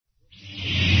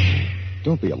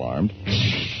Don't be alarmed.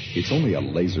 It's only a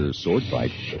laser sword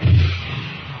fight.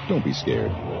 Don't be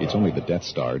scared. It's only the Death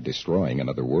Star destroying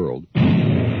another world.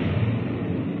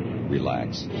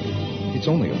 Relax. It's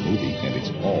only a movie, and it's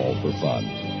all for fun.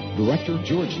 Director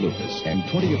George Lucas and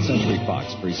 20th Century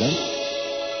Fox present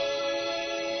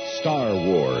Star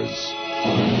Wars.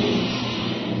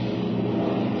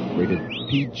 Rated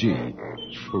PG.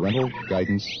 Parental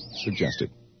guidance suggested.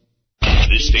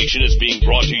 This station is being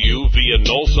brought to you via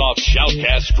Nullsoft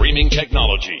Shoutcast streaming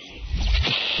technology.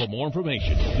 For more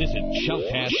information, visit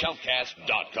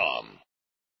shoutcast.com.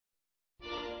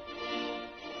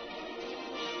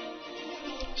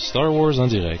 Star Wars en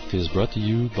Direct is brought to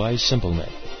you by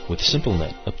SimpleNet. With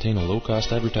SimpleNet, obtain a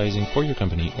low-cost advertising for your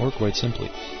company or, quite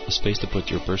simply, a space to put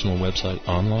your personal website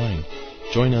online.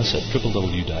 Join us at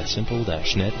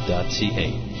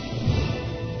www.simple-net.ca.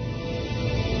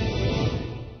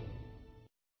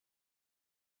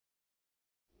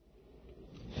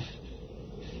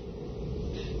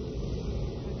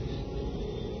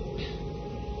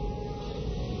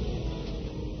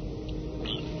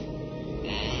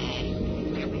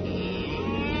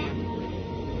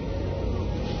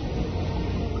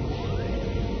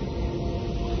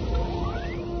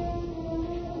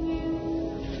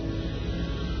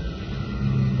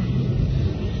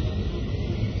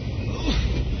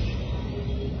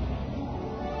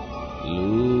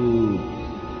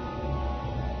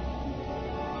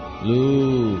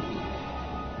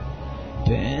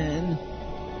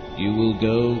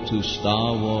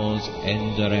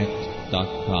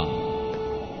 StarWarsIndirect.com.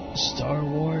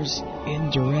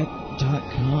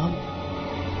 StarWarsIndirect.com?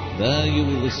 There you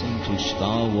will listen to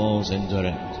Star Wars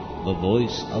Indirect, the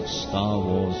voice of Star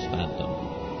Wars fandom.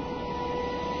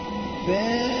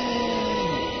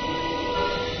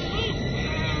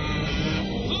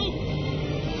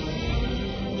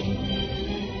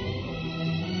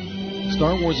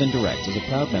 Star Wars Indirect is a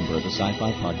proud member of the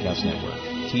Sci-Fi Podcast Network,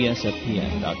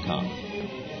 TSFPN.com.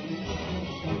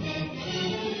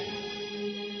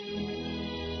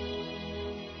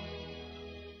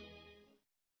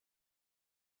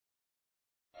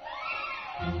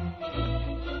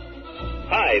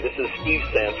 Hi, this is Steve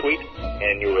Sansweet,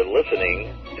 and you are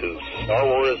listening to Star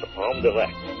Wars en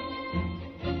Direct.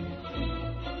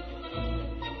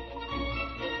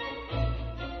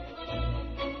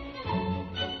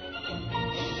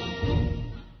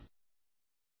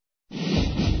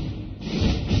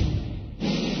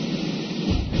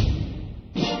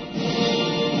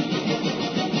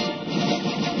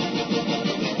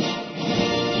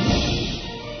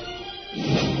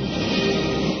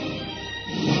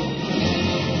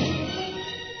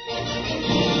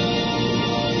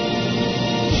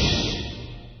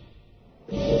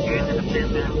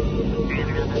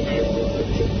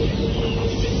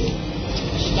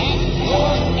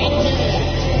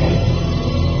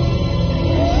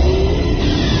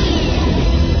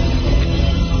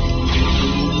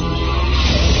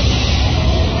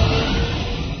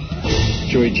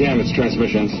 Jam its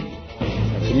transmissions. A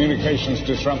communications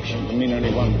disruption can mean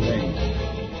only one thing.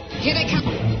 Here they come.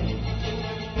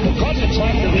 The coordinates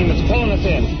finder beam is pulling us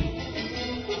in.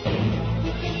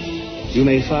 You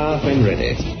may fire when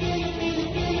ready.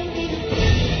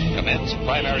 Commence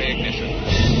primary ignition.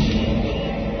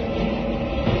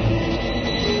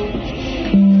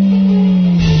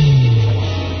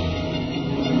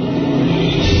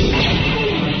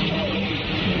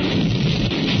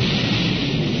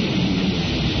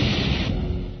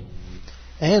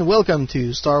 And welcome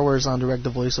to Star Wars on Direct,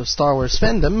 the voice of Star Wars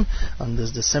fandom, on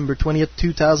this December 20th,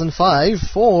 2005,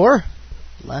 for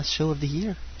last show of the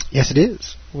year. Yes, it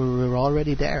is. We're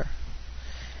already there.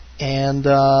 And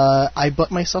I bought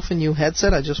myself a new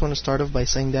headset. I just want to start off by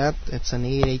saying that. It's an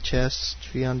AHS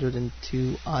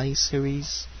 302i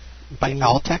series. By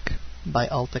Altec? By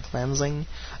Altec Lensing.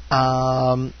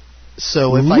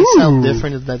 So if I sound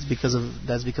different, that's because of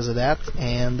that.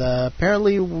 And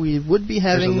apparently we would be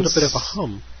having there's a little bit of a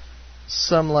hum.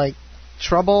 Some like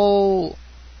trouble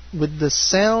with the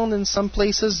sound in some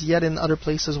places, yet in other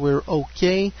places we're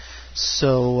okay.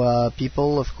 So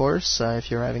people, of course,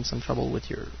 if you're having some trouble with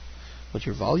your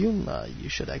volume, you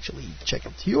should actually check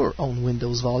out your own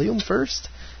Windows volume first,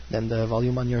 then the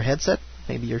volume on your headset.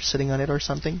 Maybe you're sitting on it or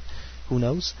something. Who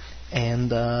knows? And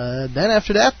then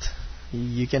after that,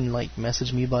 you can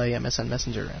message me by MSN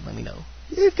Messenger and let me know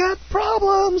you've got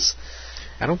problems.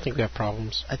 I don't think we have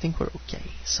problems. I think we're okay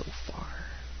so far.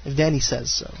 If Danny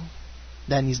says so.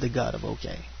 Danny's the god of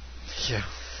okay. Yeah.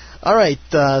 All right.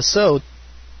 So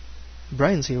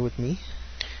Brian's here with me.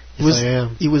 Yes, I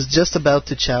am. He was just about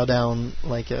to chow down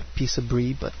like a piece of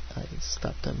brie, but I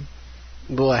stopped him.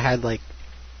 Well, I had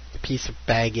piece of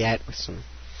baguette with some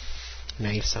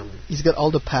nice He's got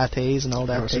all the pâtés and all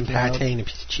that. some pâté and a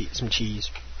piece of cheese, some cheese.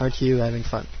 Aren't you having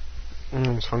fun?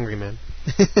 I'm hungry, man.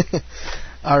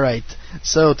 All right.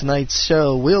 So tonight's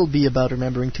show will be about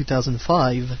remembering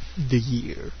 2005, the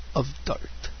year of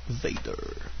Darth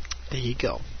Vader. There you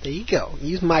go. There you go.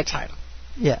 Use my title.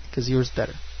 Yeah, because yours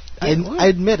better. Yeah, I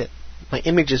admit it. My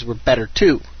images were better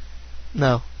too.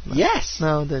 No. Yes.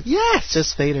 No. Yes.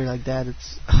 Just Vader like that.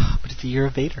 It's. But it's the year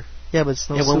of Vader. Yeah, but it's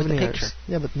no One with the souvenirs. picture.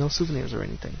 Yeah, but no souvenirs or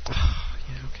anything.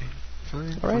 Yeah. Okay.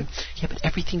 Fine. All right. Yeah, but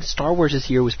everything Star Wars this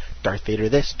year was Darth Vader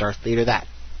this, Darth Vader that.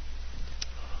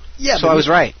 Yeah. So I was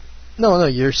right. No,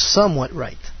 you're somewhat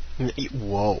right.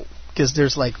 Whoa. Because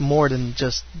there's like more than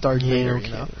just Darth Vader, okay.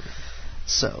 you know.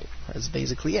 So that's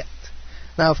basically it.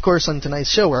 Now, of course, on tonight's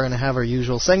show, we're going to have our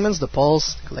usual segments: the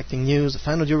polls, collecting news, the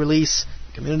final due release,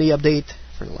 community update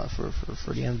for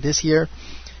the end of this year.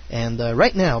 And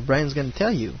right now, Brian's going to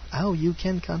tell you how you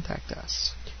can contact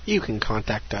us. You can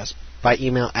contact us by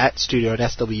email at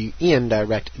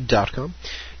studio@swendirect.com.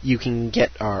 You can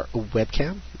get our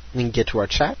webcam. You can get to our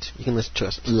chat. You can listen to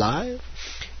us live.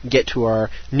 Get to our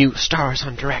new Star Wars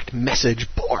on Direct message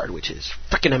board, which is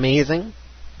freaking amazing.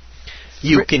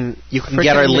 You can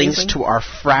get our links to our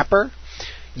Frapper.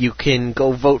 You can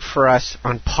go vote for us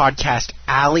on Podcast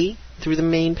Alley through the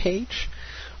main page.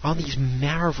 All these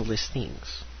marvelous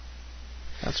things.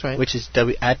 That's right. Which is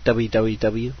at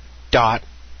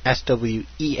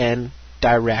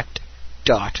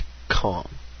www.swendirect.com.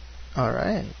 All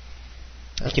right.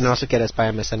 You can also get us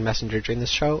by MSN Messenger during the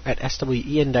show at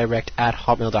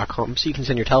swendirect@hotmail.com. So you can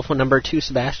send your telephone number to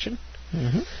Sebastian.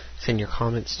 Mm-hmm. Send your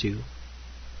comments to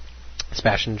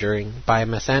Sebastian by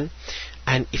MSN.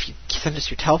 And if you send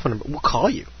us your telephone number, we'll call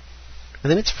you. And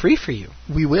then it's free for you.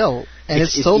 We will. And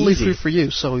it's totally easy. free for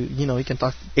you, so, you can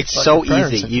talk. It's so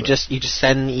easy. You just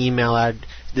send the email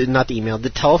the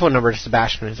telephone number to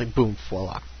Sebastian, and it's like, boom,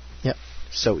 voila. Yep.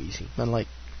 So easy. And like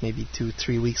maybe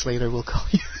 2-3 weeks later, we'll call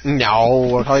you. No,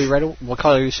 we'll call you We'll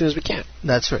call you as soon as we can.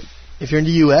 That's right. If you're in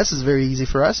the U.S., it's very easy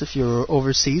for us. If you're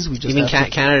overseas, we just You mean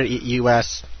Canada,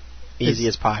 U.S., easy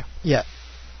as pie. Yeah.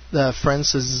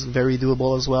 France is very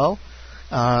doable as well.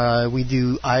 We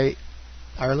do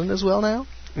Ireland as well now.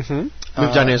 Mm-hmm.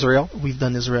 We've done Israel. We've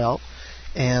done Israel.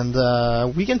 And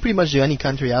we can pretty much do any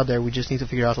country out there. We just need to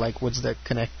figure out, like, what's the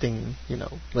connecting,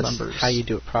 numbers. How you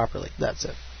do it properly. That's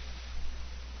it.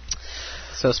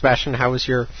 So, Sebastian, how was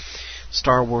your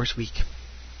Star Wars week?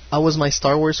 How was my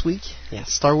Star Wars week?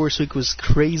 Yes. Star Wars week was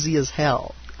crazy as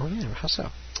hell. Oh, yeah. How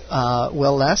so?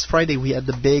 Well, last Friday we had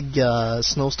the big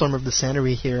snowstorm of the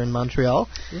century here in Montreal.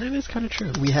 That is kind of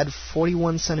true. We had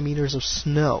 41 centimeters of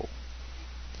snow.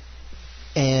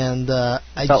 And I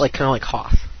felt kind of like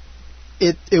Hoth.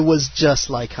 It was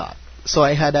just like Hoth. So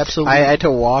I had absolutely. I had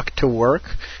to walk to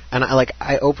work, and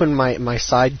I opened my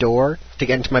side door to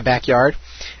get into my backyard,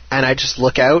 and I just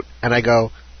look out and I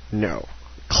go, no.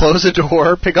 Close the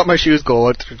door, pick up my shoes,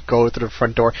 go through the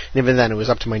front door, and even then it was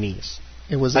up to my knees.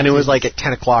 It was like at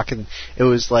 10 o'clock, and it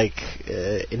was like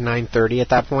 9:30 at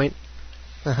that point.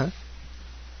 Uh-huh.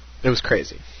 It was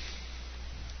crazy.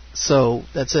 So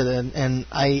that's it, and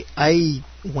I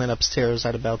went upstairs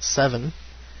at about 7.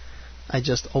 I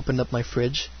just opened up my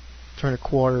fridge, turned a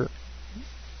quarter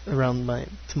around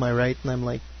to my right, and I'm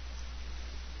like,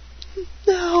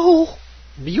 no.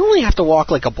 You only have to walk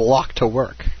like a block to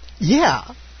work.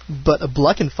 Yeah, but a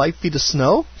block and 5 feet of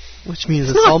snow, which means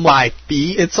it's not almost 5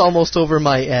 feet. It's almost over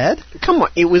my head. Come on,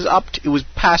 it was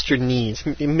past your knees,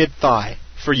 mid thigh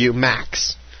for you,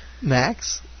 max.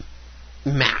 Max.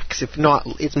 If not,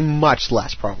 it's much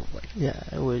less probably. Yeah,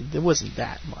 it wasn't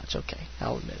that much. Okay,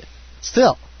 I'll admit it.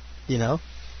 Still, it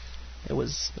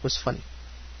was funny.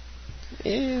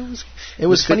 It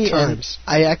was funny, times.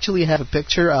 And I actually have a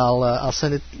picture. I'll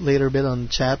send it later a bit on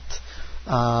chat.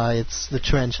 It's the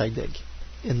trench I dig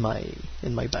in my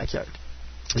backyard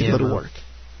to go to work.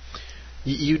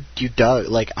 You dug,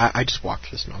 like, I just walked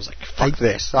through this and I was like, fuck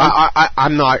this.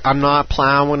 I'm not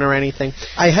plowing or anything.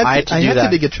 I had to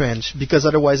dig a trench because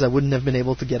otherwise I wouldn't have been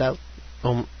able to get out.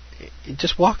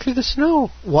 Just walk through the snow.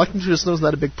 Walking through the snow is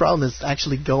not a big problem. It's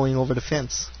actually going over the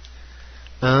fence.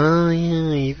 Oh,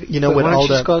 yeah. With why all don't you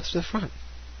just go to the front?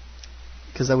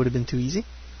 Because that would have been too easy.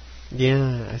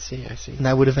 Yeah, I see. And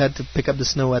I would have had to pick up the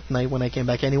snow at night when I came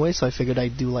back anyway, so I figured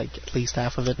I'd do like at least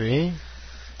half of it. Really?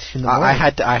 I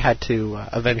had to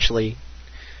eventually,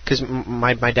 because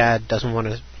my dad doesn't want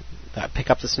to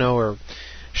pick up the snow or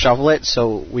shovel it,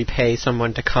 so we pay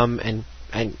someone to come and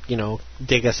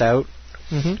dig us out.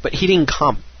 Mm-hmm. But he didn't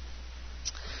come.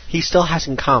 He still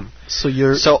hasn't come. So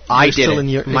I did still it. in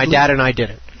your my dad and I did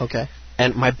it. Okay.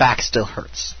 And my back still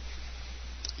hurts.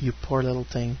 You poor little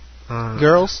thing.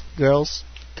 Girls,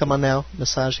 come on now,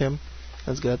 massage him.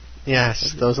 That's good.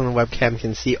 Yes, those on the webcam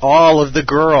can see all of the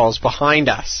girls behind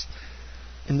us.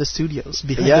 In the studios,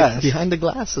 behind the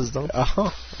glasses, don't.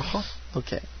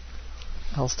 Okay.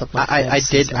 I'll stop my.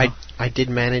 I did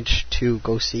manage to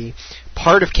go see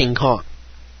part of King Kong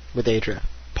with Adria.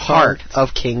 Part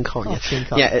of King Kong. Oh, King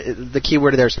Kong. Yeah, the key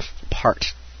word there is part.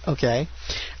 Okay.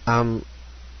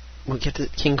 We'll get to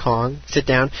King Kong. Sit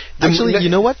down. Actually, you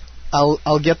know what?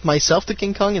 I'll get myself to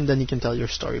King Kong, and then you can tell your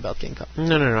story about King Kong.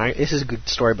 No. This is a good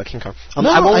story about King Kong. No,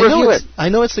 I won't review it. I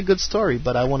know it's a good story,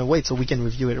 but I want to wait so we can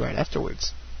review it right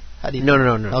afterwards. How do you? No.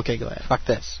 Okay, go ahead. Fuck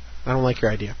this. I don't like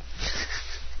your idea.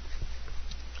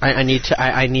 I need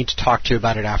to talk to you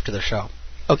about it after the show.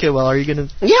 Okay, well, are you gonna?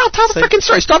 Yeah, I'll tell the freaking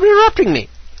story. Stop interrupting me.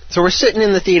 So we're sitting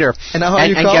in the theater, and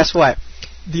guess what?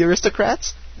 The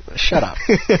Aristocrats. Shut up.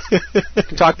 We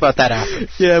can talk about that after.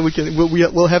 Yeah, we can.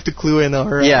 We'll have to clue in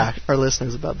our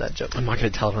listeners about that joke. I'm not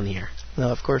going to tell it on the air. No,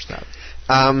 of course not.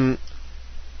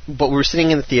 But we were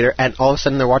sitting in the theater, and all of a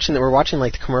sudden we're watching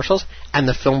like the commercials, and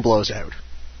the film blows out.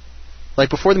 Like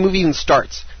before the movie even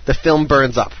starts, the film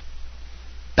burns up.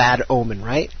 Bad omen,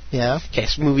 right? Yeah. Okay,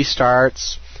 so movie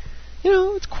starts. You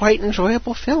know, it's quite an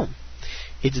enjoyable film.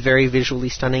 It's very visually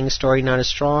stunning. Story not as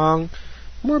strong.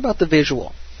 More about the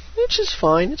visual, which is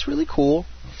fine. It's really cool.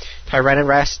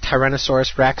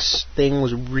 Tyrannosaurus Rex thing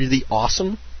was really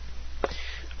awesome.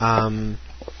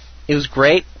 It was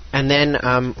great. And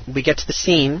then we get to the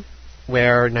scene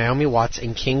where Naomi Watts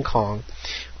and King Kong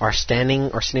are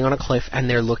sitting on a cliff, and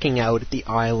they're looking out at the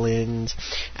island,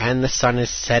 and the sun is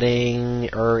setting,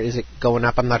 or is it going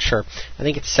up? I'm not sure. I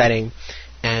think it's setting.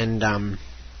 And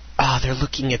they're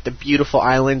looking at the beautiful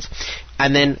islands,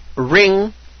 and then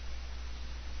Ring.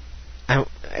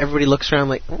 Everybody looks around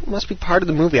like, it must be part of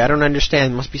the movie. I don't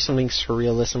understand. It must be something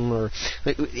surrealism or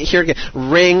here again.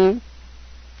 Ring.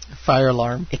 Fire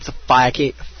alarm. It's a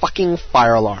fucking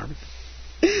fire alarm.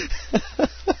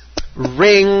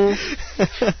 Ring.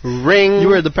 You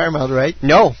were at the Paramount, right?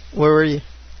 No. Where were you?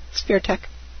 Sphere Tech.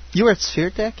 You were at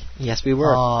Sphere Tech? Yes, we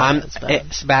were. Oh,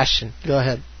 Sebastian. Go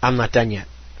ahead. I'm not done yet.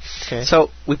 Okay. So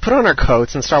we put on our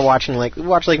coats and start watching. We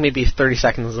watch maybe 30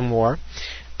 seconds or more,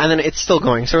 and then it's still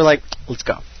going. So we're like, let's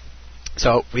go.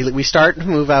 So we start to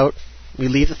move out. We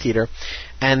leave the theater,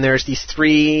 and there's these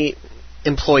 3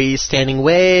 employees standing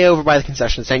way over by the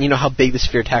concession stand. You know how big the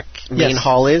Sphere Tech main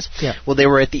hall is? Yeah. Well, they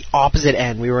were at the opposite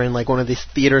end. We were in one of these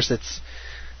theaters that's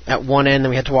at one end, and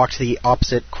we had to walk to the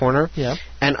opposite corner. Yeah.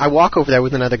 And I walk over there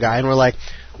with another guy, and we're like,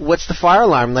 what's the fire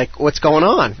alarm? Like, what's going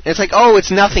on? And it's like, oh, it's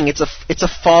nothing. It's a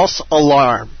false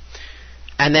alarm.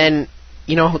 And then,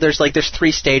 you know, there's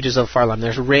 3 stages of fire alarm.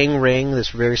 There's ring, ring,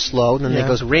 that's very slow. And then it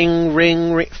goes ring,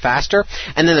 ring, ring, faster.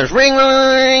 And then there's ring,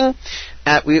 ring.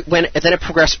 And then it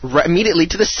progressed immediately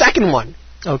to the second one.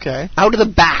 Okay. Out of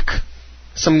the back,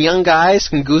 some young guys,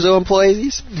 some Guzzo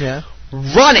employees,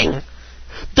 running.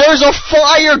 There's a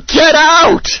fire! Get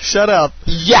out! Shut up.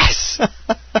 Yes.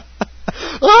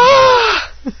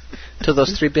 Ah! To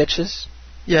those 3 bitches.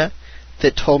 Yeah.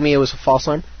 That told me it was a false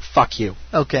alarm. Fuck you.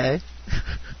 Okay.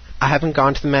 I haven't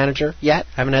gone to the manager yet.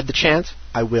 I haven't had the chance.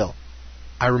 I will.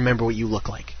 I remember what you look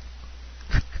like.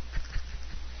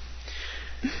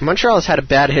 Montreal has had a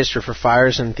bad history for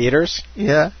fires in theaters.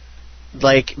 Yeah.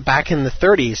 Like, back in the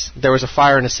 30s, there was a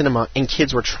fire in a cinema and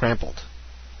kids were trampled.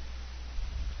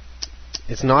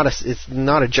 It's not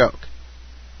a joke.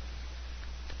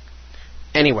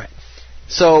 Anyway,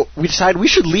 so we decided we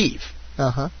should leave.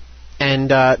 Uh-huh. And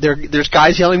there's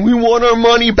guys yelling, "We want our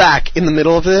money back!" in the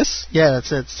middle of this. Yeah,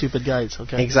 that's it. Stupid guys.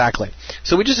 Okay. Exactly.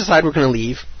 So we just decide we're going to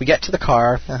leave. We get to the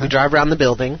car. We drive around the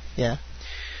building. Yeah.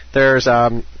 There's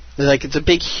it's a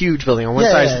big, huge building. On one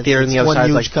side is the theater, and the other side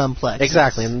is huge complex.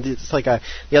 Exactly, and it's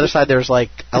the other side. There's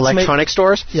electronic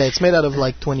stores. Yeah, it's made out of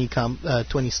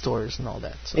 20 stores and all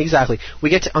that. So. Exactly. We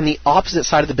get to on the opposite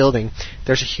side of the building.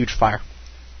 There's a huge fire.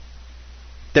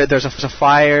 There's a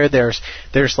fire. There's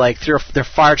there are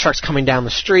fire trucks coming down the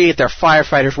street. There are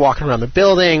firefighters walking around the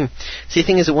building. See, the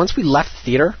thing is that once we left the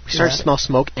theater, we started to smell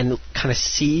smoke and kind of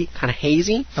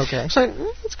hazy. Okay. So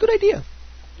that's a good idea.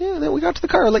 Yeah, then we got to the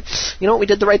car. You know what? We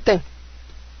did the right thing.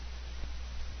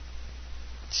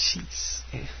 Jeez.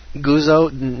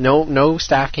 Guzzo, no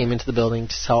staff came into the building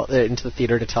into the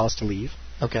theater to tell us to leave.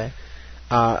 Okay.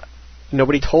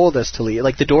 Nobody told us to leave.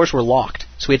 The doors were locked,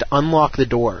 so we had to unlock the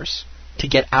doors to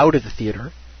get out of the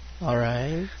theater. All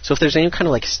right. So if there's any kind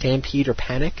of stampede or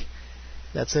panic,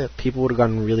 that's it. People would have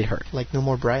gotten really hurt. No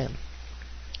more Brian.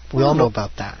 We all know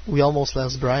about that. We almost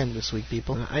lost Brian this week,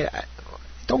 people. I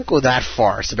don't go that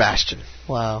far, Sebastian.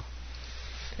 Wow.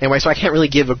 Anyway, so I can't really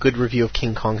give a good review of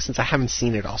King Kong since I haven't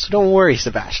seen it all. So don't worry,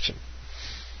 Sebastian.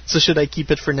 So should I keep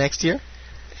it for next year?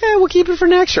 Yeah, we'll keep it for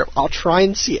next year. I'll try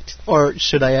and see it. Or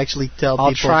should I actually tell people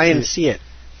I'll try and see it.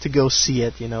 To go see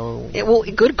it, you know? Well,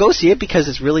 good. Go see it because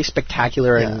it's really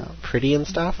spectacular and pretty and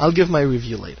stuff. I'll give my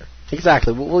review later.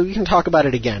 Exactly. Well, we can talk about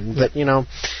it again. But, you know,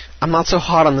 I'm not so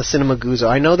hot on the Cinema Guzzo.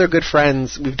 I know they're good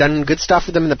friends. We've done good stuff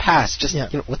with them in the past. Just, you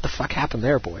know, what the fuck happened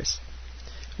there, boys?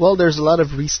 Well, there's a lot of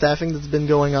restaffing that's been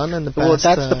going on in the past. Well,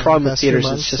 that's the problem with theaters.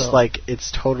 Months, it's just like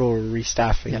it's total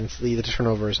restaffing. Yeah. The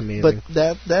turnover is amazing. But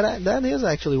that is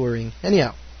actually worrying.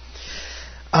 Anyhow,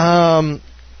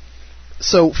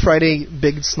 so Friday,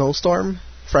 big snowstorm.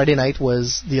 Friday night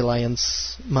was the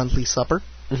Alliance monthly supper,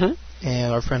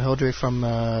 and our friend Hodre from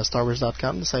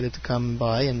StarWars.com decided to come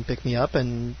by and pick me up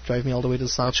and drive me all the way to the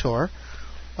South Shore.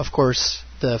 Of course,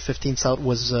 the 15th South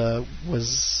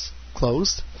was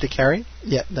closed to carry.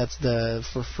 Yeah, that's the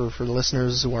for the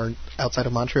listeners who aren't outside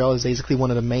of Montreal, is basically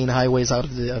one of the main highways out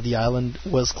of the island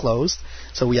was closed,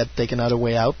 so we had to take another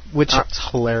way out, which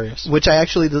it's hilarious. Which I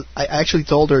actually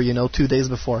told her, 2 days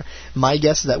before. My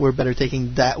guess is that we're better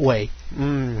taking that way.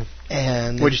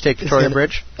 And would you take Victoria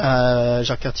Bridge?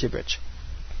 Jacques Cartier Bridge.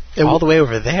 All the way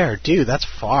over there, dude. That's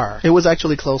far. It was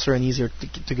actually closer and easier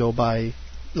to go by,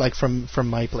 like from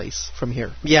my place, from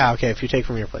here. Yeah, okay. If you take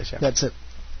from your place, yeah. That's it.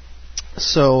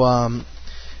 So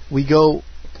we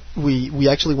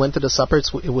actually went to the supper.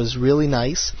 It was really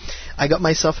nice. I got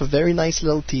myself a very nice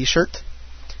little T-shirt,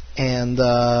 and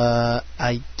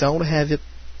I don't have it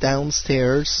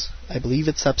downstairs. I believe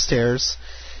it's upstairs.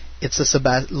 It's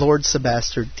a Lord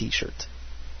Sebastard T-shirt,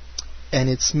 and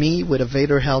it's me with a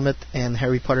Vader helmet and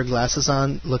Harry Potter glasses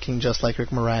on, looking just like Rick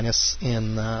Moranis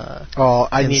in.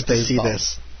 I need to see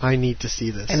this. I need to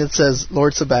see this. And it says,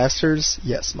 Lord Sebastard's,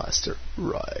 yes, master,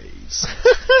 rise.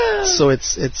 So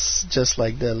it's just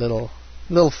like the little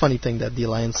funny thing that the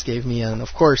Alliance gave me. And, of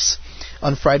course,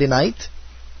 on Friday night,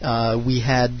 we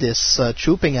had this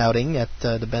trooping outing at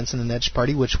the Benson and Edge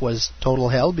party, which was total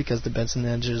hell because the Benson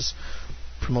and Edge's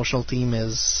promotional team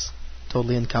is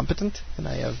totally incompetent, and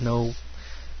I have no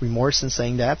remorse in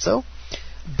saying that.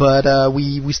 But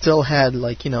we still had, a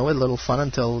little fun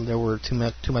until there were too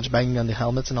much banging on the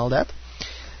helmets and all that.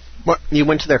 What, you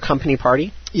went to their company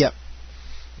party? Yeah.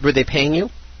 Were they paying you?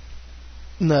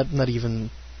 Not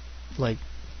even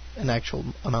an actual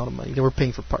amount of money. They were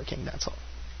paying for parking, that's all.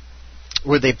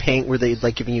 Were they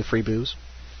giving you free booze?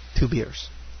 2 beers.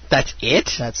 That's it?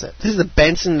 That's it. This is the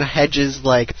Benson Hedges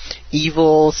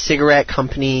evil cigarette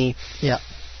company. Yeah.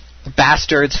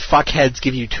 Bastards, fuckheads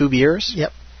give you 2 beers?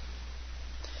 Yep.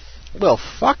 Well,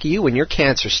 fuck you and your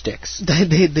cancer sticks.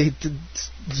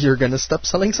 You're gonna stop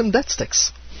selling some death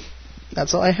sticks.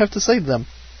 That's all I have to say to them.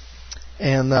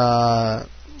 And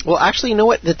well, actually, you know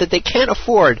what? That they can't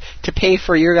afford to pay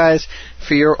for your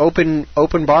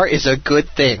open bar is a good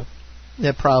thing.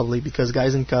 Yeah, probably, because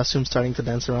guys in costumes starting to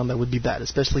dance around, that would be bad,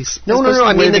 especially. No.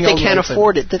 I mean that they can't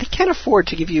afford it. That they can't afford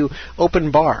to give you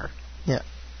open bar. Yeah,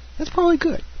 that's probably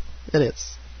good. It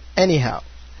is. Anyhow.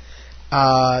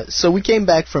 So we came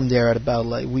back from there at about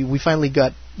we finally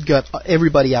got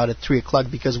everybody out at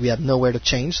 3:00 because we had nowhere to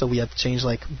change, so we had to change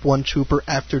one trooper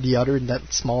after the other in that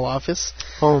small office.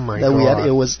 Oh my god! We had.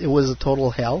 It was a total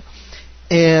hell,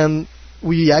 and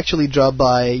we actually dropped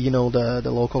by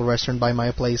the local restaurant by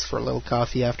my place for a little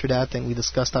coffee after that, and we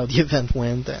discussed how the event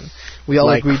went, and we all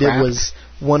agreed it was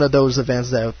one of those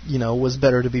events that was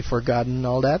better to be forgotten and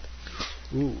all that.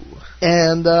 Ooh.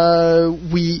 And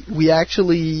we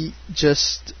actually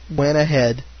just went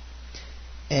ahead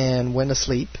and went to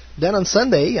sleep. Then on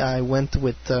Sunday, I went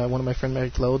with one of my friends,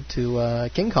 Marie-Claude, to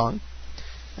King Kong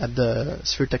at the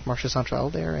Spheretech Marché Central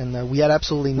there, and we had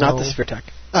absolutely no... Not the Spheretech.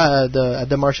 At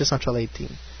the Marché Central 18,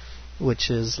 which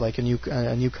is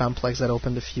a new complex that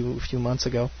opened a few months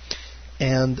ago.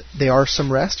 And there are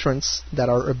some restaurants that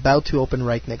are about to open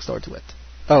right next door to it.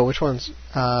 Oh, which ones?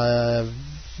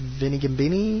 Vinny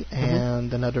Gambini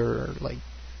and another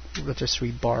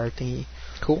rotisserie bar thingy.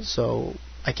 Cool. So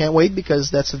I can't wait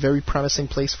because that's a very promising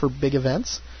place for big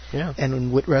events. Yeah.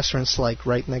 And with restaurants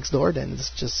right next door, then it's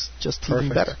just even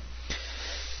better.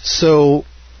 So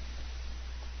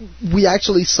we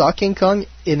actually saw King Kong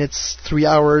in its 3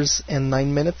 hours and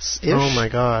 9 minutes ish. Oh my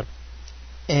god.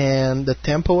 And the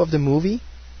tempo of the movie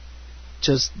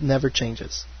just never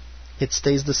changes. It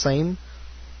stays the same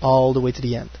all the way to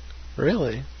the end.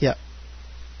 Really? Yeah.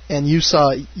 And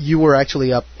you were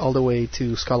actually up all the way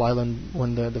to Skull Island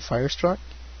when the fire struck?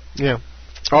 Yeah.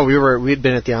 Oh, we'd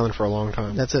been at the island for a long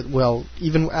time. That's it. Well,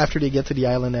 even after they get to the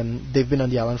island, and they've been on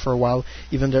the island for a while,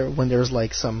 even when there's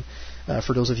some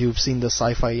For those of you who've seen the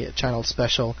Sci-Fi Channel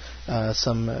special,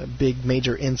 some big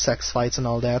major insects fights and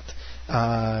all that,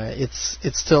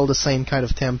 it's still the same kind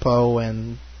of tempo,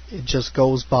 and it just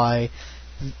goes by.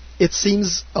 It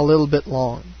seems a little bit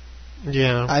long.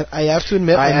 Yeah. I have to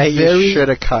admit, you should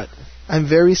have cut. I'm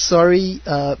very sorry,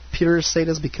 Peter, to say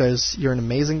this, because you're an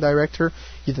amazing director.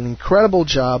 You did an incredible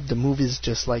job. The movie is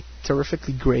just like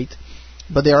terrifically great,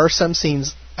 but there are some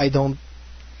scenes I don't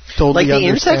totally understand. Like the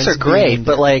insects are great,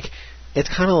 but like it's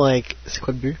kind of like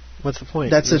what's the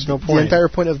point? That's There's it. no point. The entire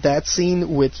point of that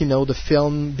scene with the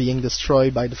film being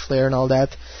destroyed by the flare and all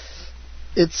that.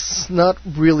 It's not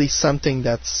really something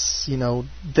that's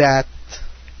that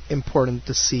important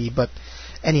to see. But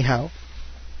anyhow,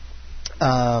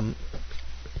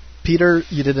 Peter,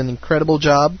 you did an incredible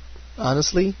job.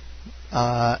 Honestly,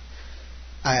 I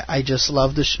just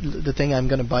love the thing. I'm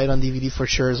going to buy it on DVD for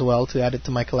sure as well to add it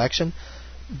to my collection.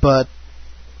 But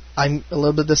I'm a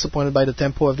little bit disappointed by the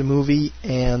tempo of the movie.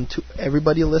 And to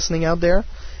everybody listening out there,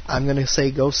 I'm going to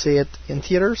say go see it in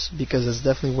theaters, because it's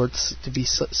definitely worth to be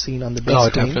seen on the big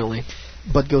screen. Oh, definitely.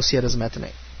 But go see it as a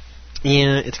matinee.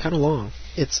 Yeah, it's kind of long.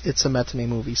 It's a matinee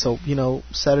movie, so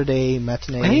Saturday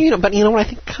matinee. But you know what? I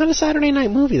think kind of Saturday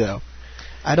night movie though.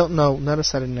 I don't know, not a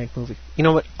Saturday night movie. You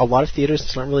know what? A lot of theaters,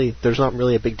 there's not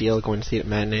really a big deal going to see it at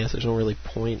matinees. There's no really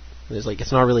point.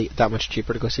 It's not really that much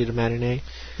cheaper to go see it at matinee.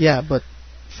 Yeah, but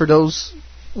for those,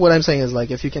 what I'm saying is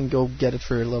if you can go get it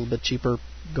for a little bit cheaper,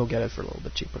 go get it for a little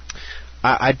bit cheaper.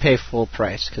 I'd pay full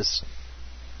price because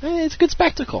it's a good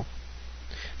spectacle.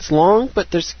 It's long, but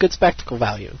there's good spectacle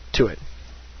value to it.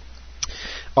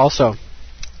 Also,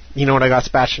 you know what I got,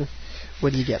 Sebastian?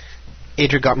 What do you get?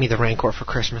 Adria got me the Rancor for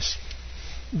Christmas.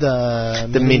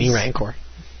 The mini Rancor.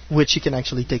 Which you can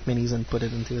actually take minis and put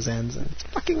it into his hands. And it's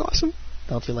fucking awesome.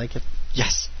 Don't you like it?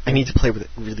 Yes. I need to play with it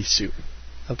really soon.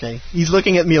 Okay. He's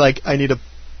looking at me like I need to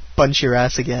punch your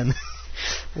ass again.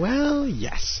 Well,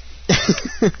 yes.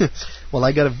 Well,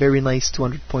 I got a very nice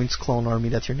 200 points clone army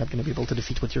that you're not going to be able to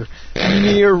defeat with your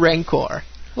mere Rancor.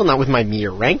 Well, not with my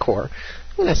mere Rancor.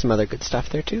 Well, there's some other good stuff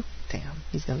there, too. Damn,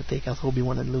 he's going to take out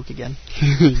Obi-Wan and Luke again.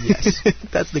 Yes.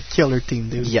 That's the killer team,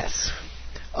 dude. Yes.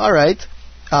 All right.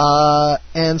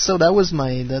 And so that was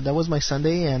my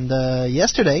Sunday, and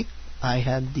yesterday I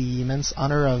had the immense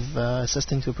honor of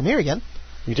assisting to a premiere again.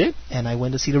 You did? And I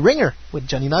went to see The Ringer with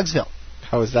Johnny Knoxville.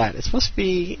 How was that? It's supposed to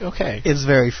be okay. It's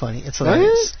very funny. It's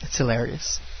hilarious. It's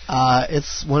hilarious.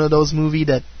 It's one of those movies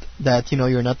that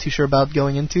you're not too sure about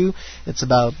going into. It's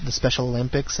about the Special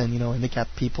Olympics and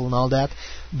handicapped people and all that.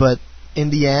 But in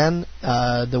the end,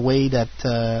 the way that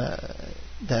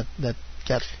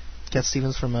Cat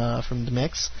Stevens from the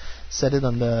Mix said it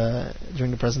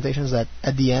during the presentation is that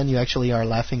at the end you actually are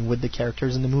laughing with the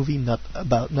characters in the movie, not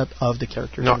of the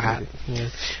characters. No, yeah.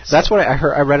 So that's what I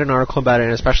heard. I read an article about it,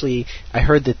 and especially I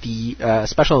heard that the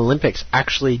Special Olympics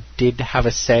actually did have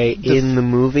a say in the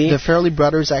movie. The Farrelly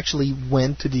brothers actually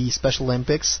went to the Special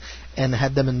Olympics and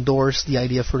had them endorse the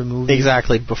idea for the movie.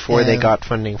 Exactly, before they got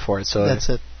funding for it. So that's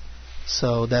it.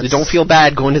 So that's. Don't feel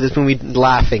bad going to this movie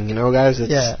laughing, guys.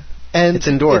 Yeah. And it's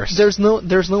endorsed. There's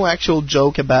no actual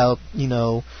joke about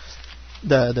the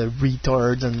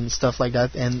retards and stuff like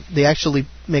that, and they actually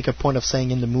make a point of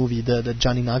saying in the movie the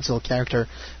Johnny Knoxville character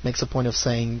makes a point of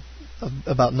saying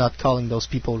about not calling those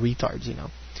people retards,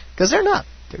 because they're not.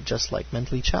 They're just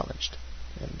mentally challenged,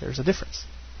 and there's a difference.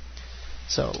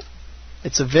 So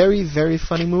it's a very, very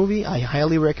funny movie. I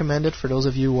highly recommend it for those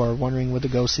of you who are wondering what to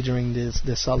go see during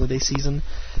this holiday season.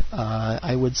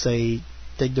 I would say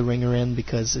take The Ringer in,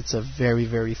 because it's a very,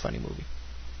 very funny movie.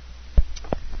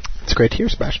 It's great to hear,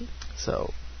 Sebastian.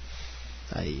 So,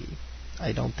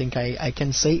 I don't think I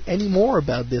can say any more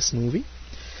about this movie.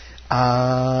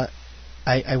 I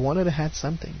wanted to add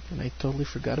something, and I totally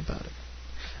forgot about it.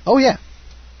 Oh yeah,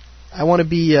 I want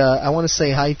to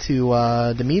say hi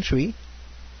to Dimitri,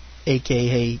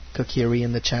 aka Kokiri,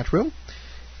 in the chat room.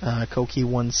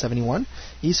 Koki171.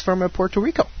 He's from Puerto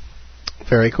Rico.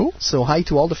 Very cool. So hi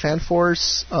to all the fan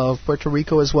force of Puerto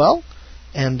Rico as well,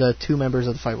 and 2 members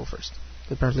of the 501st.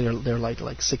 Apparently there are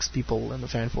like 6 people in the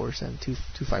fan force and 2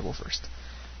 501st.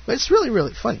 But it's really,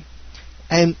 really funny.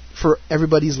 And for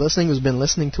everybody who's listening, who's been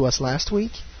listening to us last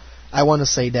week, I want to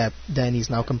say that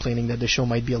Danny's now complaining that the show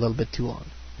might be a little bit too long,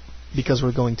 because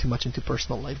we're going too much into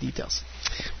personal life details.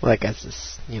 Well, I guess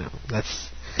that's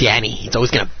Danny. He's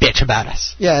always going to bitch about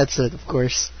us. Yeah, that's it, of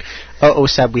course. Oh,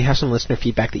 Seb, we have some listener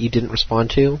feedback that you didn't respond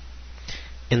to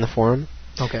in the forum.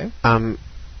 Okay.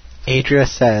 Adria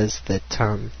says that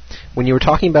when you were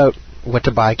talking about what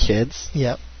to buy kids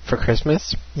for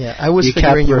Christmas, I was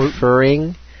figuring you kept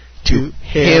referring to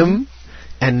him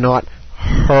and not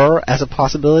her as a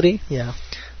possibility. Yeah.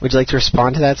 Would you like to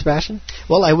respond to that, Sebastian?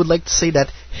 Well, I would like to say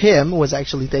that him was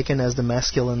actually taken as the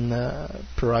masculine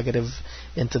prerogative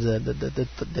into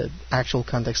the actual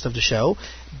context of the show,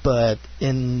 but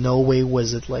in no way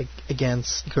was it like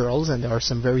against girls, and there are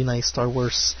some very nice Star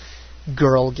Wars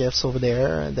girl gifts over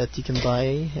there that you can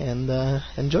buy and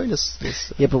enjoy this.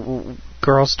 Yeah, but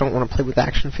girls don't want to play with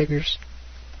action figures.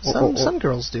 Some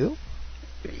girls do.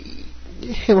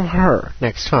 Him or her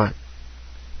next time.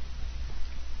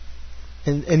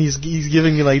 And he's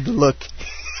giving me like the look.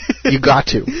 You got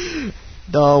to.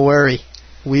 Don't worry,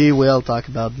 we will talk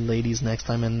about ladies next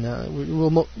time, and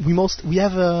we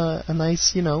have a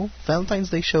nice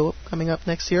Valentine's Day show coming up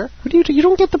next year. What do you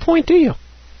don't get the point, do you?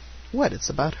 What?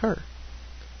 It's about her,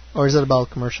 or is it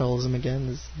about commercialism again?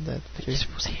 Is that it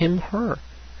was him, her.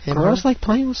 Girls like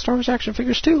playing with Star Wars action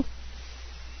figures too.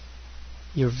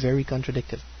 You're very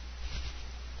contradictive,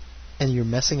 and you're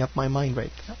messing up my mind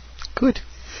right now. Good.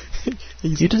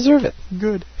 You deserve it.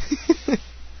 Good.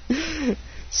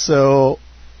 So,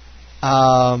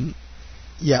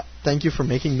 yeah, thank you for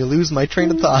making me lose my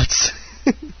train of thoughts.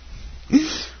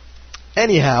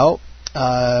 Anyhow,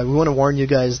 we want to warn you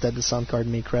guys that the sound card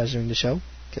may crash during the show,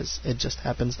 because it just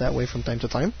happens that way from time to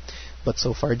time. But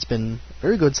so far it's been a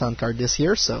very good sound card this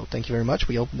year, so thank you very much.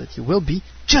 We hope that you will be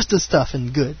just as tough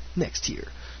and good next year.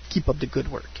 Keep up the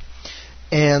good work.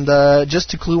 And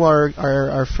just to clue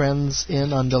our friends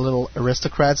in on the little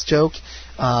aristocrats joke,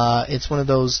 it's one of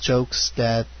those jokes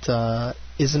that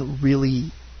isn't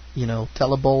really,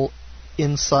 tellable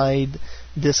inside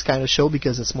this kind of show,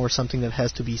 because it's more something that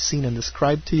has to be seen and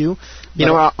described to you.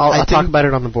 I'll talk about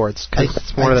it on the boards. I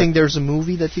think there's a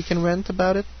movie that you can rent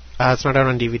about it. It's not out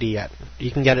on DVD yet.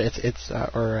 You can get it.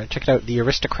 Or check it out. The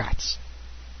Aristocrats.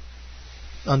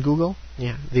 On Google?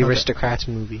 Yeah, the Aristocrats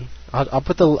movie. I'll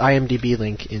put the IMDb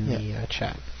link in the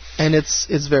chat. And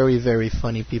it's very, very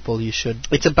funny, people. You should.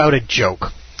 It's about a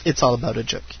joke. It's all about a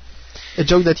joke. A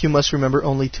joke that you must remember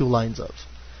only 2 lines of.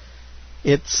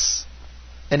 It's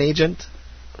an agent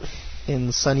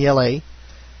in sunny LA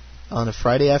on a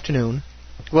Friday afternoon.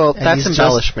 Well, that's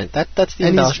embellishment. That's the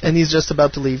embellishment. And he's just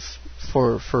about to leave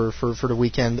for the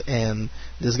weekend, and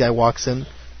this guy walks in,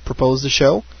 proposes the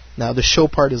show. Now, the show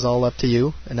part is all up to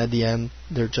you, and at the end,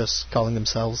 they're just calling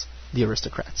themselves the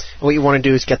Aristocrats. What you want to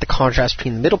do is get the contrast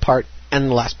between the middle part and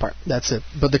the last part. That's it.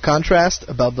 But the contrast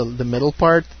about the middle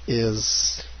part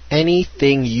is...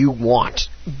 anything you want.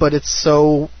 But it's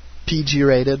so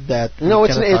PG-rated that... No,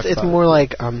 it's more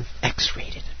like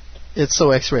X-rated. It's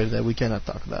so X-rated that we cannot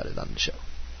talk about it on the show.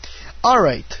 All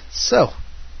right, so...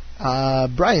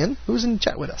 Brian, who's in the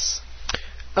chat with us?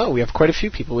 Oh, we have quite a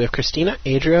few people. We have Christina,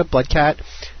 Adria, Bloodcat,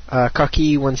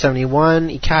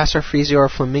 Cocky171, Icasar, Freezior,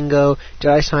 Flamingo,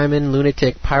 Jedi Simon,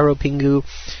 Lunatic, Pyro Pingu,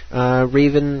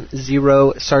 Raven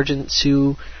Zero, Sergeant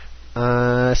Sue,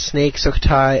 Snake,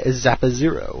 Sokotai, Zappa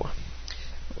Zero.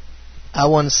 I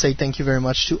want to say thank you very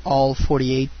much to all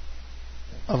 48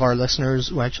 of our listeners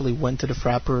who actually went to the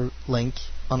Frapper link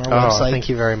on our website. Thank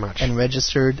you very much. And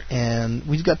registered. And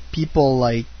we've got people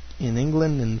like in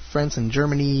England and France and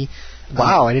Germany.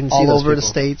 Wow, I didn't see all those over people. the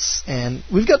States, and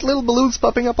we've got little balloons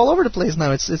popping up all over the place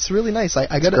now. It's really nice.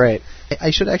 It's great.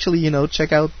 I should actually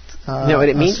check out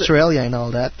it means Australia and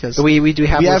all that, because we do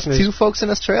have listeners. 2 folks in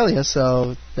Australia.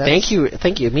 So thank you.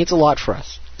 It means a lot for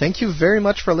us. Thank you very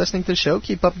much for listening to the show.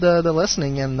 Keep up the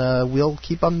listening, and we'll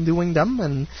keep on doing them,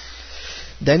 and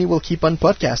Danny will keep on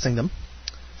podcasting them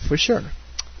for sure.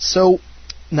 So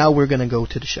now we're gonna go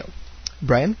to the show.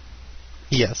 Brian?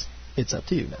 Yes. It's up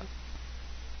to you now.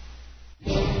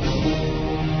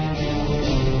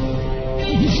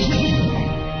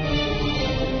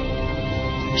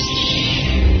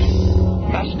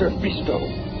 Master Fisto,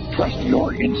 trust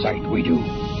your insight, we do.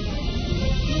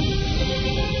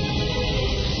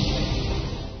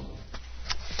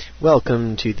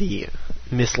 Welcome to the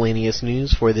miscellaneous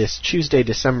news for this Tuesday,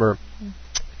 December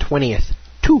 20th,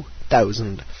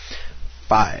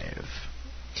 2005.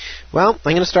 Well, I'm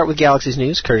going to start with Galaxy's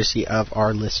news, courtesy of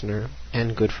our listener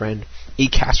and good friend,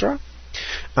 Icasra.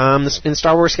 In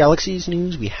Star Wars Galaxy's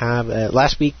news, we have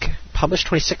last week published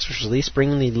 26 was released,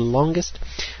 bringing the longest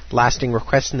lasting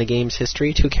request in the game's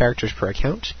history, 2 characters per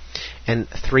account, and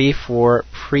 3 for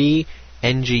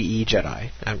pre-NGE Jedi.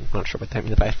 I'm not sure what that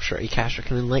means, but I'm sure Icasra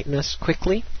can enlighten us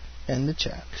quickly. In the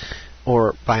chat.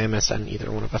 Or by MSN, either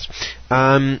one of us.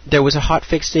 There was a hot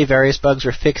fix day, various bugs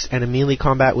were fixed, and melee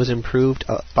combat was improved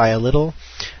by a little.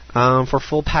 For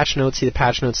full patch notes, see the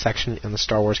patch notes section in the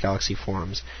Star Wars Galaxy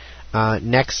forums.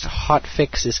 Next hot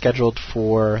fix is scheduled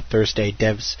for Thursday.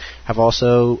 Devs have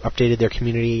also updated their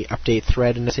community update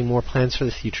thread and announcing more plans for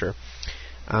the future.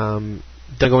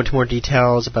 They'll go into more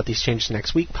details about these changes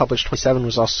next week. Publish 27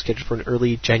 was also scheduled for an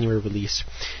early January release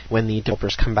when the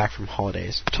developers come back from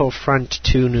holidays. Battlefront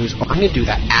 2 news. Oh, I'm going to do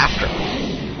that after.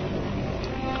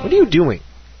 What are you doing?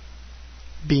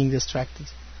 Being distracted.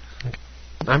 Okay.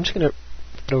 I'm just going to...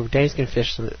 Danny's going to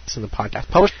finish this in the podcast.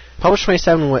 Publish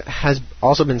 27 has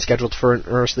also been scheduled for an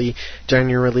early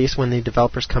January release when the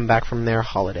developers come back from their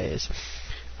holidays.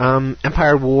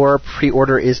 Empire War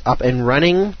pre-order is up and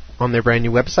running on their brand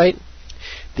new website.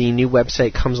 The new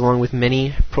website comes along with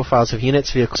many profiles of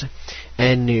units, vehicles,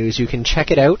 and news. You can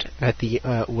check it out at the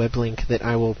web link that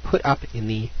I will put up in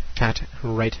the chat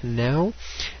right now.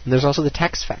 And there's also the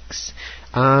text specs.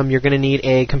 You're going to need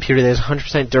a computer that is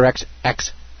 100%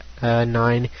 DirectX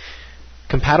 9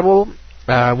 compatible.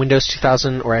 Windows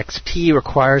 2000 or XP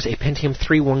requires a Pentium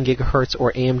 3 1 GHz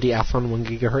or AMD Athlon 1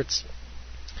 GHz.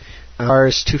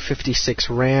 Ours 256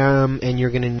 RAM, and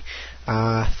you're going to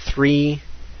 3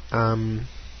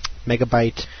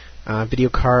 megabyte video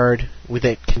card with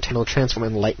it containing transform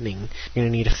and lightning. You're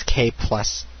going to need a K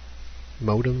plus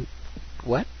modem.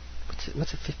 What?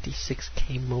 What's a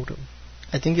 56K modem?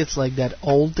 I think it's like that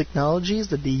old technologies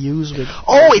that they use with...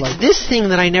 Oh, it's like this thing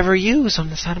that I never use on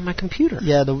the side of my computer.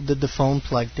 Yeah, the phone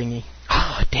plug thingy.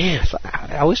 Oh, damn.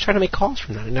 I always try to make calls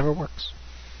from that. It never works.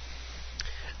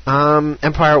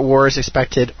 Empire War is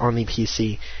expected on the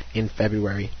PC in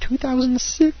February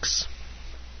 2006.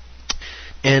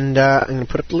 And I'm going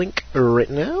to put up the link right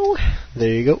now. There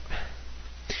you go.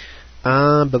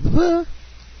 Well,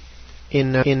 this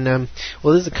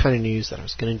is the kind of news that I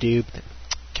was going to do, but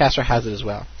Caster has it as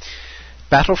well.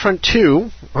 Battlefront 2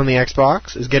 on the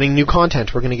Xbox is getting new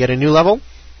content. We're going to get a new level.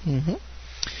 Mm-hmm.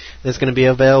 That's going to be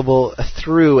available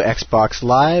through Xbox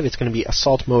Live. It's going to be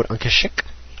Assault Mode on Kashyyyk.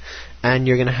 And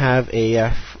you're going to have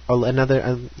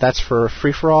another, that's for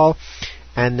free-for-all.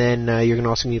 And then you're going to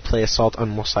also need to play Assault on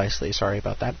Mos Eisley. Sorry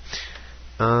about that.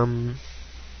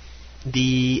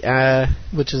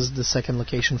 Which is the second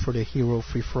location for the hero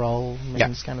free-for-all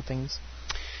kind of things.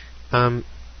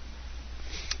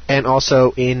 And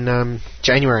also in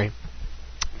January,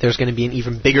 there's going to be an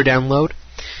even bigger download,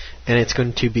 and it's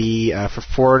going to be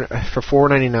for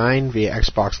 $4.99 via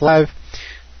Xbox Live.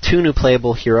 2 new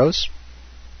playable heroes,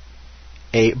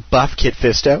 a buff Kit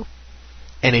Fisto,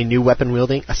 and a new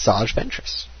weapon-wielding Asajj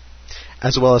Ventress,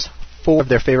 as well as 4 of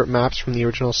their favorite maps from the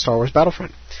original Star Wars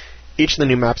Battlefront. Each of the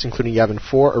new maps, including Yavin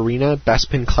 4, Arena,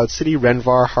 Bespin, Cloud City,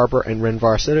 Renvar, Harbor, and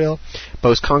Renvar Citadel,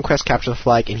 boast Conquest, Capture the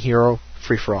Flag, and Hero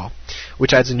Free-for-All,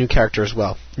 which adds a new character as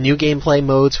well. New gameplay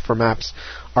modes for maps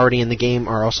already in the game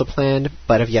are also planned,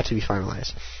 but have yet to be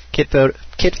finalized. Kit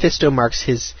Fisto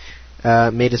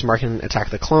made his mark in Attack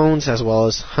of the Clones, as well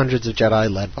as hundreds of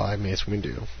Jedi led by Mace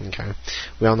Windu. Okay,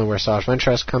 we all know where Asajj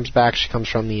Ventress comes back. She comes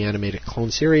from the animated Clone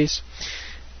series,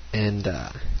 and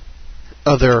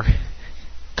other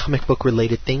comic book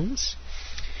related things.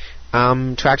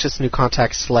 To access new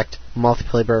content, select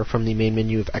multiplayer from the main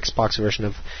menu of Xbox version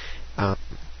of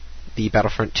the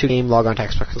Battlefront 2 game. Log on to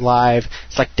Xbox Live,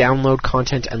 select download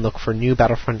content, and look for new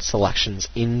Battlefront selections.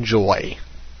 Enjoy.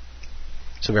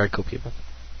 So very cool, people.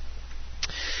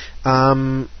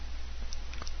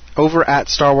 Over at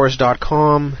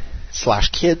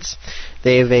StarWars.com/kids,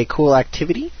 they have a cool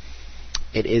activity.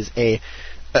 It is a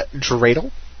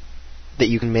dreidel that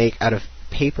you can make out of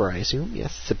paper, I assume.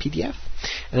 Yes, it's a PDF.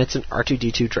 And it's an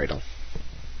R2-D2 dreidel.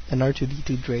 An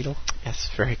R2-D2 dreidel? Yes,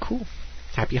 very cool.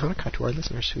 Happy Hanukkah to our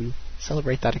listeners who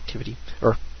celebrate that activity.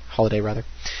 Or holiday, rather.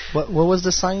 What was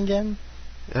the sign again?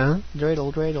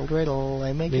 Dreidel, dreidel, dreidel.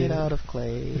 I make it out of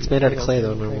clay. It's made out of clay,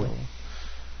 though, normally.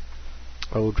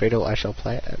 Oh, dreidel, I shall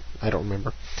play it. I don't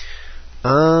remember.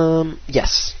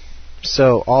 Yes.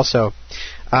 So, also,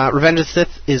 Revenge of the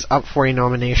Sith is up for a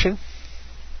nomination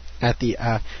at the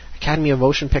Academy of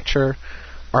Motion Picture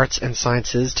Arts and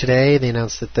Sciences. Today, they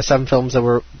announced that the 7 films that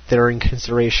are in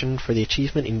consideration for the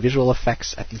achievement in visual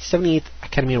effects at the 78th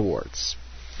Academy Awards.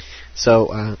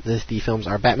 So, the films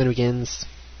are Batman Begins,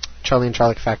 Charlie and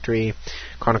Charlie Factory,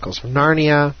 Chronicles of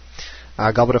Narnia,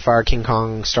 Goblet of Fire, King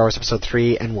Kong, Star Wars Episode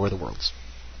 3, and War of the Worlds.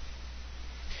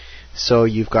 So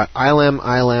you've got ILM,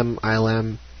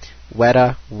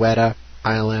 Weta,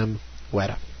 ILM,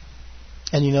 Weta.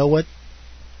 And you know what?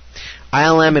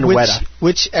 ILM and Weta.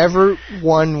 Whichever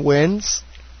one wins,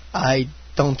 I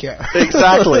don't care.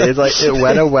 Exactly. It's like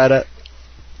Weta.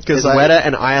 Because Weta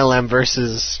and ILM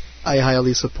versus... I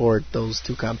highly support those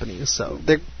 2 companies. So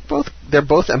they're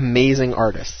both amazing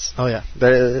artists. Oh yeah.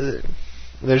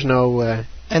 There's no.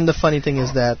 And the funny thing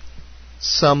is that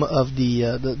some of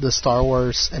the Star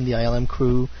Wars and the ILM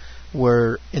crew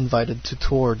were invited to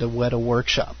tour the Weta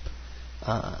workshop,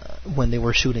 when they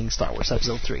were shooting Star Wars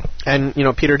Episode 3. And,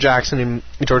 Peter Jackson and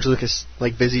George Lucas,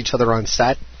 visit each other on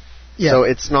set. Yeah. So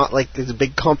it's not like there's a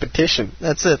big competition.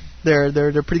 That's it.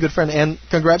 They're pretty good friends. And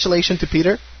congratulations to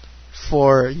Peter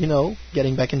for,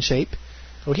 getting back in shape.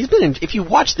 Well, he's been in, if you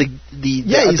watch the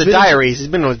diaries, he's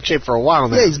been in shape for a while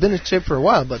now. Yeah, he's been in shape for a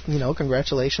while, but,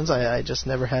 congratulations. I just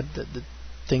never had the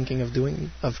thinking of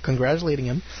congratulating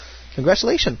him.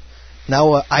 Congratulations.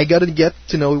 Now, I got to get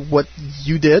to know what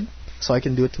you did, so I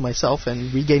can do it to myself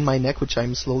and regain my neck, which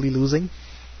I'm slowly losing.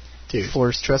 Dude.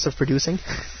 For stress of producing.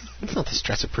 It's not the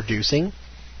stress of producing.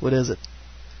 What is it?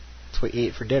 It's what you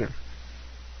ate for dinner.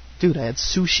 Dude, I had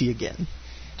sushi again.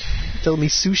 Tell me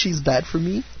sushi's bad for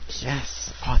me?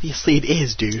 Yes, obviously it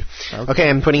is, dude. Okay,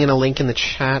 I'm putting in a link in the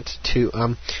chat to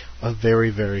a very,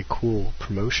 very cool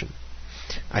promotion.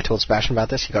 I told Sebastian about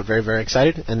this. He got very, very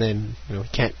excited, and then he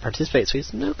can't participate, so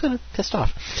he's now kind of pissed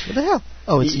off. What the hell?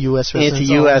 Oh, it's U.S. residents. It's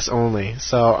U.S. only,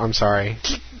 so I'm sorry.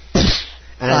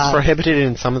 And it's prohibited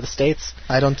in some of the states.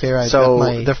 I don't care.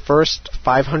 The first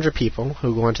 500 people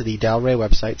who go onto the Del Rey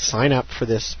website sign up for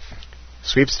this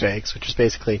sweepstakes, which is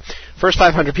basically first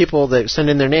 500 people that send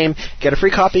in their name get a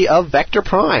free copy of Vector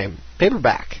Prime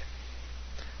paperback.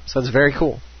 So it's very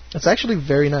cool. It's actually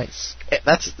very nice.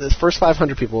 That's the first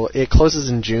 500 people. It closes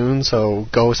in June, so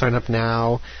go sign up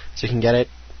now so you can get it.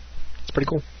 It's pretty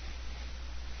cool.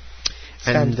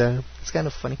 It's kind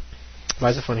of funny. Why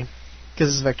is it funny?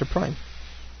 Because it's Vector Prime.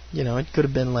 It could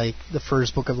have been like the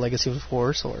first book of Legacy of the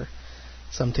Force or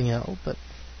something else, but...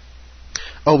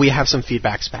 Oh, we have some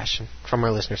feedback, Sebastian, from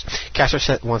our listeners. Castor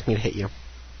wants me to hit you.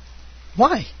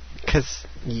 Why? Because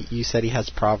you said he has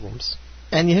problems.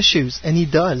 And issues, and he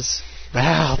does.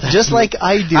 Well, just like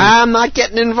I do. I'm not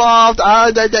getting involved.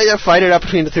 Fight it up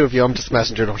between the two of you. I'm just a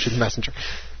messenger. Don't shoot the messenger.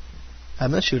 I'm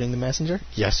not shooting the messenger.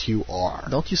 Yes, you are.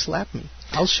 Don't you slap me.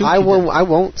 I'll shoot I you. I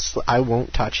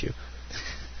won't touch you.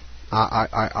 Are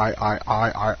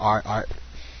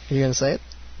you going to say it?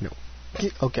 No.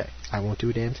 Okay. I won't do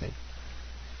a damn thing.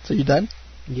 So you done?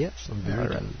 Yes, I'm very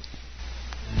done.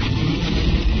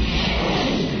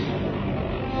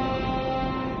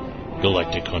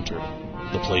 Galactic Hunter,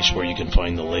 the place where you can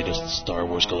find the latest Star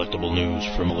Wars collectible news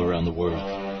from all around the world.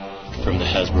 From the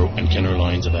Hasbro and Kenner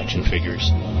lines of action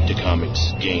figures to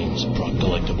comics, games, prop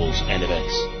collectibles, and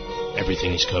events,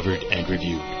 everything is covered and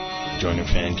reviewed. Join our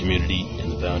fan community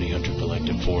in the Bounty Hunter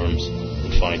Collective forums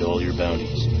and find all your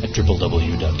bounties at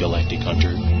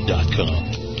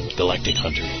www.galactichunter.com. Galactic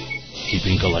Hunter,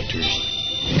 keeping collectors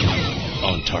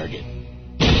on target.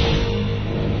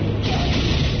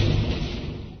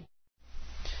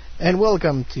 And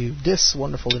welcome to this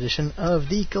wonderful edition of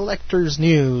the Collector's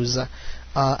News.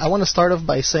 I want to start off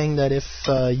by saying that if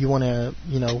you want to,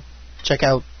 check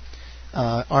out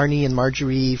Arnie and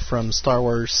Marjorie from Star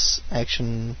Wars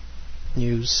Action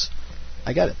News,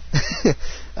 I got it.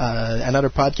 Another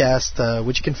podcast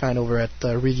which you can find over at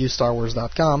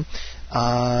reviewstarwars.com.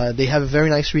 They have a very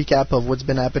nice recap of what's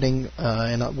been happening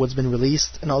and what's been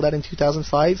released and all that in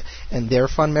 2005 and their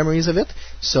fun memories of it.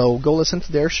 So go listen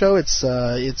to their show. It's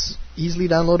easily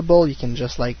downloadable. You can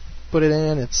just put it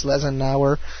in. It's less than an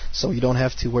hour, so you don't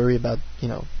have to worry about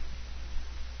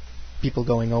people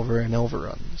going over and over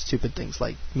on stupid things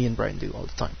like me and Brian do all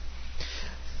the time.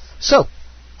 So,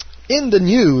 in the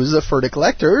news for the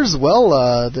collectors,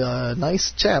 the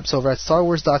nice chaps over at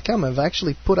StarWars.com have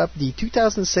actually put up the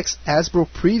 2006 Hasbro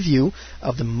preview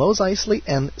of the Mos Eisley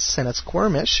and Senate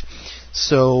Squirmish.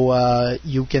 So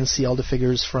you can see all the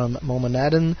figures from Moma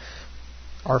Naden,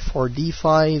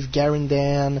 R4-D5,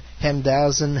 Garandan,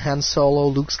 Hamdazan, Han Solo,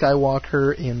 Luke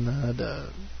Skywalker in the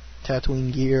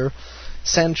Tatooine gear,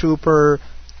 Sand Trooper,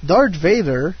 Darth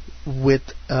Vader with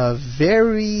a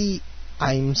very...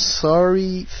 I'm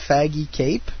sorry, faggy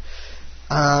cape.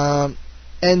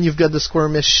 And you've got the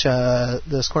skirmish at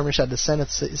the Senate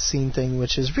scene thing,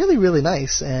 which is really, really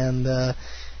nice. And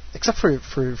except for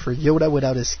Yoda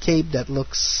without his cape, that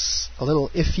looks a little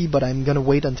iffy. But I'm gonna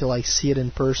wait until I see it in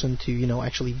person to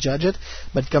actually judge it.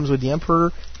 But it comes with the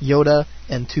Emperor, Yoda,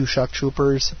 and 2 shock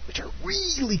troopers, which are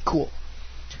really cool.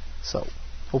 So.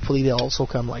 Hopefully they'll also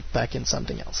come back in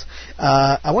something else.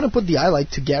 I want to put the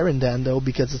highlight to Garandan though,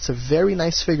 because it's a very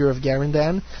nice figure of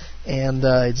Garandan, and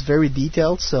it's very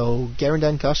detailed. So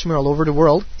Garandan costumer all over the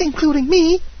world, including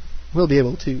me, will be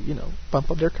able to bump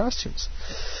up their costumes.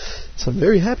 So I'm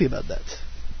very happy about that.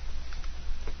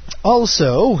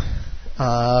 Also,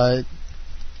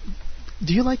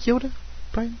 do you like Yoda,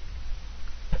 Brian?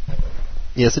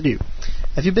 Yes, I do.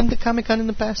 Have you been to Comic-Con in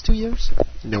the past 2 years?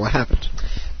 No, I haven't.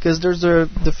 Because there's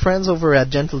the friends over at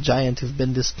Gentle Giant who've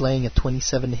been displaying a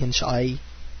 27-inch eye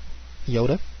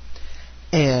Yoda,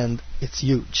 and it's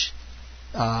huge.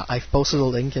 I've posted a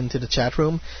link into the chat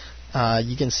room.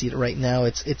 You can see it right now.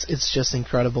 It's just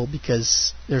incredible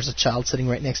because there's a child sitting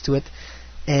right next to it.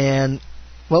 And,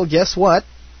 well, guess what?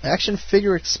 Action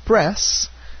Figure Express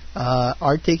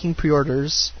are taking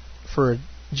pre-orders for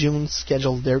June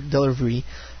scheduled delivery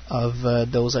of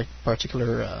those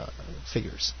particular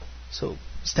figures. So,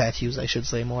 statues, I should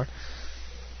say more.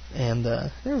 And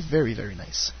they're very, very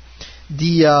nice.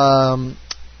 The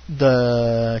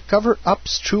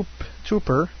Cover-Ups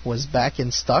Trooper was back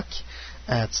in stock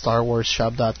at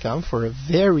StarWarsShop.com for a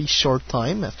very short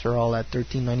time, after all, at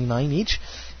 $13.99 each.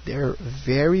 They're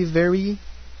very, very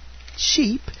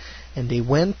cheap, and they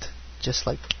went just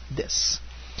like this.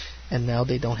 And now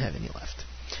they don't have any left.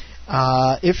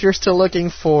 If you're still looking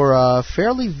for a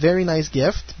fairly very nice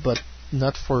gift, but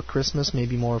not for Christmas,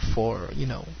 maybe more for,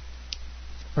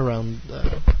 around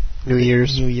New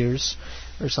Year's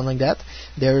or something like that,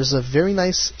 there's a very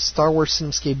nice Star Wars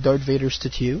Cinescape Darth Vader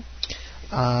statue,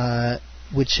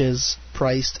 which is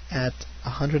priced at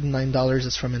 $109.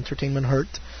 It's from Entertainment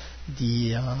Hurt.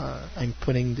 I'm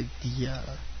putting the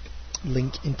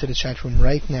link into the chat room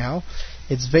right now.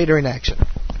 It's Vader in action.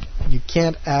 You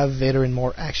can't have Vader in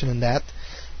more action than that.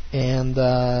 And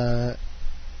I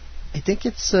think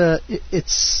it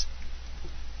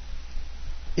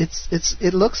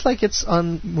looks like it's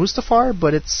on Mustafar,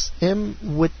 but it's him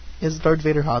with his Darth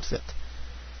Vader outfit.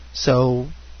 So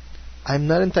I'm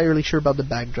not entirely sure about the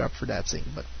backdrop for that scene,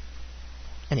 but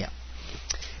anyhow.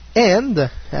 And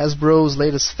Hasbro's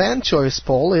latest fan choice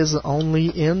poll is only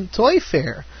in Toy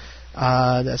Fair.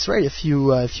 That's right. If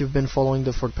you've been following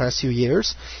for the past few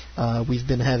years, we've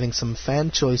been having some fan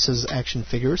choices action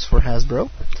figures for Hasbro.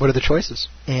 What are the choices?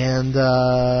 And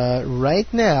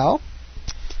right now,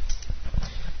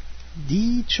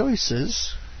 the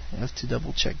choices, I have to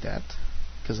double check that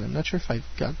because I'm not sure if I've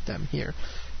got them here,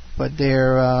 but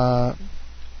they're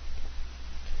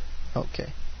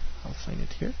okay. I'll find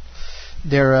it here.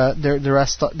 They're at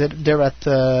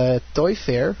Toy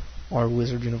Fair or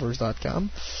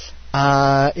WizardUniverse.com.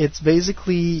 It's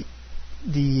basically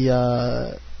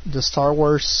the Star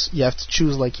Wars. You have to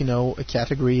choose a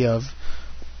category of.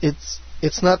 It's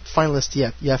not finalist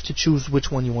yet. You have to choose which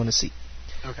one you want to see.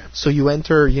 Okay. So you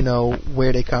enter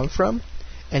where they come from,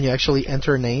 and you actually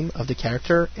enter a name of the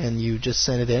character, and you just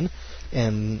send it in.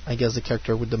 And I guess the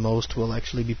character with the most will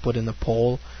actually be put in a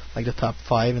poll, like the top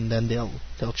 5, and then they'll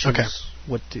choose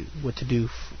what to do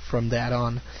from that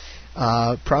on.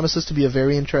 Promises to be a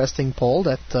very interesting poll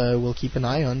that we'll keep an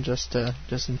eye on just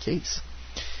in case.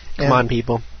 Come on,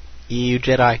 people, you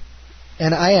Jedi.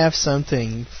 And I have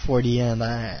something for the end.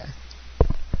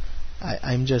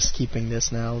 I'm just keeping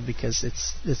this now because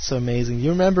it's so amazing. You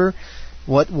remember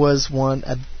what was one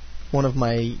of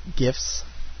my gifts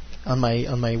on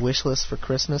my wish list for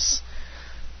Christmas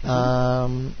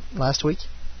last week?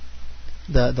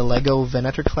 The Lego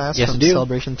Venator class from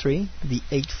Celebration 3, the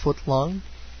 8-foot long.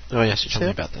 Oh yes, you told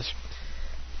me about this.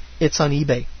 It's on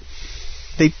eBay.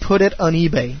 They put it on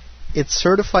eBay. It's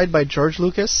certified by George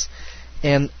Lucas,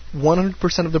 and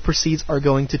 100% of the proceeds are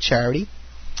going to charity.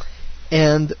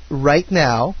 And right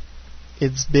now,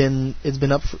 it's been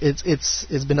up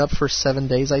for 7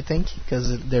 days, I think,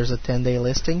 because there's a 10-day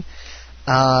listing.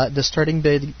 The starting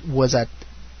bid was at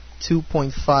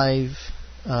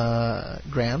 $2.5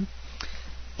 grand,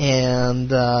 and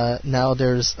now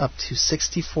there's up to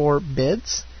 64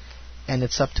 bids, and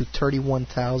it's up to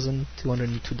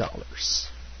 $31,202.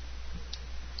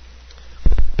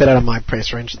 Bit out of my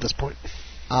price range at this point.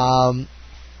 I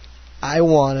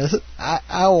want it.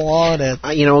 I want it.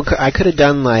 I could have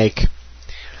done like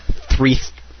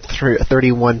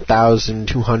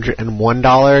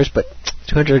 $31,201, but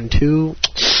 $202.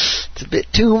 It's a bit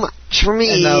too much for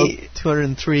me. And now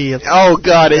 203. Oh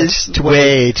God, it's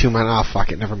way too much. Oh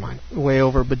fuck it, never mind. Way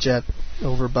over budget,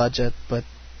 but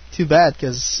too bad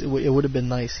because it would have been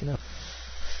nice,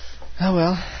 Oh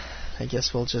well, I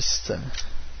guess we'll just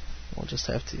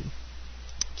have to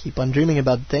keep on dreaming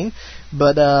about the thing,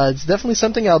 but it's definitely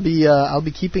something I'll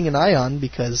be keeping an eye on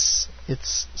because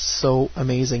it's so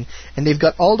amazing. And they've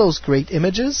got all those great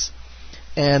images,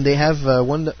 and they have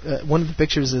one of the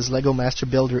pictures is Lego Master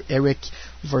Builder Eric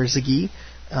Verzegi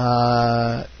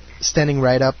standing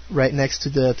right next to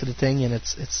the thing, and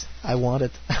it's I want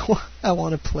it. I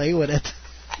want to play with it.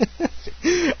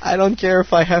 I don't care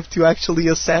if I have to actually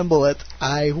assemble it.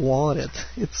 I want it.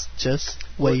 It's just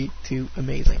way too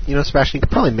amazing. Sebastian, you could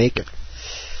probably make it.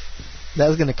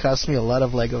 That's going to cost me a lot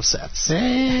of Lego sets. Do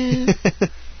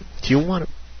you want it?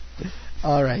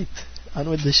 All right, on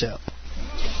with the show.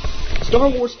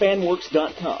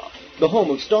 StarWarsFanWorks.com, the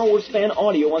home of Star Wars fan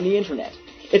audio on the internet.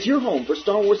 It's your home for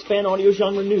Star Wars fan audio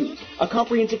genre news, a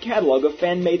comprehensive catalog of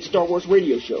fan-made Star Wars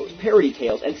radio shows, parody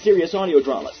tales, and serious audio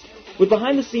dramas. With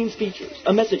behind-the-scenes features,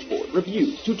 a message board,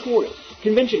 reviews, tutorials,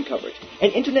 convention coverage,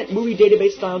 an internet movie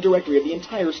database-style directory of the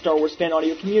entire Star Wars fan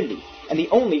audio community, and the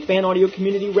only fan audio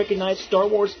community-recognized Star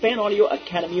Wars Fan Audio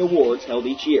Academy Awards held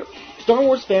each year.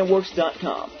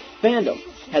 StarWarsFanWorks.com. Fandom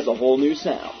has a whole new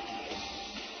sound.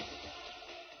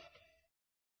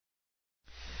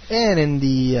 And in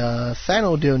the fan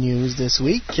audio news this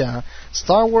week,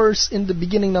 Star Wars in the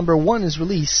Beginning #1 is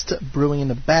released. Brewing in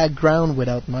the background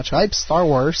without much hype, Star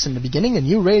Wars in the Beginning, a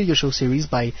new radio show series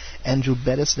by Andrew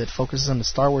Bettis that focuses on the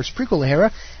Star Wars prequel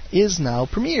era, is now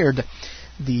premiered.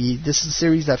 This is a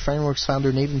series that FanWorks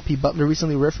founder Nathan P. Butler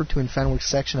recently referred to in FanWorks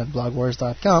section at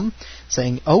blogwars.com,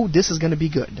 saying, "Oh, this is going to be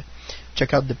good."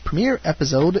 Check out the premiere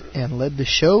episode and let the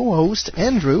show host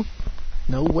Andrew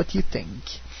know what you think.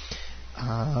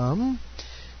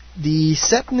 The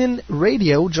Setnin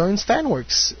Radio joins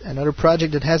FanWorks, another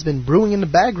project that has been brewing in the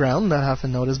background, not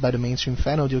often noticed by the mainstream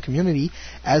fan audio community,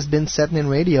 has been Setnin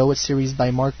Radio, a series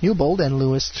by Mark Newbold and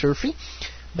Louis Turfy,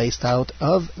 based out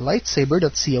of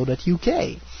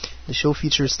lightsaber.co.uk. The show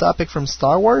features topics from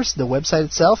Star Wars, the website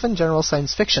itself, and general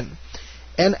science fiction,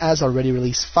 and has already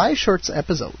released 5 short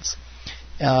episodes.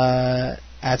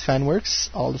 At FanWorks,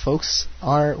 all the folks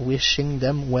are wishing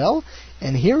them well.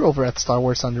 And here over at Star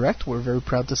Wars on Direct, we're very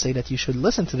proud to say that you should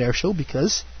listen to their show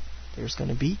because there's going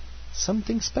to be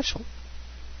something special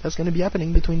that's going to be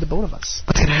happening between the both of us.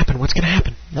 What's going to happen? What's going to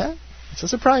happen? Yeah, it's a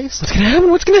surprise. What's going to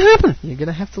happen? What's going to happen? You're going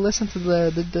to have to listen to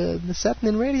the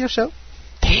Setnin Radio show.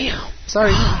 Damn.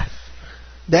 Sorry. God.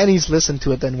 Danny's listened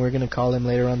to it, and we're going to call him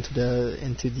later on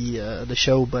into the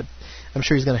show, but I'm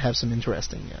sure he's going to have some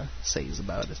interesting says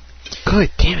about it.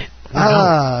 Good, damn it.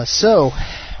 So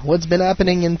what's been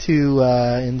happening in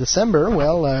December?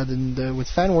 Well, with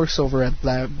FanWorks over at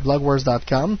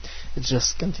blogwars.com, it's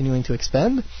just continuing to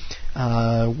expand.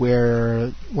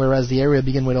 Whereas the area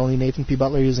began with only Nathan P.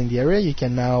 Butler using the area, you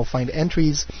can now find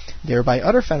entries there by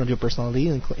other fan audio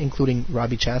personalities, including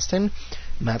Robbie Chastain,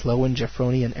 Matt Lowen, Jeff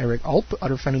Roney, and Eric Alp.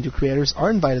 Other fan audio creators are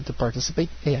invited to participate.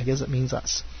 Hey, I guess that means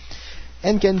us.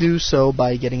 And can do so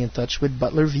by getting in touch with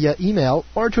Butler via email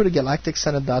or through the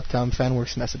GalacticSenate.com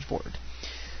FanWorks message board.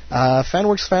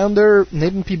 FanWorks founder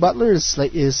Nathan P. Butler is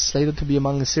slated to be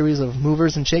among a series of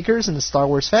movers and shakers in the Star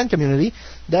Wars fan community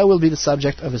that will be the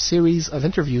subject of a series of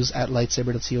interviews at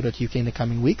lightsaber.co.uk in the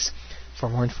coming weeks. For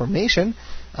more information,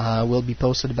 will be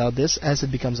posted about this as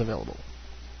it becomes available.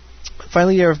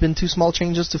 Finally, there have been 2 small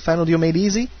changes to Fan Audio Made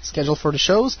Easy, scheduled for the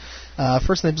shows.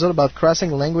 First, an episode about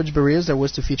crossing language barriers that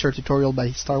was to feature a tutorial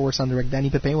by Star Wars on Direct Danny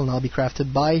Pepin will now be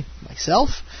crafted by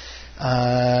myself.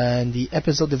 And the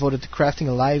episode devoted to crafting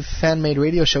a live fan-made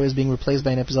radio show is being replaced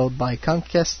by an episode by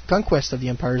Conquest of the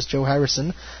Empire's Joe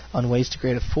Harrison on ways to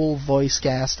create a full voice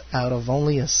cast out of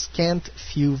only a scant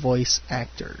few voice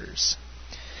actors.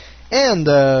 And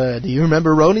do you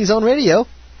remember Roni's Own Radio,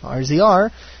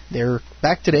 RZR? They're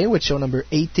back today with show number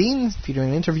 18,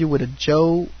 featuring an interview with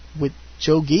Joe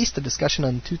Geist, a discussion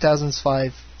on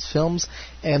 2005 films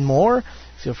and more.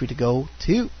 Feel free to go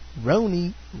to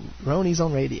Roni's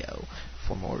Own Radio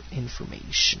for more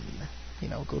information.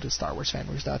 Go to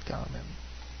StarWarsFanWorks.com and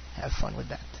have fun with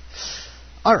that.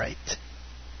 All right,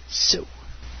 so.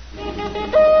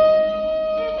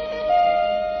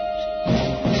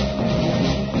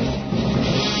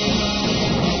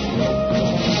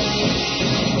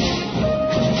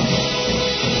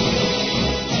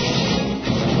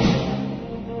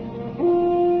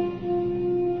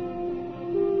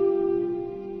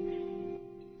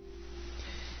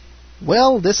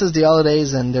 Well, this is the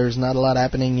holidays, and there's not a lot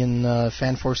happening in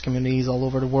FanForce communities all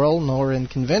over the world, nor in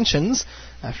conventions.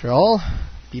 After all,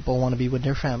 people want to be with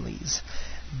their families.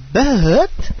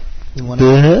 But we want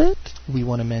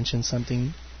to mention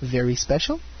something very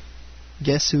special.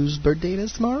 Guess whose birthday it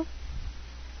is tomorrow?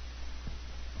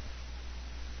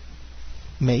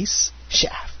 Mace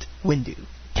Shaft Windu.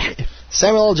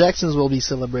 Samuel L. Jackson will be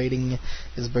celebrating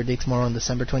his birthday tomorrow on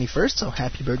December 21st, so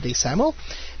happy birthday, Samuel.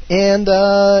 And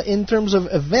in terms of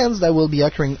events that will be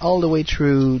occurring all the way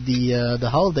through the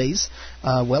holidays,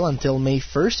 until May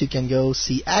 1st, you can go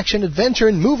see Action, Adventure,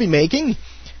 and Movie Making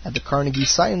at the Carnegie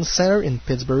Science Center in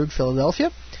Pittsburgh,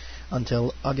 Philadelphia.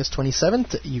 Until August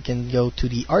 27th, you can go to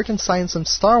the Art and Science of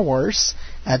Star Wars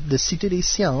at the Cité des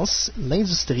Sciences,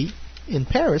 l'Industrie in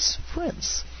Paris,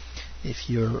 France, if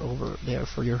you're over there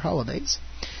for your holidays.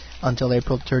 Until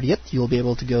April 30th, you'll be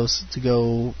able to go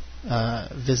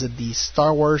visit the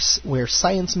Star Wars Where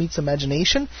Science Meets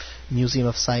Imagination Museum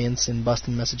of Science in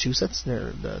Boston, Massachusetts.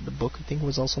 The book, I think,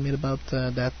 was also made about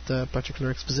that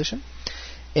particular exposition.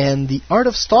 And The Art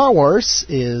of Star Wars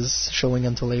is showing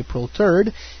until April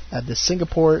 3rd at the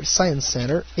Singapore Science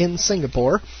Center in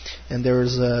Singapore. And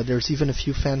there's even a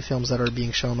few fan films that are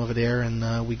being shown over there,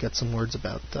 and we got some words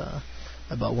about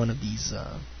one of these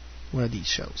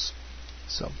shows.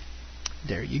 So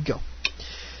there you go.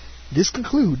 This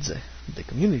concludes the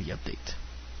community update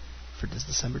for this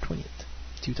December 20th,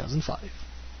 2005.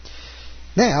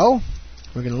 Now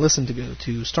we're going to listen to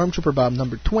Stormtrooper Bob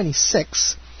number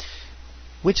 26,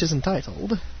 which is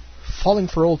entitled Falling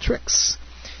for Old Tricks,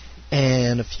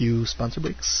 and a few sponsor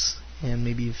breaks, and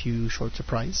maybe a few short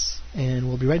surprise, and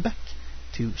we'll be right back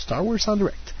to Star Wars on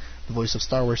Direct, the voice of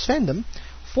Star Wars fandom,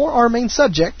 for our main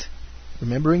subject,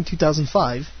 remembering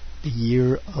 2005, the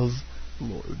year of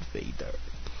Lord Vader.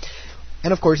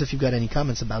 And of course, if you've got any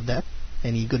comments about that,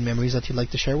 any good memories that you'd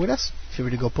like to share with us, feel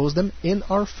free to go post them in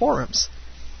our forums,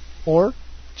 or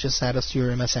just add us to your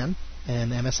MSN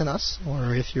and MSN us,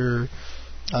 or if you're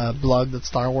blog that's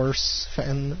Star Wars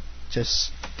fan,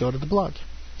 just go to the blog.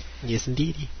 Yes,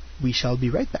 indeed. We shall be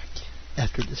right back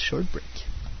after this short break.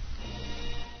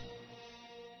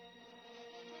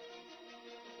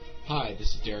 Hi,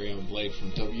 this is Darion Blake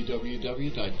from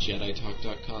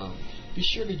www.jeditalk.com. Be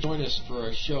sure to join us for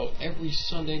our show every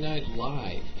Sunday night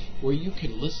live, where you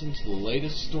can listen to the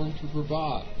latest Stormtrooper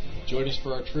Bob. Join us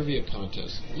for our trivia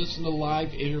contest. Listen to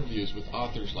live interviews with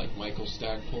authors like Michael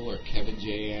Stackpole or Kevin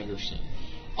J. Anderson.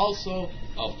 Also,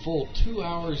 a full 2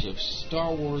 hours of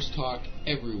Star Wars talk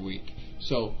every week.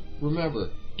 So, remember,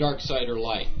 dark side or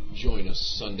light, join us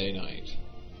Sunday night.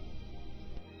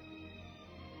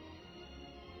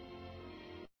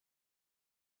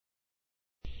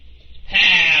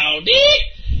 Howdy!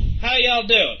 How y'all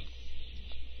doing?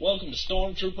 Welcome to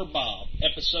Stormtrooper Bob,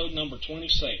 episode number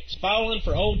 26, Falling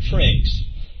for Old Tricks.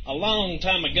 A long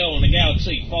time ago in a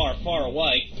galaxy far, far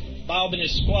away, Bob and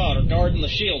his squad are guarding the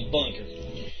shield bunker.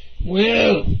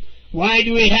 Well, why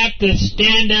do we have to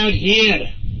stand out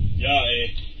here? Yeah,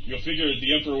 you figured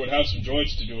the Emperor would have some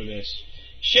droids to do with this.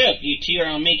 Shut up, you two, or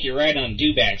I'll make you ride on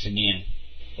dewbacks again.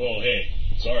 Oh, hey,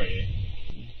 sorry,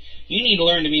 You need to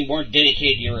learn to be more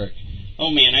dedicated to your work.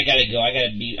 Oh man, I gotta go.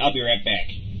 I'll be right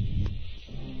back.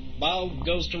 Bob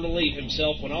goes to relieve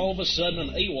himself when all of a sudden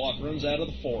an Ewok runs out of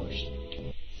the forest.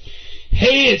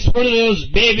 Hey, it's one of those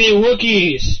baby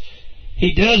Wookiees.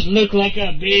 He does look like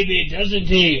a baby, doesn't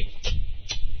he?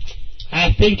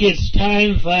 I think it's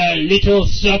time for a little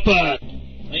supper.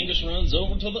 Angus runs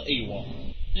over to the Ewok.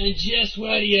 And just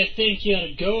where do you think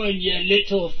you're going, you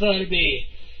little Furby?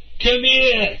 Come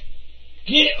here.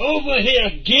 Get over here.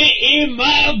 Get in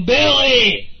my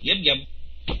belly. Yep.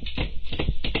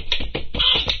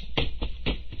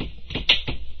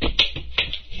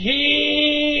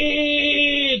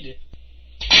 Head.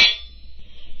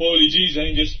 Holy jeez,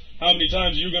 Angus. How many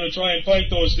times are you going to try and fight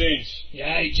those things?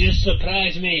 Yeah, just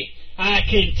surprise me. I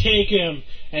can take him,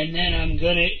 and then I'm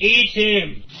going to eat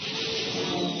him.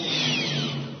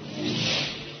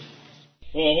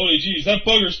 Oh, holy jeez, that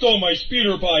bugger stole my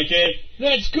speeder bike, eh?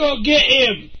 Let's go get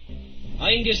him!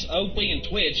 Angus, Opie, and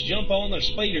Twitch jump on their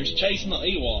speeders chasing the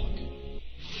Ewok.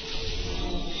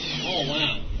 Oh,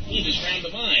 wow. He just ran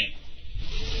the vine.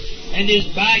 And his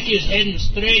bike is heading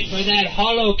straight for that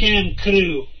holocam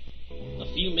crew. A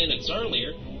few minutes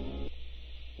earlier.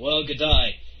 Well, good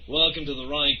day. Welcome to the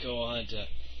Rancor Hunter.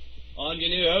 I'm your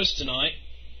new host tonight.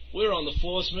 We're on the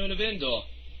Force Moon of Endor.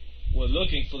 We're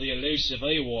looking for the elusive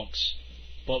Ewoks.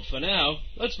 But for now,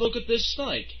 let's look at this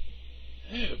snake.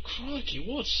 Oh, crikey,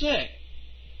 what's that?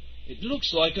 It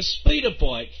looks like a speeder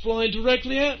bike flying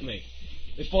directly at me.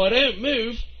 If I don't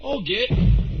move, I'll get...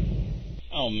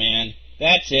 Oh, man.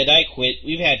 That's it, I quit.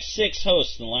 We've had 6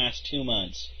 hosts in the last 2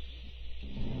 months.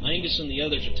 Angus and the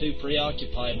others are too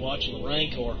preoccupied watching the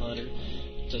Rancor Hunter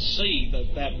to see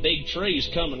that big tree is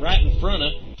coming right in front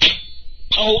of...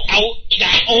 ouch.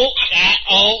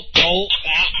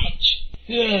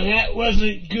 Yeah, that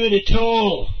wasn't good at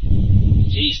all.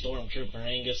 Gee, Stormtrooper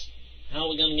Angus, how are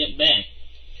we going to get back?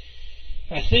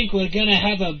 I think we're going to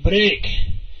have a break,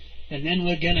 and then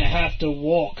we're going to have to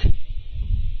walk.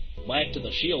 Back to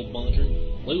the shield bunker,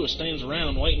 Lewis stands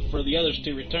around waiting for the others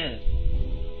to return.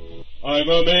 I'm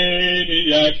a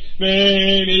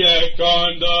maniac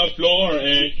on the floor,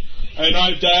 eh? And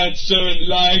I'm dancing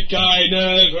like I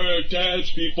never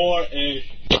danced before, eh?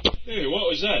 Hey, what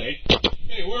was that, eh?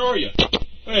 Hey, where are you?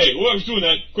 Hey, whoever's doing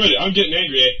that, quit it. I'm getting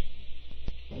angry, eh?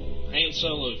 Han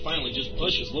Solo finally just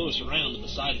pushes Lewis around to the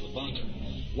side of the bunker,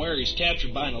 where he's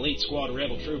captured by an elite squad of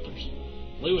rebel troopers.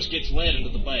 Lewis gets led into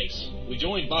the base. We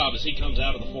join Bob as he comes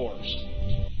out of the forest.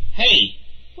 Hey,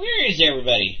 where is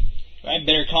everybody? I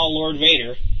better call Lord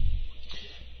Vader.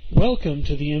 Welcome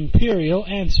to the Imperial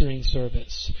Answering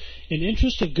Service. In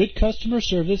interest of good customer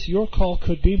service, your call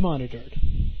could be monitored.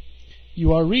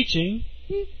 You are reaching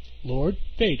Lord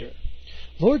Vader.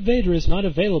 Lord Vader is not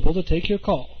available to take your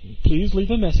call. Please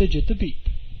leave a message at the beep.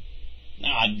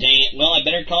 Aw, dang it. Well, I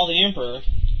better call the Emperor.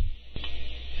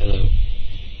 Hello.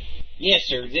 Yes,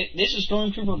 sir. This is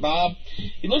Stormtrooper Bob.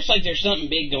 It looks like there's something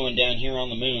big going down here on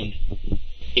the moon.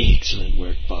 Excellent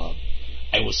work, Bob.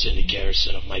 I will send a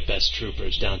garrison of my best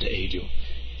troopers down to aid you.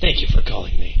 Thank you for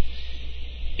calling me.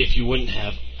 If you wouldn't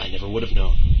have, I never would have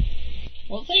known.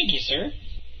 Well, thank you, sir.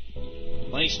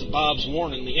 Thanks to Bob's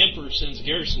warning, the Emperor sends a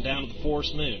garrison down to the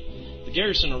Forest Moon. The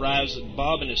garrison arrives and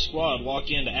Bob and his squad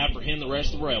walk in to apprehend the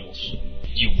rest of the rebels.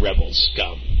 You rebel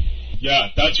scum. Yeah,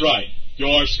 that's right.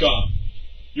 You're scum.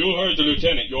 You heard the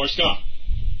lieutenant. You're scum.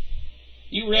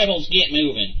 You rebels get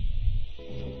moving.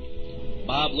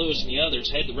 Bob, Lewis, and the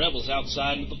others head the rebels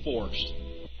outside into the forest.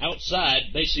 Outside,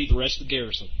 they see the rest of the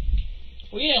garrison.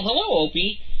 Well, hello,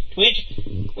 Opie. Twitch,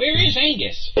 where is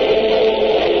Angus? Hey,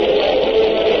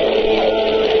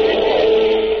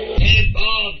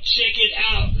 Bob, check it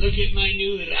out. Look at my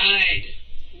new ride.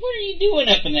 What are you doing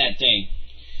up in that thing?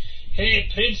 Hey,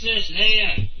 Princess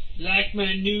Leia, like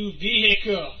my new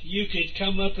vehicle. You could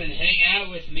come up and hang out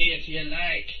with me if you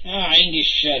like. Ah, Angus,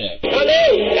 shut up.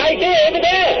 Hello, right there, over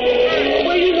there.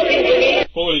 Where are you looking for me?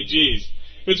 Holy jeez.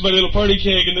 It's my little party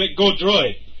keg and that goat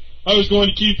droid. I was going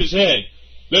to keep his head.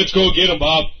 Let's go get him,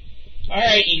 Bob. All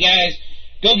right, you guys,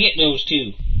 go get those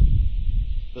two.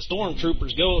 The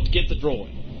stormtroopers go to get the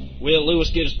droid. Will Lewis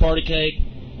get his party cake?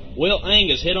 Will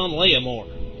Angus hit on Leia more?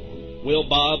 Will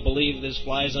Bob believe this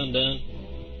flies undone?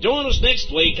 Join us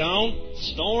next week on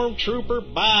Stormtrooper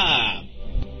Bob.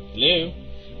 Hello?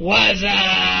 What's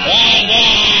up?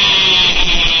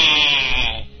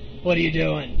 What are you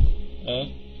doing?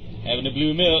 Having a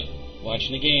blue milk,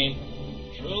 watching the game.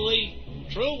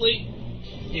 Truly.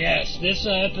 Yes, this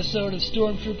episode of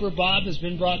Stormtrooper Bob has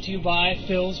been brought to you by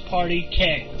Phil's Party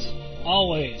Kegs.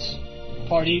 Always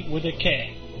party with a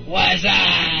keg. What's up?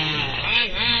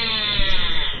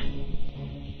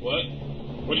 What?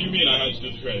 What do you mean I had to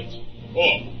do the credits?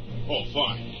 Oh,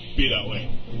 fine. Be that way.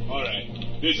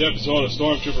 Alright. This episode of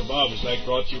Stormtrooper Bob is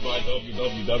brought to you by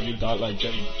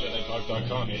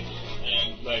www.JediTalk.com.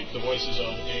 And the voices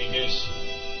of Angus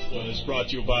was brought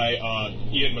to you by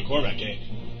Ian McCormack.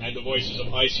 And the voices of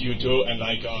ICU2 and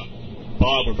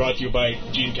Bob were brought to you by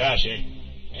Gene Cash.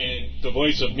 And the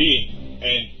voice of me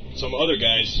and some other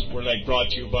guys were brought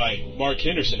to you by Mark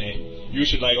Henderson. You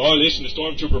should all listen to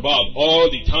Stormtrooper Bob all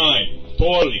the time.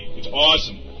 Totally. It's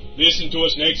awesome. Listen to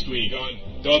us next week on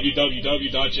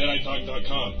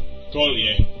www.JediTalk.com.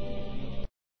 Totally,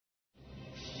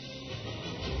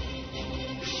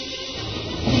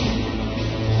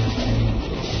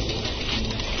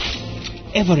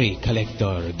 Every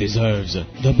collector deserves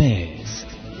the best.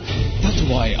 That's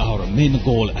why our main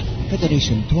goal at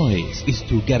Federation Toys is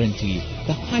to guarantee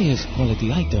the highest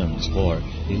quality items for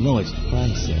the lowest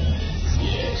prices.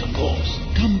 Yes, of course.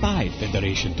 Come by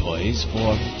Federation Toys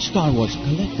for Star Wars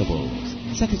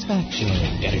collectibles. Satisfaction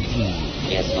guaranteed.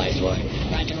 Yes, Viceroy.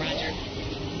 Roger.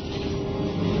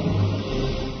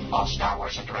 All Star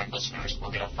Wars and Direct listeners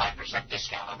will get a 5%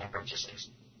 discount on their purchases.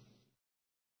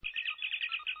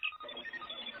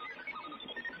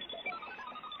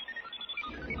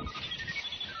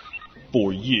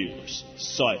 For years,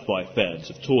 sci-fi fans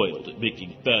have toiled at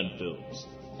making fan films,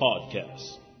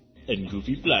 podcasts, and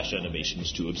goofy flash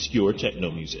animations to obscure techno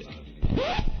music.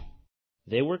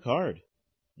 They work hard.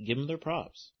 Give them their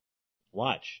props.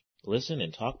 Watch, listen,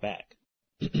 and talk back.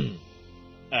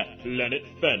 At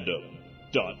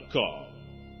planetfandom.com.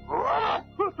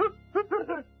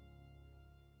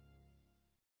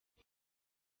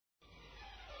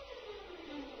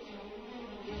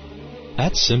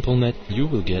 At SimpleNet, you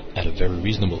will get, at a very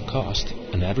reasonable cost,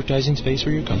 an advertising space for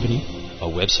your company, a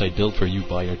website built for you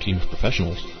by our team of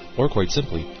professionals, or quite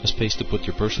simply, a space to put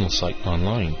your personal site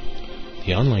online.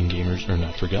 The online gamers are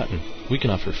not forgotten. We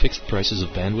can offer fixed prices of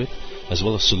bandwidth, as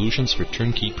well as solutions for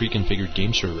turnkey pre-configured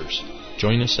game servers.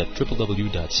 Join us at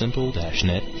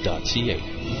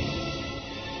www.simple-net.ca.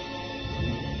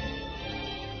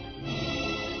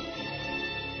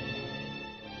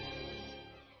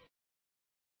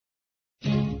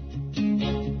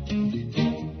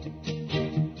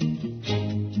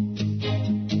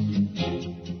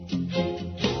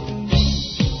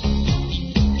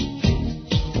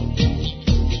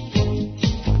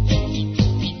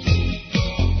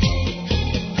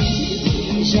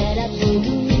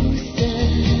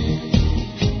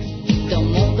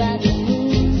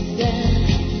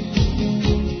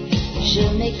 Je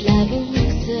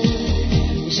m'éclabousse,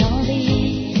 j'en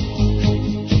vis.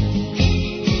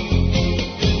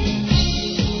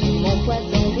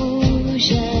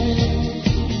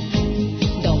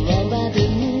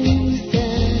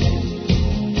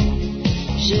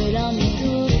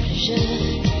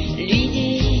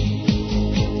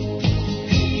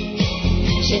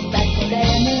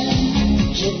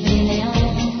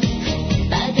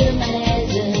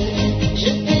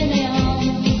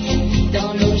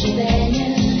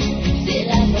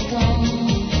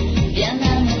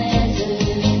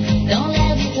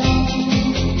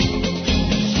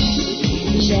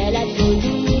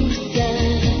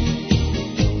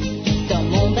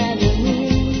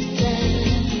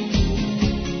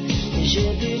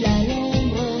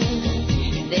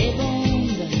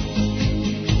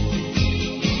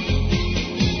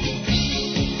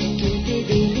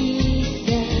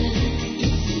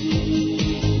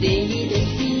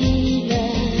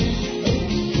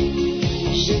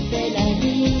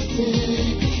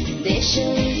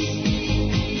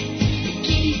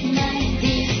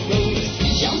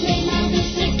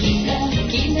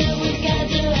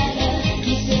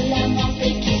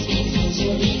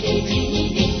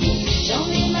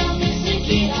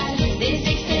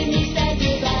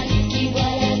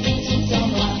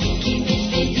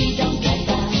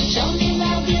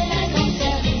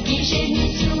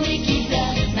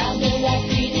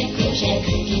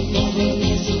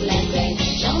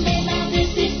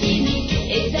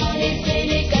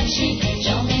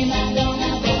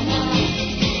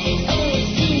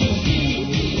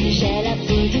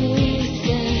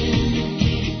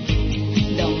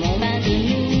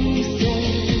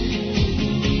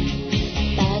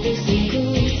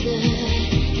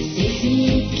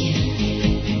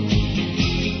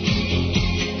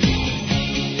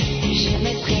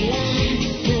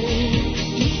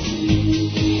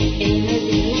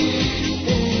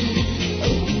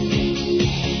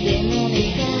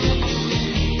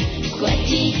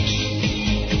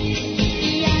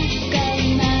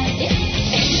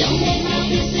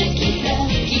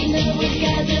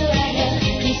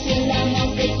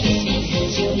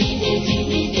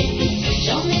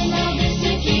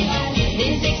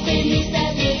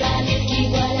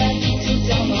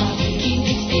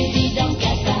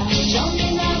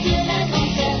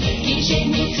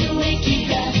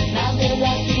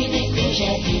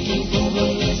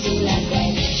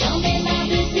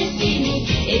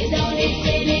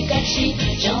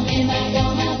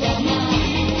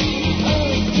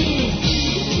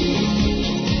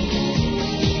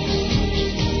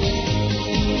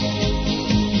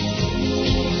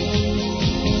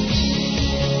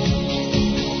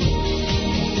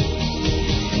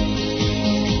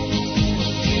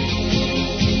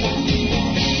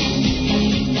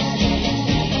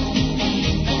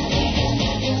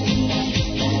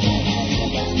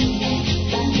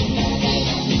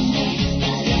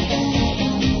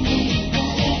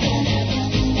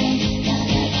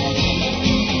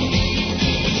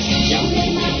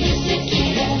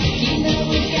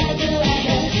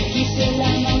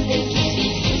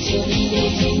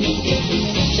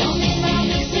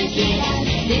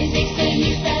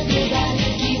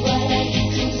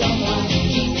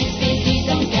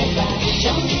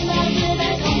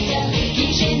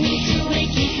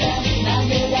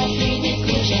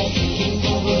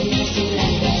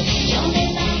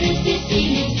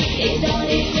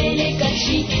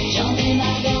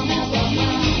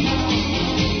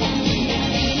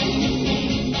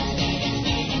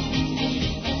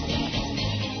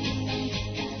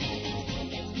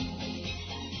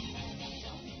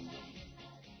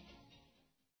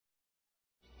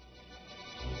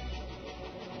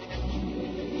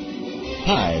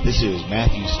 Hi, this is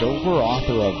Matthew Stover,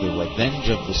 author of The Revenge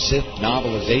of the Sith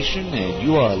novelization, and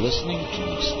you are listening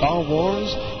to Star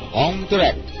Wars on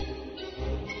Direct.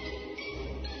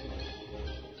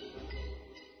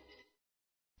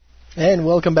 And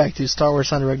welcome back to Star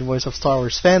Wars on Direct, the voice of Star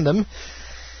Wars fandom.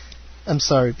 I'm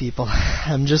sorry, people.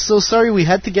 I'm just so sorry. We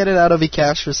had to get it out of the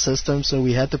cache system, so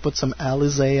we had to put some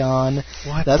Alizé on.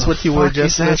 That's what you were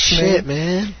just listening. Shit,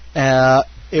 man.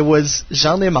 It was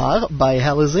J'en ai marre by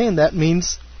Alizé, and that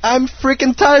means I'm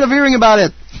freaking tired of hearing about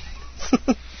it.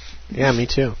 Yeah, me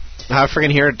too. I'm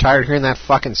freaking tired of hearing that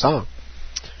fucking song.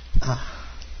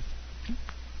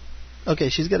 Okay,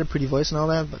 she's got a pretty voice and all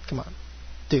that, but come on.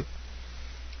 Dude.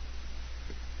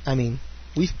 I mean,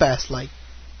 we've passed,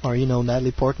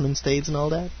 Natalie Portman stage and all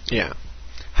that. Yeah.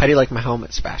 How do you like my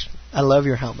helmet, Sebastian? I love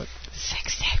your helmet.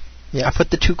 Sexy. Yeah. I put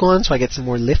the toucan on so I get some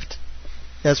more lift.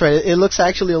 That's right. It looks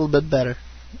actually a little bit better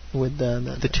with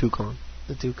the toucan.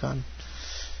 The toucan.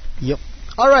 Yep.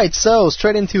 All right, so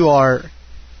straight into our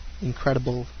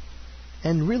incredible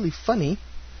and really funny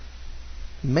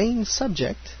main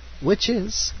subject, which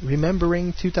is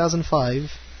remembering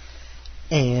 2005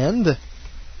 and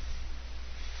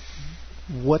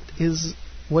what is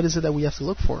it that we have to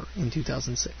look for in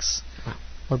 2006? Wow.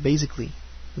 Or basically,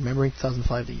 remembering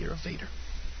 2005, the year of Vader.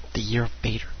 The year of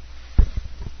Vader.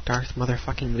 Darth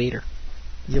motherfucking Vader.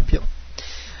 Yep.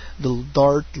 The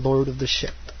Darth Lord of the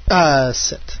Sith.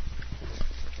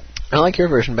 I like your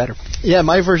version better. Yeah,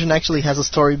 my version actually has a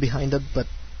story behind it, but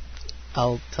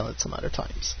I'll tell it some other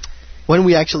times. When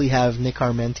we actually have Nick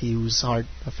Armenti, who's our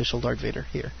official Darth Vader,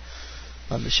 here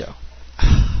on the show.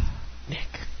 Nick.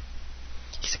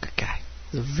 He's a good guy.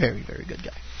 He's a very, very good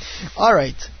guy.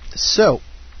 Alright, so,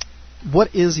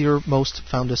 what is your most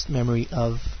fondest memory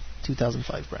of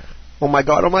 2005, Brandon? Oh my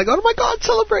god,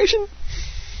 celebration!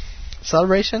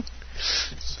 Celebration?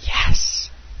 Yes!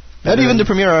 Not even the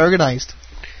premiere are organized.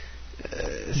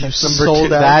 You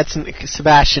sold out.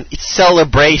 Sebastian, it's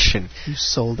celebration. You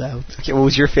sold out. Okay, what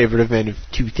was your favorite event of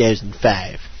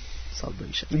 2005?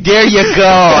 Celebration. There you go!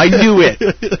 I knew it!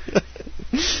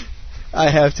 I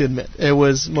have to admit, it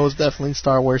was most definitely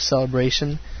Star Wars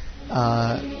Celebration.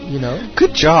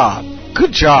 Good job.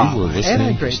 Good job. You were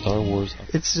listening to Star Wars.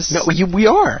 It's just we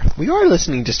are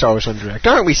listening to Star Wars on Direct,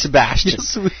 aren't we, Sebastian?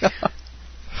 Yes, we are.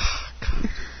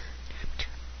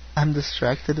 I'm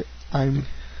distracted. I'm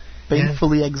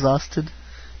painfully exhausted.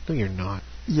 No, you're not.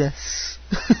 Yes.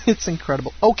 It's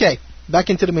incredible. Okay, back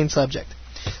into the main subject.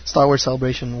 Star Wars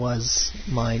Celebration was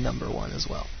my number one as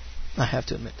well, I have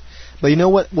to admit. But you know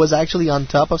what was actually on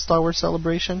top of Star Wars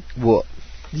Celebration? What?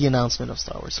 The announcement of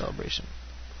Star Wars Celebration.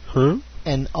 Huh?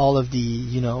 And all of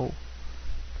the,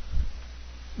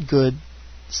 good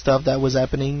stuff that was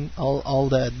happening, all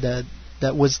that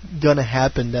was gonna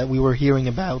happen, that we were hearing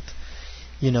about,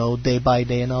 day by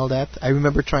day and all that. I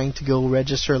remember trying to go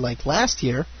register like last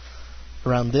year,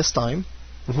 around this time,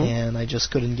 and I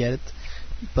just couldn't get it.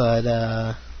 But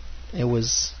it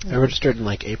was... I registered in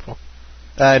like April.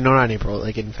 No, not in April,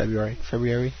 like in February.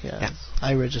 February, yeah.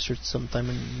 I registered sometime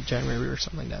in January or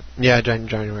something like that. Yeah,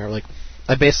 January. Like,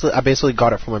 I basically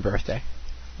got it for my birthday.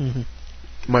 Mm-hmm.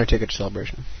 My ticket to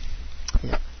Celebration.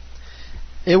 Yeah.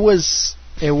 It was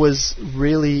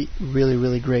really, really,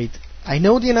 really great. I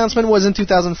know the announcement was in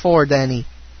 2004, Danny.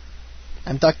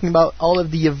 I'm talking about all of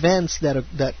the events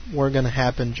that were going to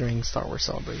happen during Star Wars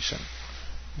Celebration.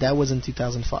 That was in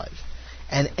 2005.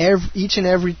 And each and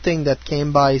everything that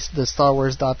came by the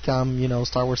StarWars.com,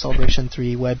 Star Wars Celebration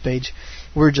 3 webpage,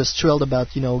 we're just thrilled about,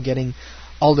 getting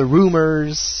all the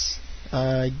rumors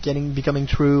becoming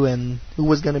true, and who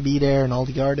was going to be there, and all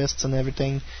the artists and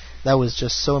everything. That was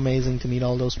just so amazing to meet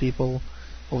all those people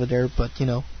over there. But,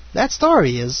 that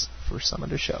story is for some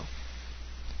other show.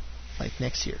 Like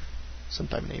next year,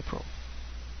 sometime in April.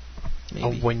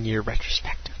 Maybe. A 1-year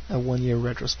retrospective. A 1-year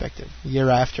retrospective. Year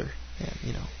after.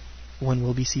 And, when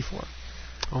will be C4?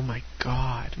 Oh my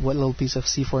God. What little piece of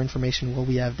C4 information will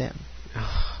we have then?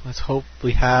 Let's hope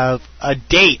we have a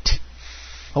date.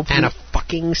 Hopefully. And a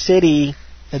fucking city.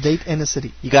 A date and a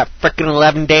city. You got frickin'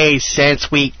 11 days,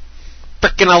 Sansweet.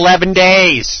 Frickin' 11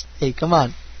 days. Hey, come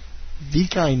on. Be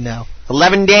kind now.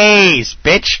 11 days,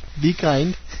 bitch. Be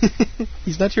kind.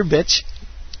 He's not your bitch.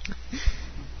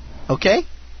 Okay?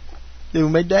 Did we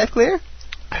make that clear?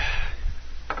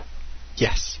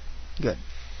 Yes. Good.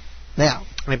 Now,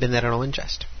 I've been that all in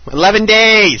jest. 11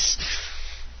 days!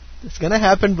 It's gonna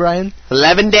happen, Brian.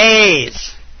 11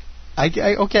 days!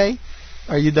 Okay.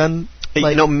 Are you done?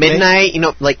 Like, midnight,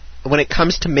 like, when it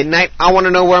comes to midnight, I want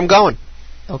to know where I'm going.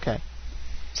 Okay.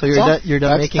 So you're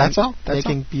done making that's all.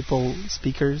 People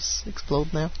speakers explode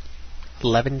now?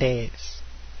 11 days.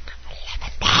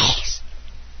 11 days!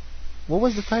 What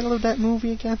was the title of that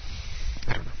movie again?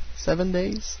 I don't know. 7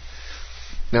 Days?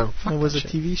 No. It was a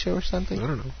TV show or something? I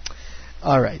don't know.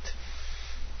 Alright.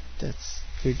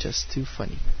 You're just too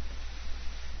funny.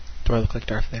 Do I look like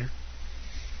Darth Vader?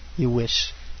 You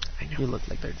wish. I know. You look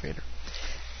like Darth Vader.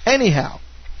 Anyhow.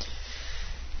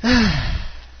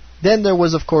 Then there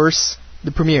was, of course,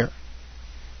 the premiere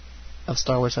of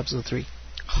Star Wars Episode 3.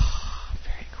 Oh,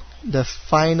 very cool. The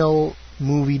final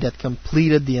movie that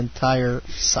completed the entire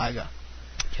saga.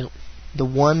 Yep. The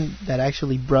one that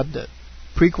actually brought the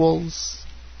prequels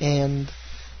and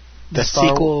the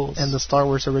sequels and the Star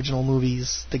Wars original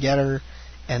movies together,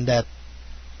 and that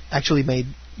actually made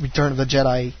Return of the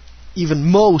Jedi even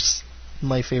most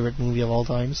my favorite movie of all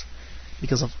times,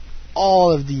 because of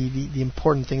all of the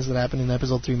important things that happen in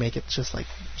Episode 3 make it just like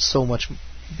so much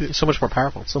more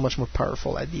powerful. So much more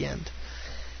powerful at the end.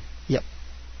 Yep.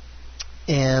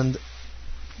 And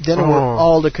then there were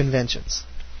all the conventions.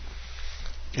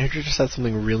 Andrew just said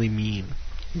something really mean.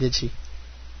 Did she?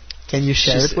 Can you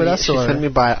share it with us? She sent me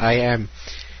by IM.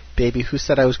 Baby, who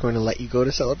said I was going to let you go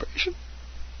to Celebration?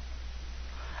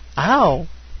 Ow.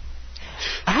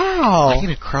 Ow. I'm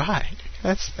going to cry.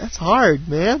 That's hard,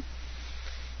 man.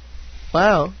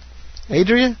 Wow.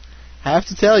 Adria, I have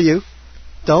to tell you,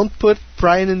 don't put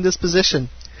Brian in this position.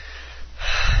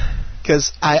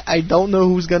 Because I don't know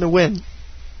who's going to win.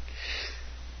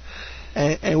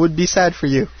 And it would be sad for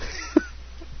you.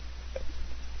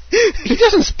 He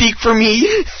doesn't speak for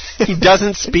me. He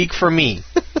doesn't speak for me.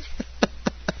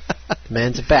 The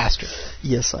man's a bastard.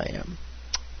 Yes, I am.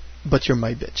 But you're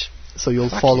my bitch. So you'll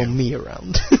follow me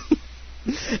around.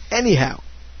 Anyhow.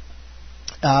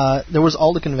 There was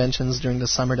all the conventions during the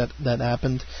summer that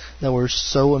happened that were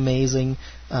so amazing.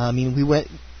 I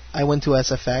went to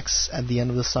SFX at the end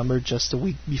of the summer, just a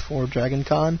week before Dragon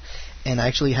Con, and I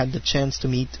actually had the chance to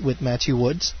meet with Matthew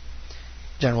Woods,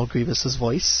 General Grievous's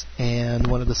voice, and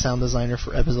one of the sound designer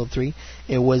for Episode 3.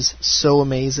 It was so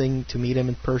amazing to meet him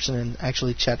in person and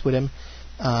actually chat with him.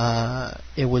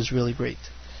 It was really great.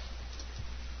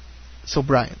 So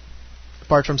Brian,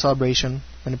 apart from Celebration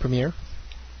and the premiere,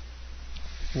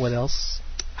 what else?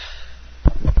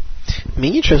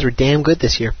 Miniatures were damn good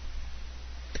this year.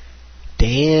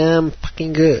 Damn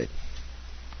fucking good.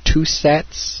 2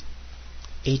 sets.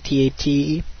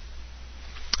 AT-AT.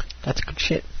 That's good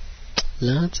shit.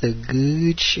 Lots of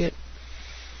good shit.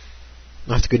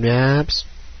 Lots of good maps.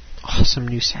 Awesome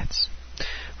new sets.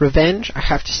 Revenge, I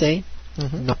have to say,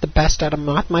 not the best out of them,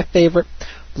 not my favorite.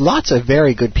 Lots of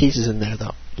very good pieces in there,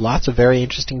 though. Lots of very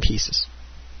interesting pieces.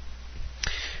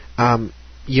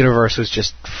 Universe was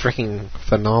just freaking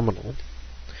phenomenal.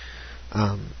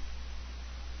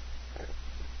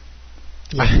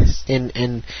 Yes.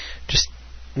 And just,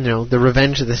 the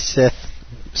Revenge of the Sith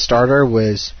starter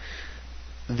was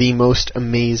the most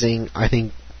amazing, I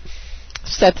think,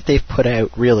 set that they've put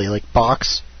out, really, like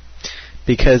box,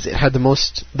 because it had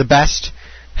the best,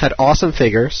 had awesome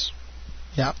figures.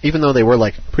 Yeah. Even though they were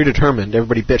like predetermined,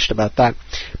 everybody bitched about that.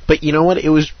 But you know what? It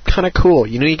was kind of cool.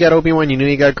 You get Obi-Wan,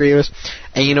 you get Grievous,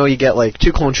 and you get like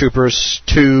 2 clone troopers,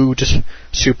 2 just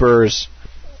supers,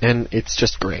 and it's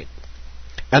just great.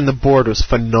 And the board was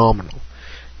phenomenal.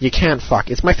 You can't fuck.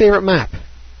 It's my favorite map.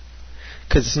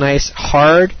 Because it's nice,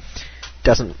 hard,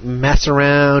 doesn't mess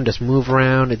around, doesn't move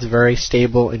around, it's very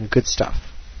stable and good stuff.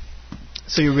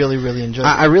 So you really, really enjoyed it?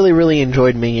 I really, really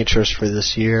enjoyed miniatures for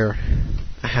this year,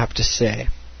 I have to say.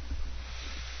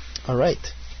 All right.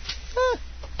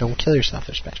 Don't kill yourself,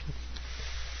 especially.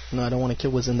 No, I don't want to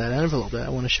kill what's in that envelope. I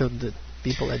want to show the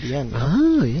people at the end.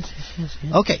 Oh, yes.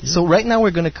 Okay, so right now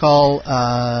we're going to call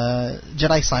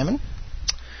Jedi Simon.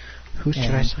 Who's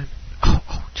Jedi Simon? Oh,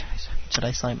 Jedi Simon.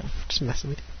 Jedi Simon. Just messing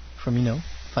with you. From,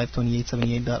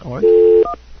 52878.org.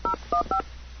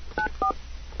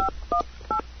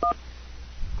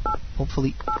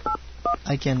 Hopefully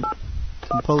I can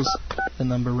compose the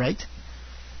number right.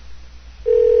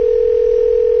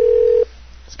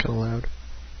 It's kind of loud.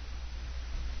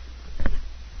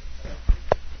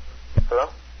 Hello?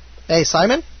 Hey,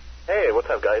 Simon? Hey, what's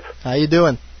up, guys? How you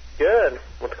doing? Good.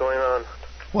 What's going on?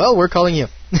 Well, we're calling you.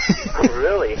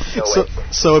 Really? No way.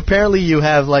 So apparently you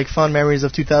have like fond memories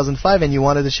of 2005 and you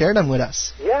wanted to share them with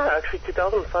us. Yeah, actually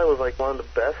 2005 was like one of the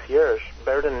best years.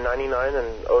 Better than 99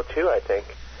 and 02, I think.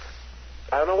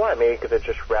 I don't know why. Maybe because it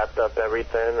just wrapped up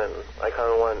everything and I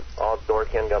kind of went all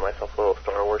dorky and got myself a little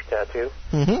Star Wars tattoo.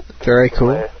 Very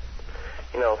cool. My,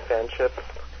 fanship.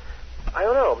 I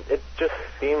don't know. It just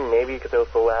seemed maybe because it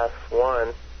was the last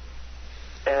one.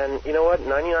 And you know what?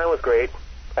 99 was great.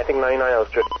 I think 99 I was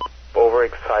just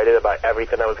overexcited about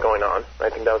everything that was going on. I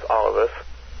think that was all of us.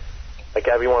 Like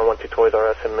everyone went to Toys R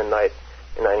Us at midnight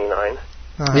in 99.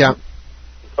 Yeah.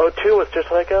 02 was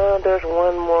just like, there's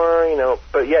one more,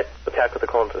 but yet Attack of the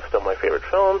Clones is still my favorite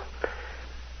film.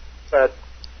 But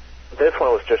this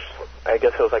one was just, I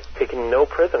guess it was like taking no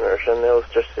prisoners, and it was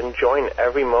just enjoying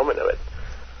every moment of it.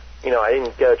 I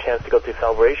didn't get a chance to go to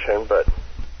Celebration, but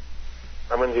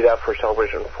I'm going to do that for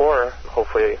Celebration 4.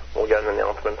 Hopefully we'll get an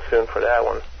announcement soon for that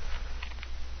one.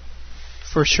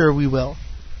 For sure we will.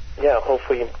 Yeah,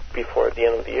 hopefully before the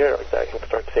end of the year, like that, I can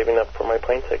start saving up for my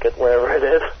plane ticket, wherever it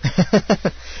is.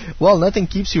 Well, nothing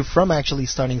keeps you from actually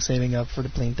starting saving up for the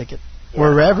plane ticket,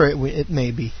 wherever it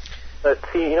may be. But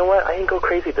see, you know what? I didn't go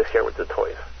crazy this year with the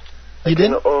toys. You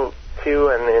didn't? In 02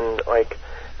 and in,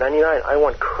 99, I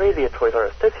went crazy at Toys R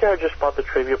Us. This year I just bought the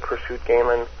Trivial Pursuit game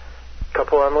and a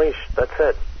couple Unleashed. That's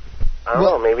it. I don't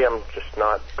know. Maybe I'm just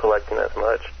not collecting as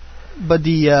much. But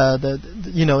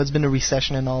it's been a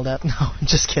recession and all that. No, I'm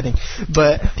just kidding.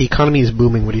 But the economy is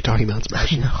booming. What are you talking about,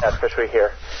 Sebastian? Especially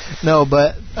here. No,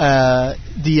 but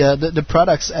the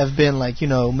products have been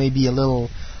maybe a little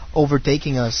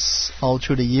overtaking us all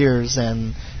through the years,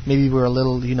 and maybe we're a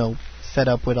little fed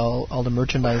up with all the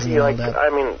merchandising and all that. I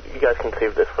mean, you guys can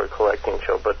save this for a collecting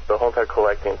show, but the whole entire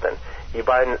collecting thing, you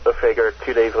buy a figure,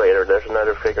 2 days later, there's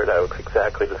another figure that looks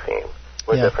exactly the same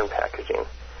with different packaging.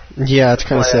 Yeah, it's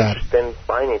kind of sad. I didn't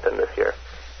buy anything this year,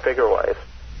 figure-wise.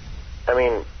 I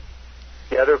mean,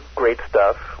 the other great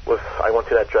stuff was I went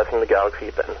to that Dressing the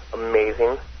Galaxy thing.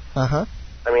 Amazing. Uh-huh.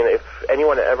 I mean, if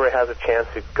anyone ever has a chance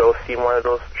to go see one of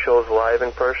those shows live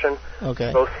in person,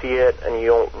 go see it, and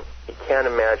you can't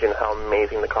imagine how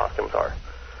amazing the costumes are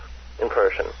in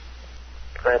person.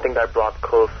 And I think that brought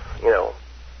close,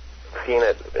 seeing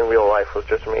it in real life was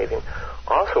just amazing.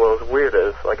 Also, what was weird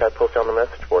is, like I posted on the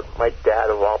message board, my dad,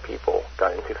 of all people,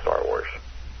 got into Star Wars.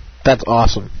 That's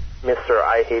awesome. Mr.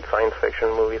 I hate science fiction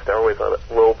movies. They're always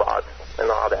robots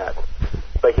and all that.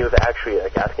 But he was actually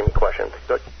asking me questions. He's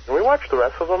like, can we watch the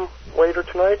rest of them later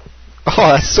tonight? Oh,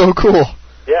 that's so cool.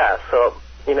 Yeah, so,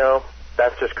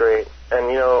 that's just great.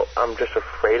 And, I'm just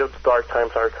afraid of the dark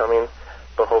times that are coming.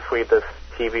 But hopefully this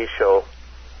TV show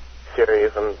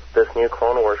series and this new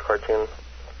Clone Wars cartoon,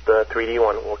 the 3D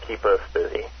one, will keep us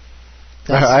busy.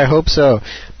 I hope so.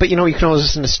 But, you can always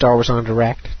listen to Star Wars on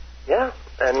Direct. Yeah.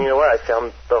 And you know what? I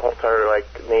found the whole entire,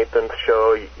 Nathan's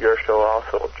show, your show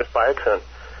also, just by accident.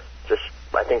 Just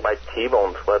I think, by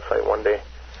T-Bone's website one day.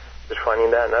 Just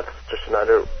finding that, and that's just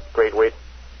another great way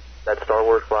that Star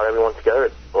Wars brought everyone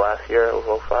together. Last year, it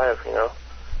was 05, you know.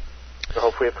 So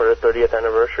hopefully for the 30th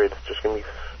anniversary, it's just going to be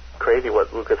crazy what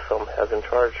Lucasfilm has in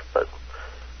charge, but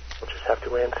we'll just have to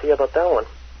wait and see about that one.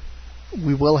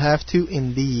 We will have to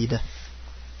indeed.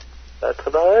 That's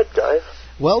about it, guys.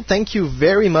 Well, thank you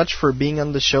very much for being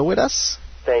on the show with us.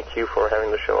 Thank you for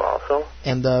having the show also.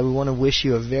 And we want to wish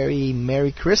you a very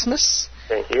Merry Christmas.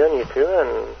 Thank you, and you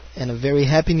too, and a very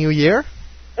Happy New Year.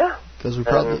 Yeah. Because we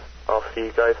probably... I'll see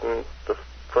you guys in the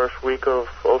first week of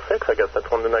 06, I guess that's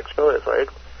when the next show is, right?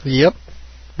 Yep.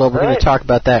 Well, we're going to talk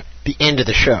about that at the end of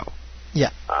the show.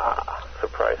 Yeah.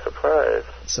 Surprise, surprise.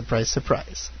 Surprise,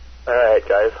 surprise. All right,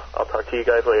 guys. I'll talk to you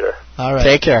guys later. All right.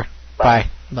 Take care. Bye.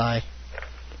 Bye.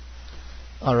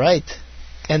 All right.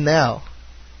 And now,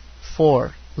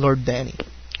 for Lord Danny.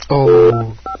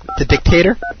 Oh, the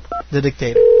dictator? The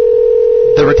dictator.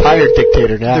 The retired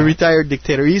dictator now. The retired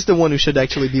dictator. He's the one who should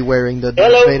actually be wearing the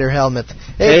Darth Vader helmet.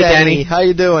 Hey, Danny. How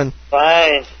you doing?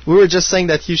 Fine. We were just saying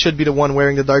that you should be the one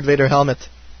wearing the Darth Vader helmet.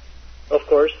 Of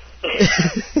course.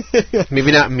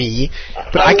 Maybe not me,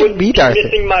 but I could be Darth Vader.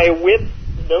 Missing my whip,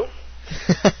 no?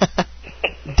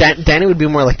 Danny would be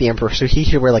more like the Emperor, so he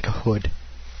should wear like a hood.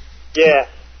 Yeah.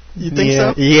 You think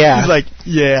so? Yeah. He's like,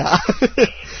 yeah.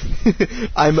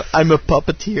 I'm a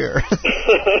puppeteer.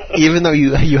 Even though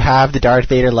you have the Darth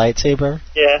Vader lightsaber?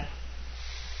 Yeah.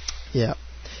 Yeah.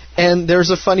 And there's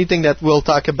a funny thing that we'll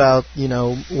talk about, you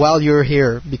know, while you're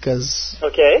here, because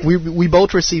we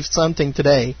both received something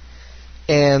today,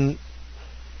 and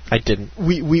I didn't.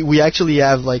 We actually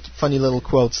have like funny little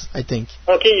quotes, I think.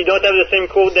 Okay, you don't have the same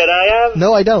quote that I have?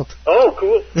 No, I don't. Oh,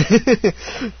 cool.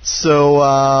 So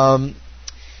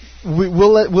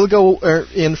we'll go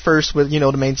in first with, you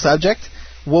know, the main subject.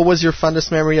 What was your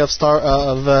fondest memory of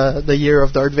the year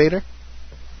of Darth Vader?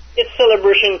 It's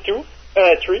Celebration 3.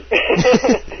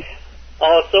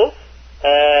 Also,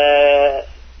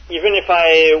 even if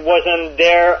I wasn't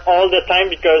there all the time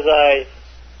because I'm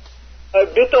a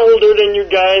bit older than you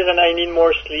guys and I need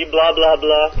more sleep, blah, blah,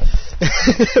 blah.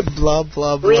 Blah,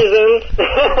 blah, blah. Reasons.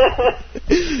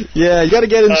 Yeah, you got to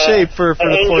get in shape for the I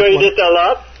fourth enjoyed one. it a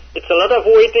lot. It's a lot of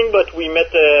waiting, but we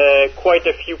met quite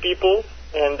a few people,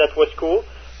 and that was cool.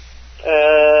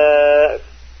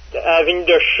 Having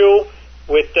the show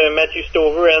with Matthew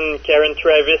Stover and Karen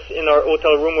Travis in our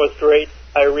hotel room was great.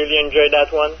 I really enjoyed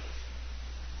that one.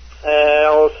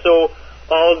 Also,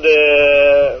 all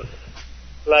the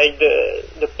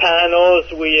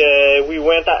panels we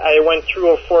went. I went 3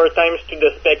 or 4 times to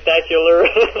the spectacular.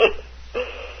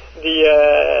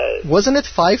 Wasn't it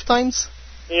 5 times?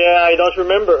 Yeah, I don't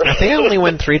remember. I think I only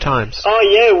went 3 times. Oh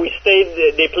yeah, we stayed.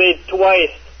 They played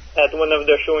twice at one of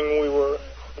the showing we were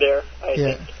there. I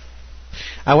think.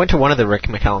 I went to one of the Rick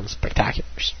McCallum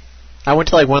spectaculars. I went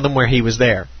to like one of them where he was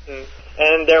there.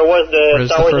 And there was the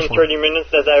Star Wars in 30 Minutes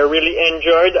that I really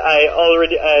enjoyed. I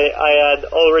had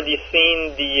already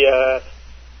seen the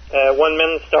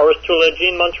one-man Star Wars trilogy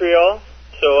in Montreal,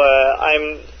 so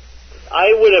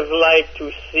I would have liked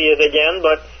to see it again,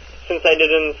 but since I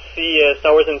didn't see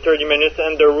Star Wars in 30 Minutes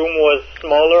and the room was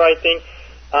smaller, I think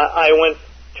I went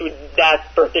to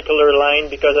that particular line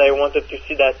because I wanted to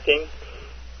see that thing.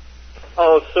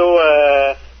 Also,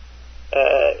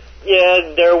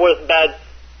 there was bad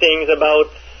things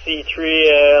about C3,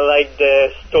 like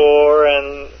the store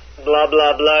and blah,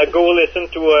 blah, blah. Go listen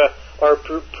to our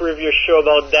previous show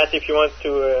about that if you want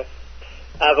to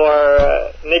have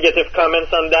our negative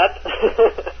comments on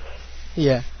that.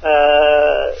 Yeah.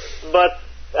 But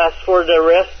as for the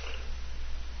rest,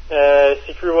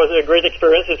 C3 was a great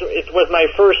experience. It was my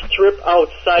first trip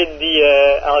outside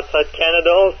Canada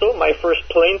also, my first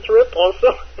plane trip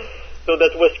also, so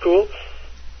that was cool.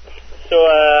 So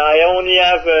I only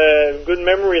have good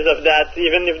memories of that,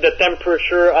 even if the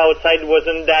temperature outside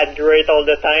wasn't that great all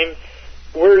the time.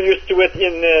 We're used to it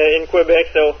in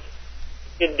Quebec, so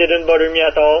it didn't bother me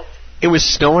at all. It was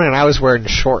snowing and I was wearing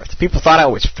shorts. People thought I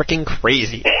was freaking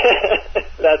crazy.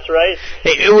 That's right.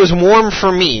 It was warm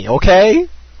for me, okay?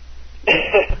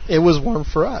 It was warm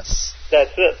for us.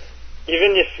 That's it.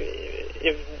 Even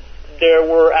if there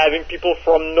were having people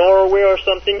from Norway or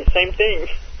something, same thing.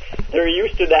 They're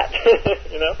used to that,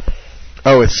 you know.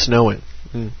 Oh, it's snowing.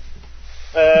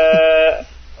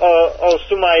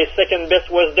 Also, my second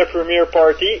best was the premiere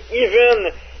party.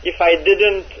 Even if I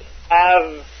didn't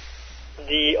have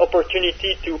the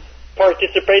opportunity to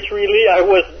participate, really, I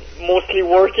was mostly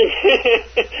working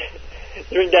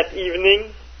during that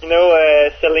evening. You know,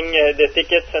 selling the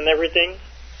tickets and everything.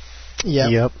 Yeah.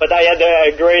 Yep. But I had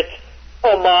a great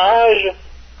homage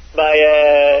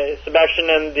by Sebastian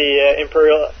and the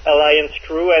Imperial Alliance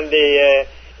crew, and they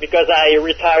because I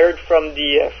retired from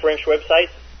the French website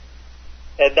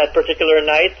at that particular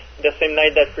night, the same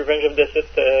night that Revenge of the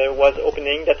Sith was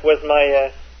opening. That was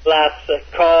my last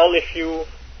call.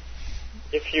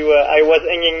 I was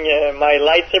hanging my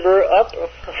lightsaber up.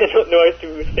 I don't know how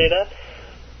to say that.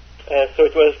 So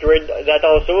it was great. That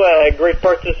also great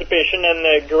participation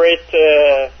and great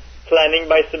planning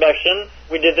by Sebastian.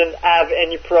 We didn't have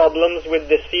any problems with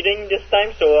the seating this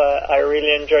time, so I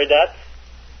really enjoyed that.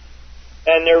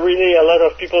 And there really a lot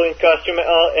of people in costume,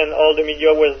 and all the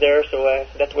media was there, so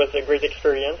that was a great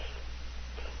experience.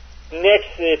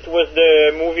 Next, it was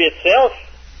the movie itself,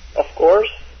 of course.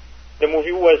 The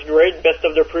movie was great, best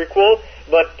of the prequel,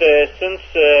 but since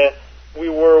we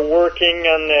were working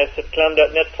on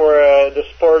sitclam.net for the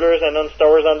spoilers and on Star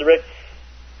Wars on Direct,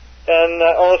 and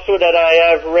also that I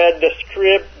have read the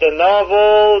script, the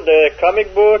novel, the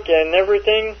comic book, and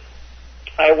everything,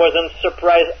 I wasn't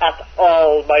surprised at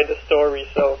all by the story.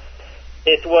 So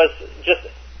it was just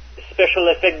special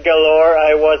effect galore.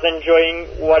 I was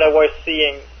enjoying what I was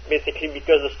seeing, basically,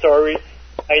 because the story,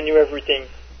 I knew everything.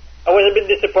 I was a bit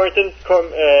disappointed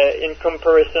in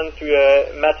comparison to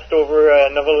Matt Stover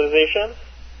novelization,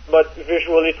 but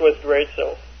visually it was great,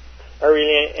 so I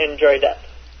really enjoyed that.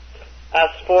 As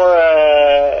for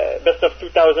Best of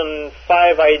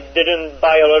 2005, I didn't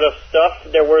buy a lot of stuff.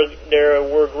 There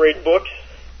were great books.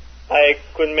 I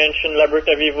could mention Labyrinth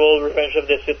of Evil, Revenge of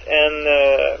the Sith,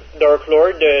 and Dark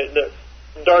Lord, the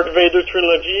Darth Vader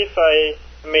trilogy, if I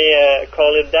may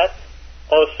call it that.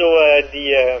 Also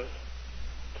the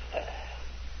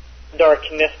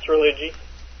Darkness trilogy.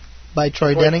 By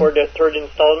Troy Going Denning. for the third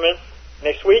installment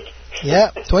next week.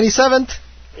 Yeah, 27th.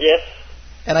 Yes.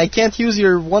 And I can't use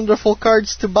your wonderful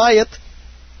cards to buy it.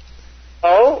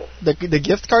 Oh? The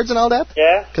gift cards and all that?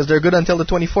 Yeah. Because they're good until the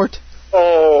 24th.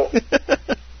 Oh.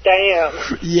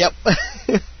 Damn. Yep.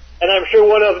 And I'm sure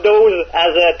one of those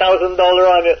has $1,000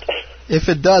 on it. If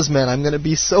it does, man, I'm going to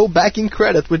be so back in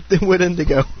credit with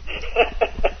Indigo.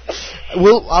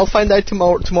 I'll find out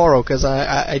tomorrow, because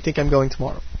I think I'm going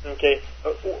tomorrow. Okay.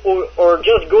 Or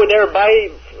just go there, buy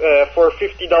for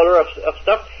 $50 of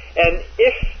stuff, and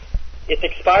if it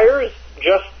expires,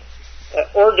 just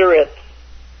order it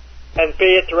and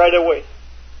pay it right away.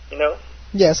 You know?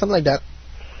 Yeah, something like that.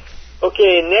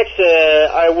 Okay, next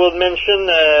I will mention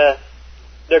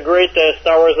the great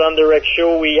Star Wars on Direct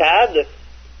show we had.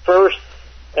 First,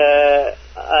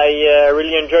 I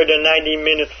really enjoyed the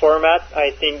 90-minute format.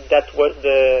 I think that was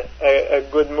a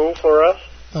good move for us.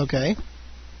 Okay.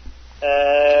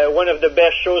 One of the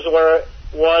best shows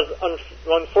was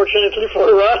unfortunately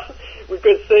for us, we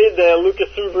could say the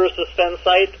Lucasfilm versus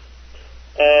Fansite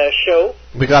show.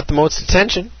 We got the most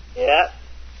attention. Yeah.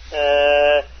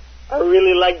 I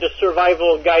really like the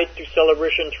Survival Guide to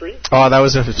Celebration 3. Oh, that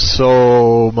was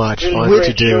so much really fun great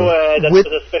to do. Show, that was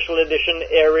a special edition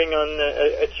airing on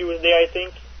a Tuesday, I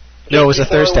think. No, it was a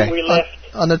Thursday. We left.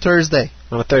 On a Thursday.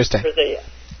 On a Thursday. Thursday, yeah.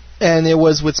 And it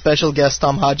was with special guest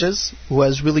Tom Hodges, who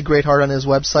has really great art on his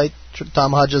website,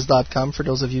 tomhodges.com, for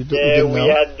those of you who didn't know. We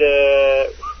had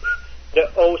the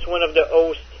host, one of the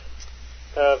hosts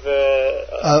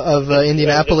of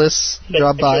Indianapolis,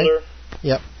 drop by.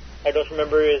 Yep. I don't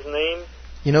remember his name.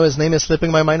 You know, his name is slipping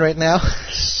my mind right now.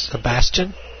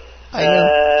 Sebastian? I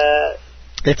know.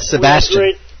 It's Sebastian.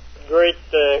 We had great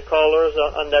callers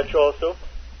on that show also.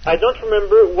 I don't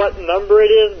remember what number it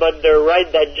is, but the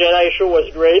Ride That Jedi show was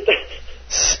great.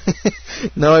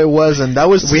 No, it wasn't. That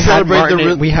was we had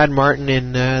Martin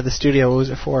in the studio. What was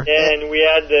it for? And we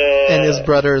had and his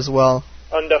brother as well.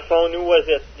 On the phone, who was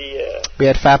it? We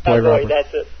had Fat Boy Robert.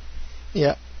 That's it.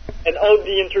 Yeah. And all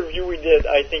the interview we did,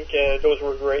 I think those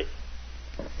were great.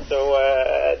 So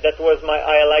that was my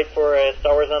highlight for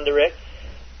Star Wars on Direct.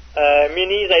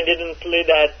 Minis, I didn't play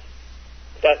that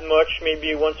much,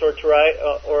 maybe once or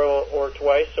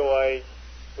twice, so I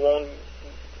won't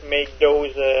make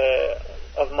those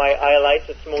of my highlights.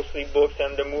 It's mostly books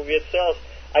and the movie itself.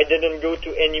 I didn't go to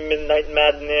any Midnight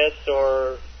Madness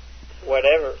or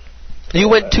whatever. You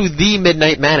went to the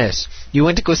Midnight Madness. You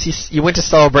went to go see. You went to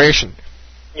Celebration.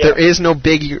 Yeah. There is no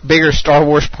bigger Star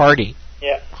Wars party.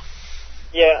 Yeah.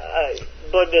 Yeah,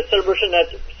 but the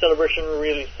Celebration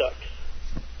really sucks.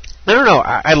 No.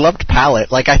 I loved Palette.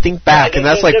 Like, I think back, and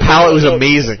that's like Palette was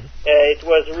amazing. It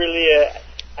was really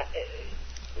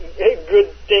a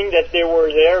good thing that they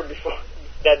were there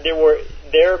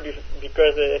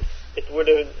because it would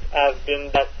have been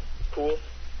that cool.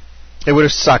 It would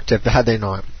have sucked had they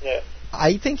not. Yeah.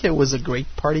 I think it was a great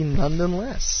party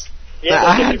nonetheless. Yeah,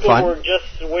 I had people fun. were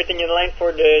just waiting in line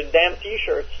for the damn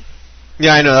T-shirts.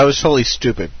 Yeah, I know, that was totally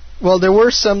stupid. Well, there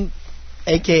were some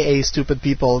AKA stupid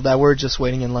people that were just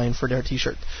waiting in line for their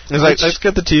T-shirt. It's like, let's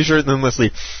get the T-shirt and then let's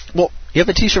leave. Well, you have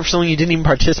a T-shirt for something you didn't even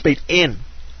participate in.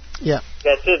 Yeah.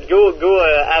 That's it.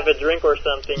 Go have a drink or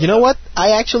something. You know what?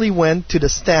 I actually went to the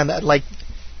stand at like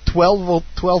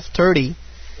 12:30,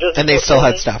 and they still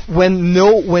had stuff.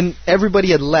 When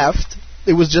everybody had left,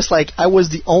 it was just like I was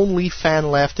the only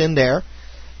fan left in there,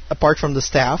 apart from the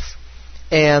staff.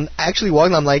 And I actually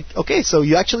walked. I'm like, okay, so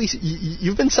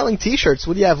you've been selling T-shirts.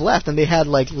 What do you have left? And they had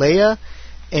like Leia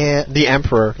and the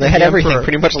Emperor. They had everything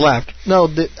pretty much left. No,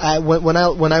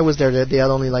 when I was there, they had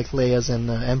only like Leia's and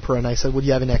Emperor. And I said, what do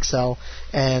you have in XL?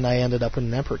 And I ended up with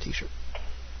an Emperor T-shirt.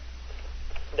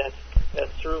 That's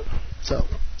true. So.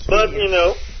 But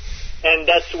and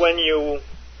that's when you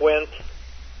went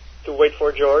to wait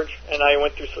for George, and I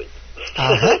went to sleep.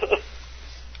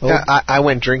 Yeah, I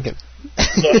went drinking.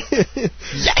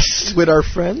 Yes, with our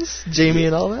friends, Jamie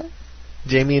and all that.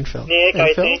 Jamie and Phil. Nick,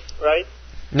 I think, right?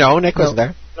 No, Nick wasn't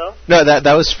there. No. No,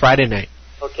 that was Friday night.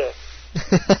 Okay.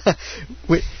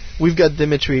 We've got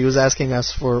Dimitri who's asking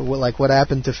us for what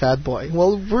happened to Fat Boy.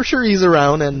 Well, we're sure he's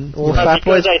around, and Fat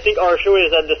Boy. Because I think our show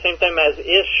is at the same time as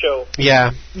his show.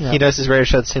 Yeah, he does his radio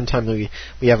show at the same time that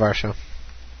we have our show.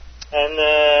 And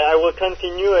I will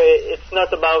continue. It's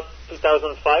not about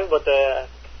 2005, but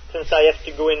since I have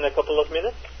to go in a couple of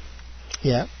minutes.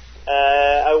 Yeah.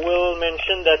 I will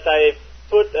mention that I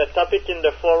put a topic in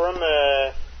the forum.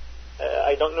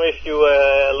 I don't know if you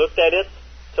looked at it,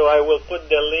 so I will put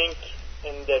the link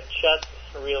in the chat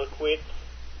real quick.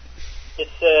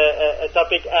 It's a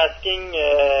topic asking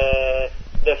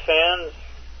the fans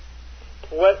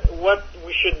what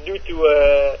we should do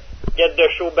to get the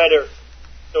show better.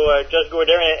 So just go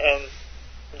there and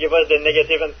give us the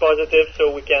negative and positive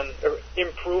so we can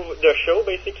improve the show,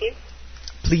 basically.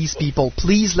 Please, people,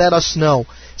 please let us know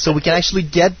so we can actually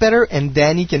get better, and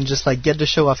Danny can just get the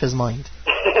show off his mind.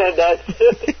 That's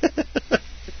it.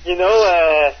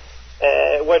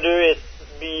 Whether it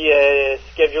be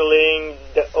scheduling,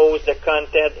 the host, the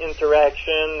content,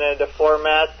 interaction, the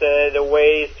format, the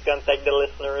ways to contact the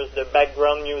listeners, the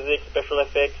background music, special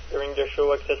effects during the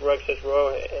show, etc.,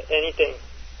 anything,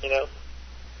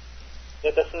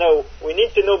 Let us know. We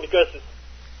need to know because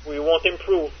we won't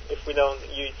improve if we don't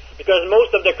use. Because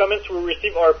most of the comments we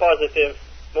receive are positive.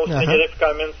 Most negative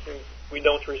comments, we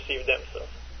don't receive them. So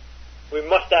we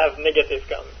must have negative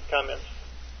comments.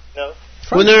 No?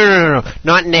 Well, no.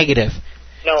 Not negative.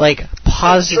 No. Like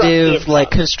positive,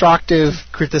 constructive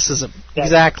criticism.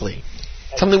 Exactly.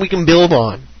 Something we can build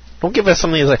on. Don't give us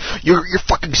something that's like, you're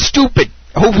fucking stupid.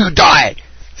 I hope you die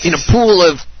in a pool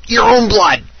of your own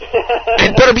blood.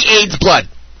 And it better be AIDS blood.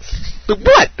 But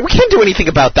what? We can't do anything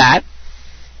about that.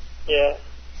 Yeah.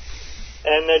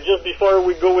 And just before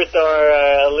we go with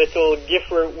our little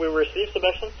gift we received,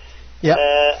 Sebastian,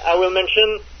 I will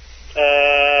mention,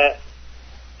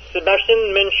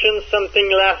 Sebastian mentioned something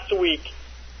last week,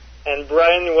 and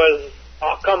Brian was,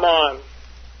 oh, come on,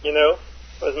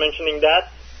 was mentioning that.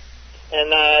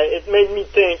 And it made me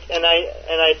think, and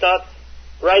I thought,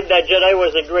 right, that Jedi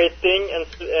was a great thing, and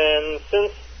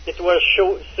since it was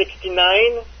show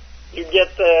 69, you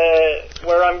get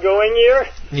where I'm going here?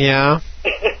 Yeah.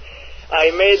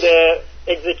 I made a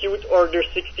Execute Order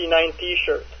 69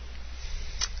 t-shirt.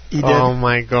 He did. Oh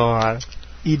my god.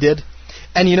 He did.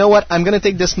 And you know what? I'm going to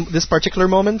take this particular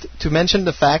moment to mention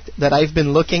the fact that I've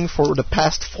been looking for the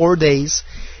past 4 days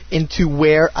into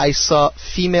where I saw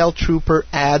female trooper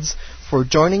ads for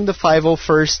joining the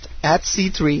 501st at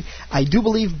C3. I do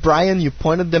believe, Brian, you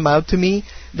pointed them out to me.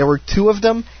 There were 2 of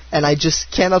them, and I just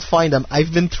cannot find them.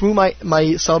 I've been through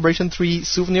my Celebration 3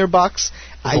 souvenir box.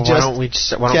 Why don't we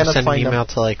send an email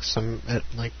to some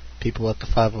people at the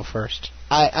 501st?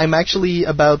 I'm actually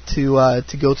about to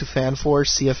go to FanForce,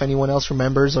 see if anyone else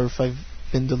remembers, or if I've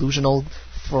been delusional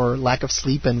for lack of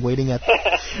sleep and waiting in.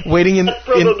 That's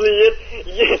probably it.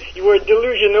 Yes, you were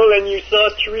delusional and you saw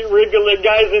 3 regular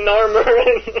guys in armor.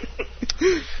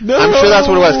 No. I'm sure that's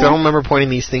what it was, because I don't remember pointing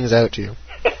these things out to you.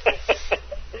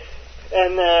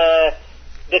 And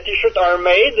the t-shirts are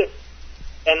made,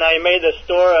 and I made a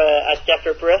store at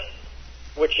Café Press,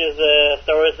 which is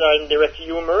Star Wars Direct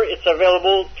Humor. It's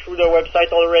available through the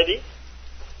website already.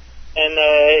 And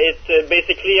it's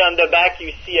basically on the back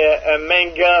you see a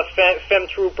manga femme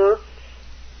trooper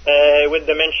with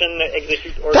the mention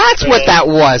Execute Order. That's what that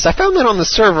was. I found that on the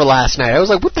server last night. I was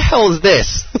like, what the hell is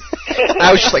this?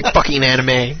 I was just like, fucking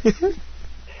anime. So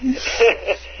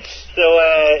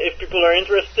if people are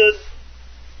interested,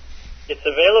 it's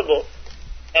available.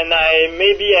 And I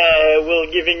maybe will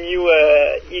giving you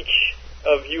each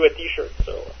of you a t-shirt.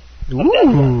 So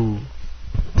ooh.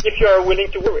 if you are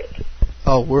willing to wear it.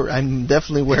 Oh, I'm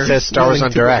definitely wearing. It says Star Wars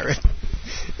on Direct.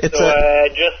 It's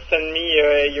just send me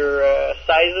your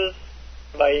sizes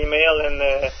by email, and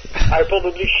I'll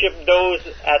probably ship those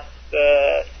at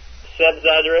Seb's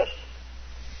address,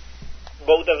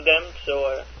 both of them.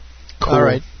 So. Cool. All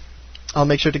right, I'll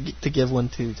make sure to give one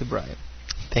to Brian.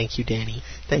 Thank you, Danny.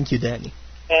 Thank you, Danny.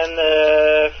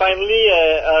 And finally,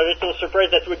 a little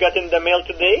surprise that we got in the mail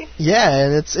today. Yeah,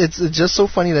 and it's just so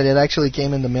funny that it actually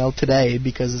came in the mail today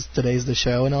because today's the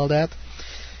show and all that.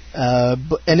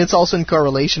 And it's also in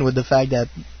correlation with the fact that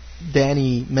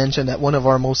Danny mentioned that one of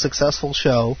our most successful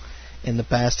show in the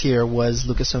past year was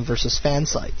Lucasfilm versus Fan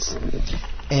Sites.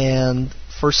 And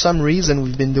for some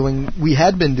reason we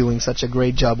had been doing such a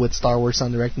great job with Star Wars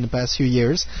on Direct in the past few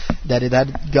years that it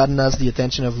had gotten us the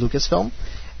attention of Lucasfilm.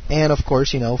 And of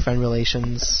course, fan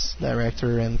relations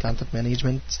director and content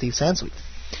management, Steve Sansweet.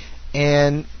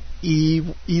 And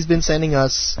he's been sending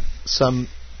us some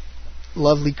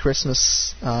lovely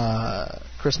Christmas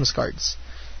cards,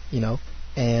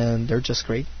 and they're just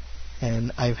great.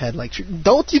 And I've had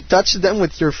don't you touch them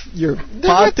with your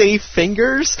pate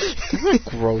fingers?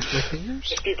 Gross with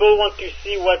fingers. If people want to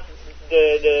see what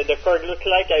the card look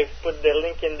like, I've put the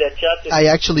link in the chat. I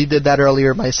actually did that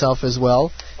earlier myself as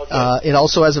well. Okay. It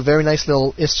also has a very nice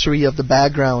little history of the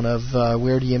background of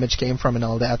where the image came from and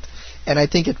all that. And I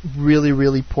think it really,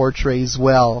 really portrays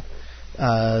well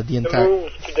the entire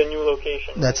move to the new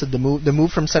location. That's it, the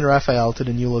move from San Rafael to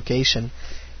the new location.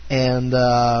 And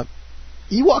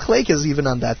Ewok Lake is even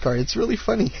on that card. It's really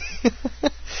funny.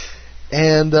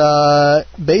 And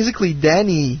basically,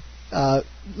 Danny,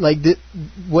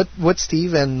 what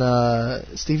Steve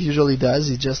usually does,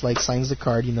 he just signs the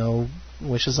card,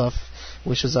 wishes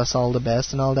us all the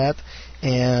best and all that.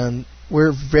 And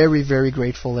we're very, very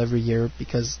grateful every year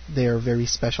because they are very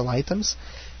special items.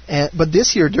 But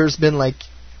this year there's been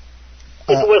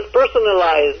it was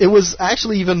personalized. It was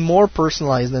actually even more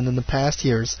personalized than in the past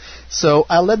years. So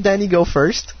I'll let Danny go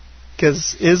first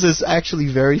because his is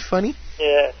actually very funny.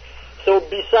 Yeah. So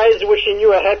besides wishing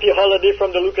you a happy holiday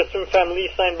from the Lucasfilm family,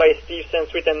 signed by Steve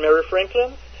Sansweet and Mary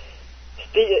Franklin,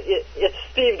 it's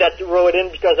Steve that wrote in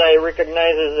because I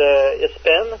recognize his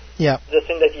pen. Yeah. The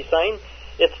thing that he signed.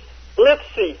 It's, let's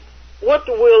see, what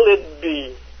will it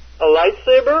be? A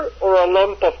lightsaber or a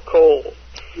lump of coal?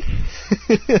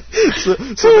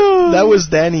 so that was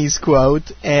Danny's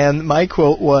quote, and my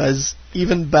quote was,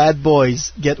 even bad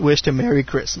boys get wished a Merry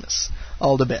Christmas.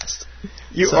 All the best.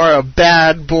 You are a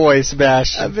bad boy,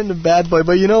 Sebastian. I've been a bad boy,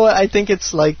 but you know what? I think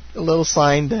it's a little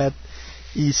sign that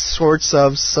he sorts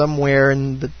of somewhere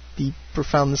in the deep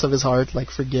profoundness of his heart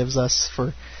forgives us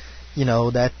for,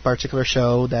 that particular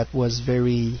show that was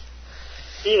very...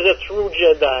 He's a true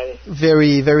Jedi.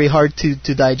 Very, very hard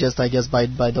to digest, I guess, by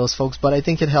those folks. But I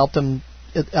think it helped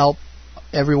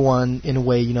everyone in a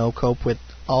way, cope with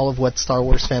all of what Star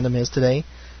Wars fandom is today.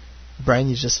 Brian,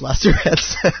 you just lost your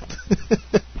headset.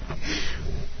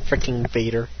 Freaking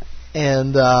Vader.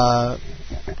 And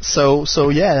so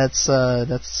yeah, that's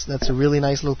a really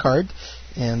nice little card.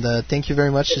 And thank you very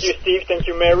much. Thank you, Steve. Thank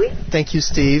you, Mary. Thank you,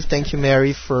 Steve. Thank you,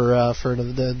 Mary, for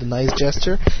the nice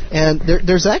gesture. And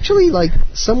there's actually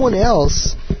someone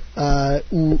else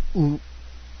who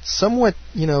somewhat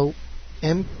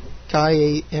MKAG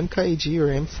or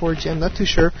M4G, I'm not too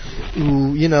sure,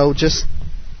 who just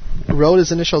wrote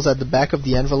his initials at the back of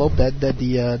the envelope that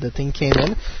the thing came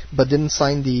in, but didn't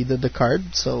sign the card.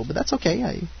 So, but that's okay.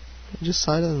 I just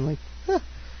signed it and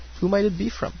who might it be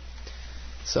from?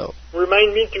 So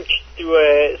remind me to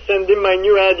send him my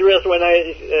new address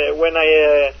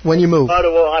when you move.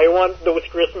 Ottawa. I want those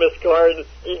Christmas cards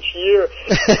each year.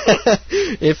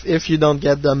 If you don't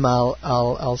get them,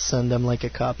 I'll send them a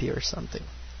copy or something.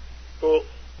 Cool.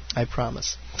 I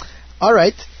promise. All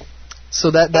right.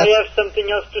 So that's... I have something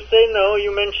else to say. No,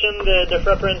 you mentioned the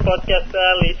Frapper and Podcast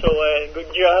Alley, so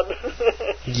good job.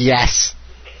 Yes.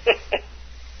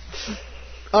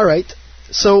 All right.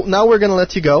 So now we're going to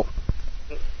let you go.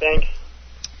 Thanks.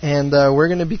 And we're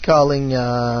going to be calling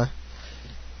none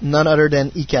other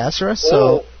than Icasra.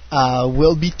 So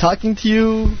we'll be talking to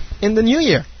you in the new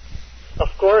year. Of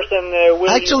course, and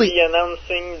will you be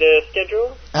announcing the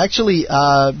schedule? Actually,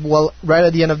 right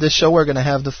at the end of this show, we're going to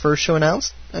have the first show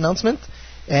announcement,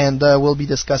 and we'll be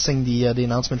discussing the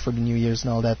announcement for the New Year's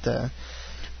and all that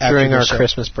during our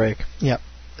Christmas break. Yeah.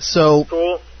 So.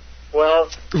 Cool. Well.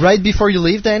 Right before you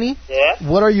leave, Danny. Yeah.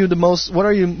 What are you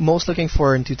most looking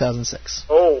for in 2006?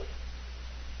 Oh,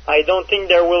 I don't think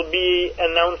there will be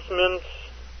announcements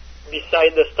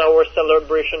beside the Star Wars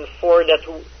Celebration 4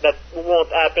 that won't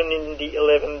happen in the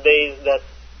 11 days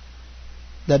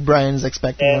that Brian is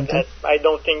expecting. I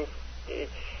don't think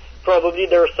probably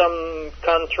there are some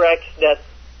contracts that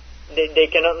they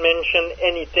cannot mention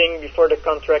anything before the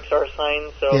contracts are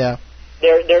signed. So Yeah.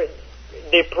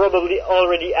 they probably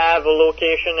already have a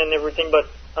location and everything, but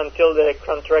until the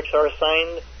contracts are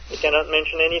signed, they cannot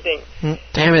mention anything.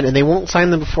 Damn it, and they won't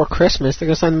sign them before Christmas. They're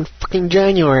going to sign them in fucking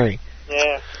January.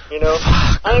 Yeah, you know.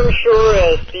 I'm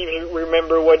sure Steve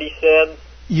remember what he said.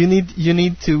 You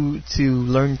need to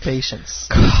learn patience.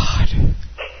 God.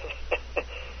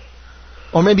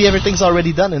 Or maybe everything's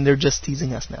already done and they're just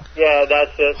teasing us now. Yeah,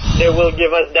 that's it. They will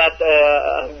give us that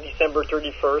on December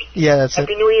 31st. Yeah, that's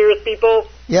Happy New Year's, people.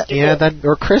 Yeah. Yeah, that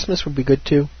or Christmas would be good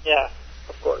too. Yeah,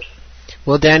 of course.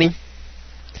 Well, Danny,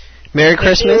 Merry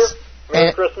Christmas.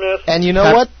 Merry Christmas. And you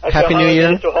know what? Happy New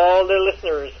Year to all the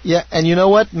listeners. Yeah, and you know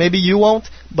what? Maybe you won't,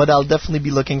 but I'll definitely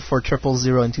be looking for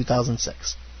 000 in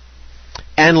 2006.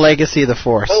 And Legacy of the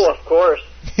Force. Oh, of course.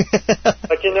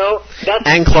 But you know, that's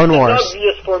and Clone Wars.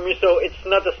 obvious for me, so it's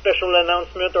not a special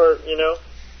announcement, or you know.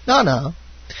 No.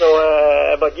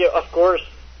 So, but yeah, of course,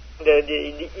 the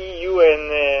EU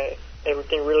and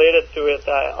everything related to it,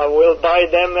 I will buy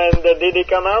them and the day they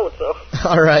come out. So.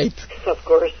 All right. Of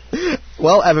course.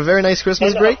 Well, have a very nice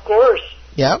Christmas and break. Of course.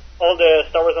 Yeah. All the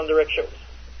Star Wars on Direct shows.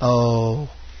 Oh,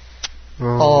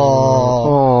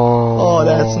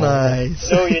 that's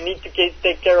nice. No, you need to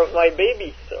take care of my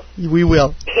baby. So. We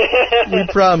will. We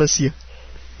promise you.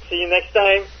 See you next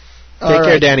time. Take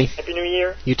care, Danny. Happy New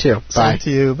Year. You too. Bye. Same to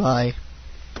you. Bye.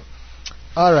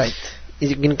 All right.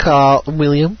 Is it going to call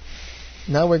William?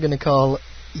 Now we're going to call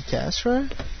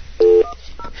Ikashra.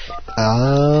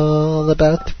 All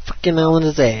about the fucking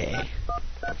Alizé.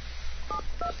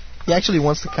 He actually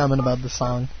wants to comment about the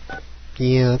song.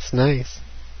 Yeah, that's nice.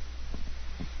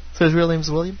 So his real name's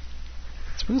William?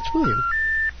 It's William.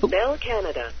 Bell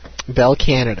Canada. Bell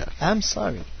Canada. I'm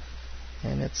sorry.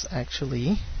 And it's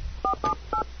actually...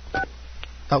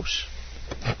 Oh,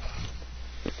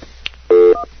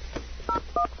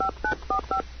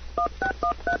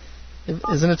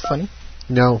 Isn't it funny?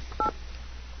 No.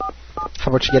 How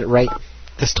about you get it right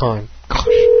this time? Gosh.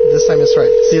 This time it's right.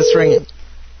 See, it's ringing.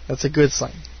 That's a good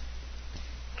sign.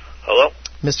 Hello?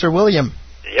 Mr. William.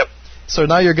 Yep. So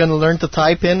now you're going to learn to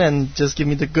type in and just give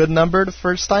me the good number the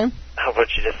first time? How about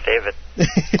you just save it?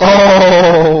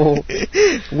 Oh!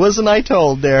 Wasn't I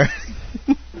told there?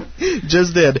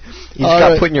 Just did. You just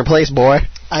got put in your place, boy.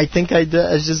 I think I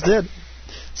just did.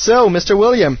 So, Mr.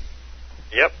 William.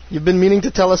 Yep. You've been meaning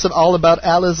to tell us all about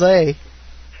Alizé.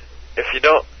 If you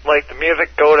don't like the music,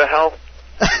 go to hell.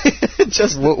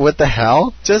 Just what the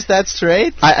hell? Just that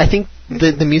straight? I think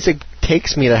the music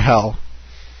takes me to hell.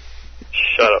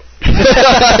 Shut up.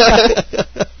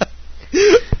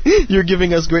 You're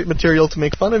giving us great material to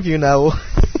make fun of you now.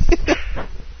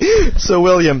 So,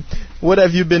 William, what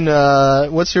have you been?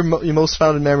 What's your most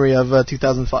fondest memory of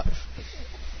 2005?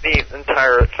 The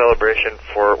entire celebration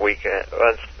for weekend.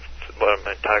 What am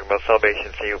I talking about?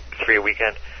 Celebration 3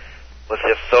 weekend was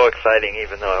just so exciting,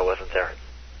 even though I wasn't there.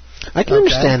 I can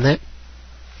understand that.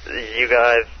 You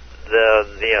guys,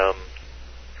 the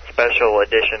special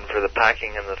edition for the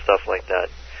packing and the stuff like that.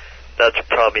 That's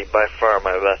probably by far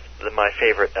my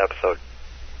favorite episode.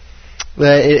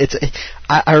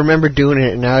 I remember doing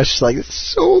it, and I was just like, "It's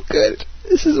so good!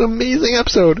 This is an amazing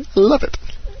episode. I love it."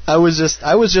 I was just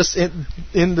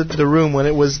in the room when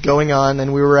it was going on,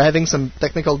 and we were having some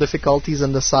technical difficulties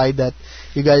on the side that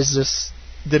you guys just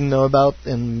didn't know about,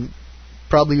 and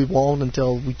probably won't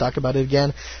until we talk about it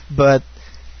again.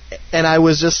 And I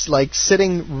was just like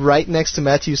sitting right next to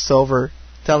Matthew Stover,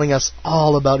 telling us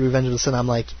all about Revenge of the Sith. I'm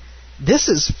like, this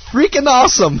is freaking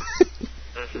awesome.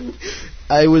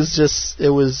 It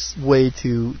was way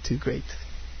too great.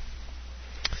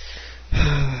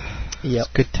 Yep.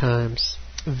 Good times.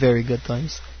 Very good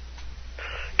times.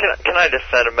 Can I just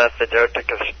send a message out to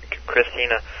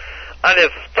Christina? I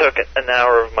just took an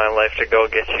hour of my life to go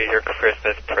get you your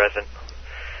Christmas present.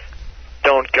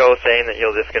 Don't go saying that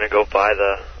you're just going to go buy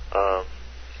the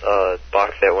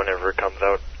box set whenever it comes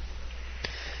out.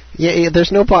 Yeah,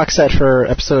 there's no box set for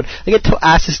episode. I get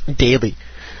asked this daily.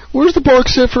 Where's the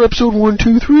box set for episode 1,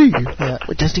 2, 3? Yeah.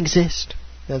 It doesn't exist.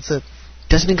 That's it.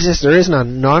 Doesn't exist. There is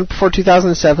none. None before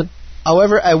 2007.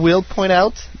 However, I will point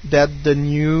out that the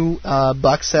new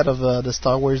box set of the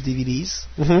Star Wars DVDs,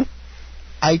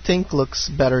 I think looks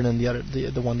better than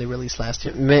the one they released last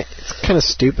year. Man, it's kind of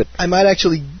stupid. I might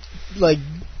actually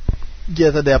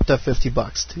get a depth of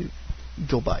 $50 to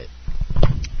go buy it.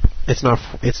 It's not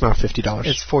 $50.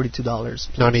 It's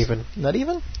 $42. Not even. Not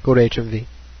even? Go to HMV.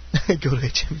 Go to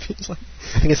HMV.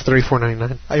 I think it's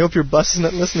 $34.99. I hope your bus is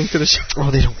not listening to the show.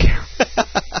 Oh, they don't care.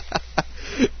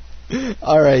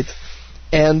 All right.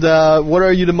 And what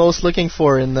are you the most looking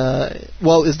for in?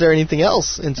 Well, is there anything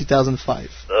else in 2005?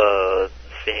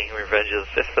 Seeing Revenge of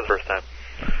the Sith for the first time.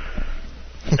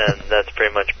 And that's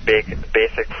pretty much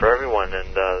basic for everyone.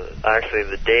 And actually,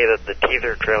 the day that the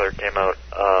teaser trailer came out,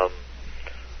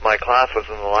 my class was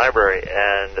in the library,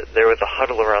 and there was a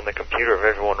huddle around the computer of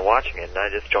everyone watching it, and I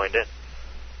just joined in.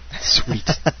 Sweet.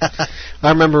 I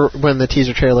remember when the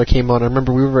teaser trailer came on. I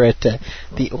remember we were at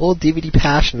the old DVD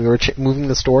Passion. We were moving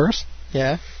the stores.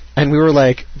 Yeah. And we were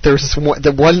like, there was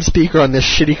the one speaker on this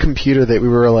shitty computer that we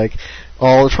were like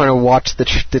all trying to watch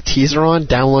the teaser on,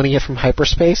 downloading it from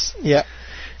hyperspace. Yeah.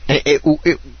 And it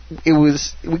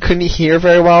was, we couldn't hear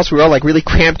very well, so we were all like really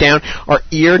cramped down, our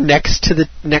ear next to the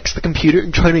computer,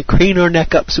 and trying to crane our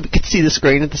neck up so we could see the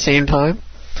screen at the same time.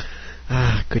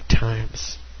 Ah, good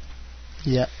times.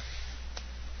 Yeah.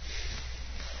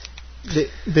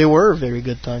 They were very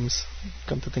good times,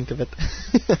 come to think of it.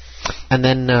 And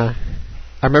then I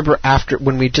remember after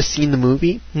when we'd just seen the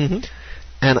movie, and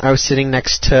I was sitting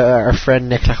next to our friend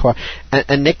Nick Lacroix,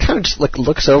 and Nick kind of just like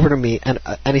looks over to me and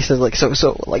he says like,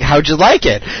 so like, how'd you like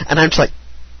it? And I'm just like,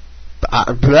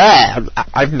 blah,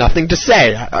 I've nothing to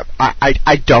say.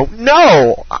 I don't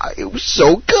know. It was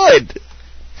so good.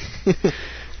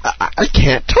 I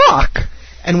can't talk.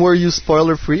 And were you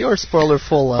spoiler free or spoiler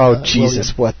full? Oh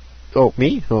Jesus! William? What? Oh,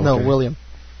 me? Oh, no, okay. William.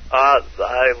 I've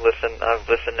listened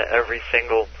to every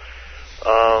single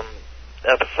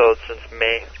episode since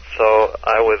May, so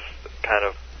I was kind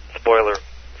of spoiler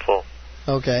full.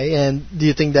 Okay, and do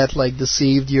you think that like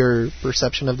deceived your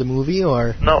perception of the movie,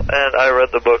 or? No, and I read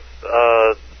the book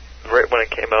right when it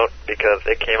came out because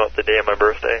it came out the day of my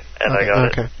birthday, and I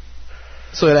got it.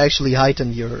 So it actually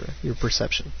heightened your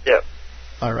perception. Yep.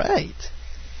 All right.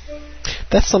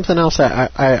 That's something else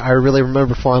I really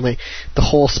remember fondly. The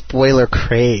whole spoiler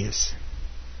craze.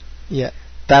 Yeah.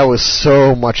 That was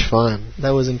so much fun.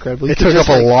 That was incredible. It took up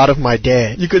a lot of my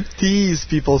day. You could tease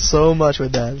people so much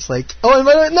with that. It's like, oh, and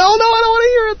by the way, no, I don't want to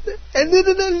hear it.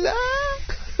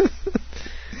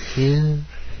 And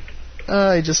yeah.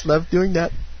 I just love doing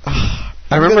that. I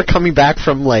remember coming back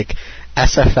from like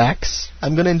SFX.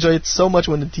 I'm gonna enjoy it so much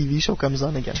when the TV show comes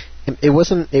on again. It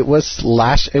wasn't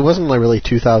like really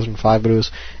 2005, but it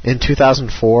was in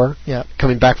 2004. Yeah.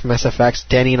 Coming back from SFX,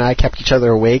 Danny and I kept each other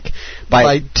awake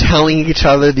by telling each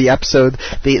other the episode,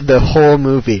 the whole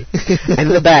movie. And in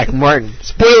the back, Martin,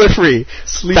 spoiler free,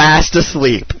 fast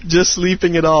asleep, just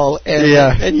sleeping it all. And,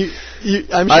 yeah. And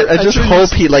I just hope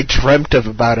he like dreamt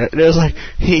about it. And it was like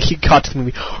he got to the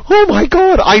movie. Oh my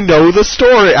God! I know the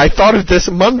story. I thought of this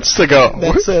months ago.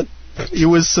 That's it. It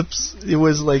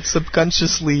was like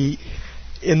subconsciously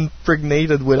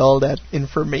impregnated with all that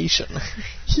information.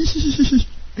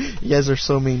 You guys are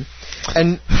so mean.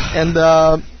 And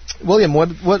William,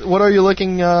 what are you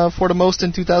looking for the most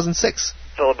in 2006?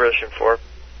 Celebration 4.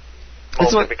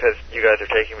 Mostly because you guys are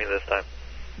taking me this time.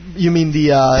 You mean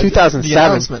the 2007 the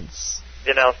announcements?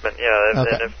 The announcement, yeah,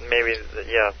 okay. And if maybe,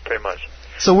 yeah, pretty much.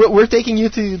 So we're taking you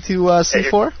to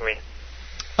C4. Me.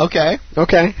 Okay.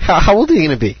 How old are you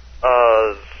gonna be?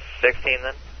 16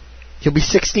 then. You'll be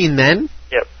 16 then?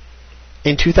 Yep.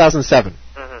 In 2007.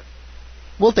 Mm-hmm.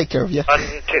 We'll take care of you.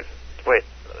 Wait,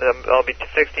 I'll be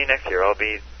 16 next year. I'll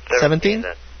be 17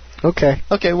 then. Okay.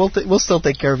 Okay, we'll still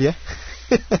take care of you.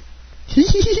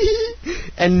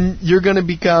 And you're gonna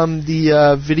become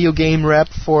the video game rep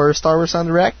for Star Wars on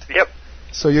Direct? Yep.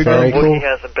 So you're gonna. Cool. Wookiee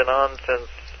hasn't been on since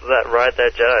that Ride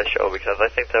That Jedi show because I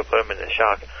think that put him in a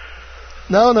shock.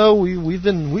 No, we've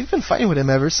been fighting with him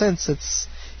ever since.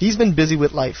 He's been busy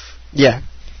with life. Yeah.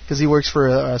 Because he works for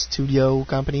a studio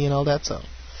company and all that, so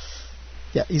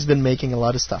yeah, he's been making a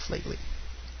lot of stuff lately.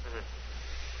 Mm-hmm.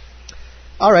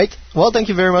 All right. Well, thank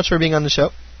you very much for being on the show.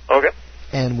 Okay.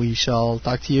 And we shall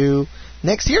talk to you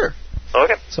next year.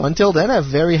 Okay. So until then, have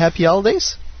very happy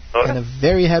holidays. Okay. And a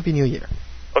very happy new year.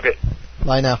 Okay.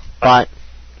 Bye now. Bye.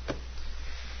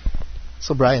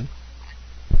 So, Brian,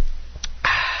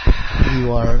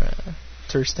 you are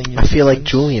thirsting. I feel like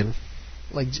Julian.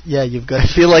 You've got. I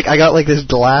feel like I got like this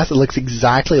glass that looks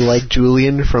exactly like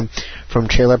Julian from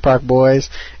Trailer Park Boys,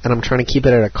 and I'm trying to keep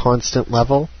it at a constant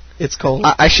level. It's cold.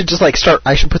 I should just like start.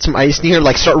 I should put some ice near,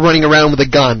 like start running around with a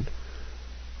gun.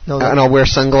 No, and I'll wear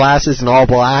sunglasses and all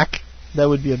black. That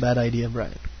would be a bad idea,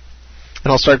 Brian.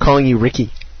 And I'll start calling you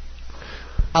Ricky.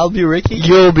 I'll be Ricky.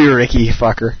 You'll be Ricky,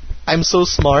 fucker. I'm so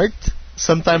smart.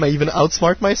 Sometimes I even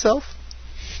outsmart myself.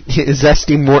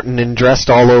 Zesty Morton and dressed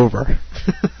all over.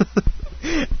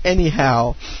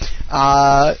 Anyhow,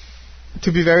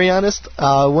 to be very honest,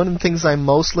 one of the things I'm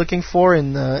most looking for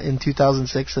in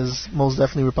 2006 is most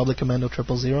definitely Republic Commando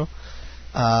 000.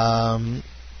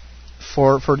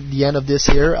 for the end of this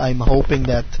year, I'm hoping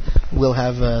that we'll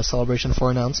have a Celebration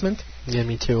 4 announcement. Yeah,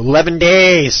 me too. 11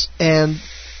 days! And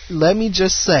let me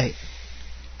just say,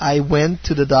 I went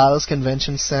to the Dallas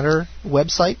Convention Center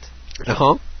website.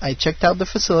 Uh-huh. I checked out the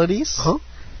facilities. Uh-huh.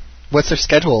 What's their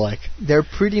schedule like? They're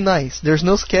pretty nice. There's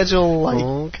no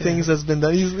schedule things that's been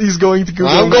done. He's going to Google.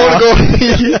 I'm going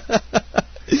to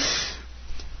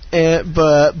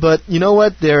go. But you know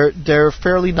what? They're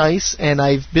fairly nice, and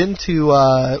I've been to.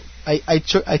 I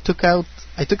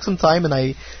took some time and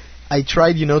I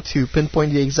tried to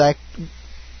pinpoint the exact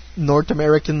North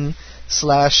American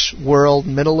 / world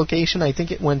middle location. I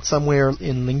think it went somewhere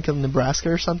in Lincoln,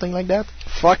 Nebraska, or something like that.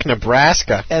 Fuck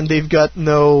Nebraska. And they've got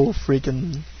no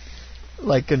freaking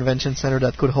convention center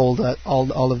that could hold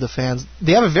all of the fans.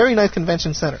 They have a very nice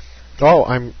convention center. Oh,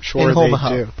 I'm sure in they Omaha,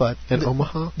 do. But in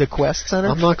Omaha? The Quest Center?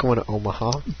 I'm not going to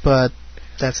Omaha. But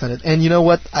that's not it. And you know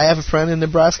what? I have a friend in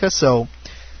Nebraska, so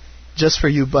just for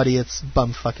you, buddy, it's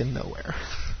bum-fucking nowhere.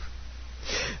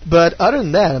 But other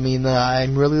than that, I mean,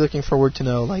 I'm really looking forward to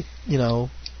know,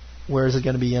 where is it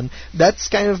going to be? And that's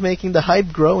kind of making the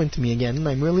hype grow into me again, and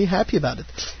I'm really happy about it.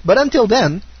 But until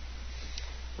then,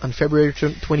 on February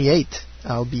 28th,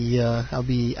 I'll be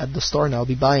at the store and I'll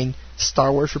be buying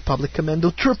Star Wars Republic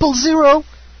Commando 000.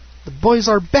 The boys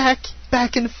are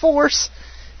back in force.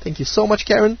 Thank you so much,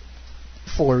 Karen,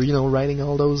 for writing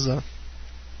all those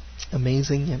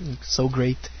amazing and so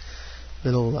great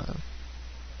little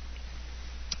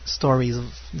stories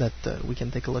that we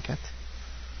can take a look at.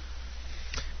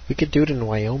 We could do it in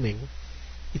Wyoming.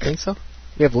 You think so?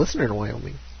 We have a listener in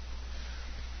Wyoming.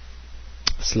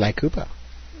 Sly Koopa.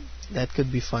 That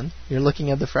could be fun. You're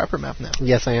looking at the Frapper map now.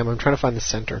 Yes, I am. I'm trying to find the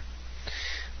center.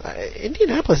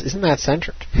 Indianapolis isn't that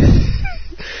centered.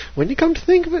 When you come to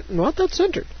think of it, not that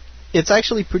centered. It's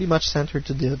actually pretty much centered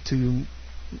to the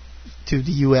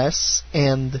U.S.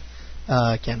 and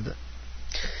Canada.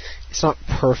 It's not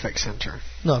perfect center.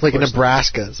 No, like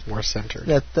Nebraska is more centered.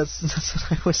 That's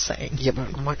what I was saying. Yeah, but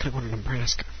I'm not going to go to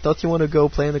Nebraska. Don't you want to go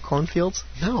play in the cornfields?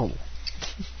 No.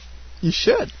 You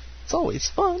should. It's always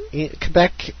fun.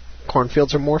 Quebec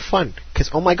cornfields are more fun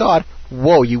because oh my god,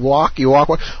 whoa! You walk.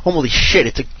 Holy shit!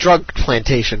 It's a drug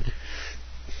plantation.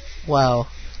 Wow.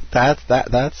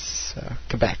 That's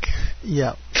Quebec.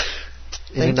 Yeah.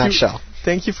 In a nutshell.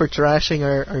 Thank you for trashing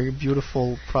our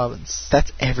beautiful province.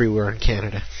 That's everywhere in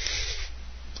Canada.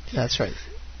 That's right.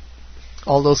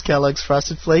 All those Kellogg's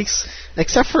Frosted Flakes,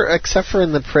 except for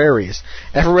in the prairies.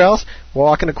 Everywhere else,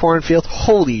 walk in a cornfield.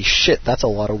 Holy shit! That's a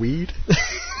lot of weed.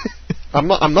 I'm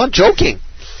not joking.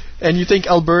 And you think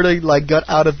Alberta got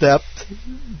out of depth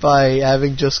by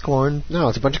having just corn? No,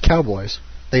 it's a bunch of cowboys.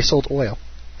 They sold oil.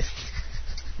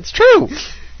 It's true.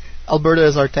 Alberta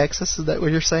is our Texas, is that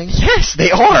what you're saying? Yes,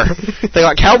 they are. They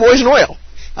got cowboys and oil.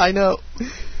 I know.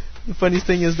 The funny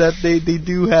thing is that they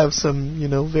do have some,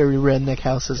 very redneck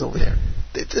houses over there.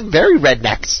 It's very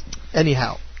rednecks.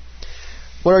 Anyhow,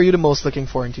 what are you the most looking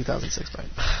for in 2006, Brian?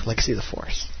 Legacy of the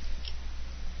Force.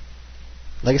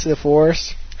 Legacy of the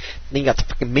Force. Then you got the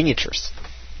fucking miniatures.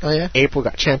 Oh, yeah? April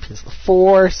got Champions of the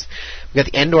Force. We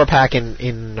got the Endor pack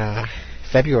in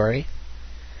February.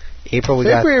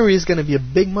 February is going to be a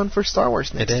big month for Star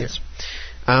Wars next year. It is.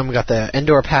 We got the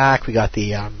Endor pack. We got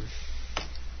the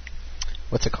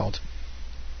what's it called?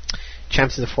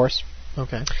 Champions of the Force.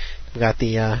 Okay. We got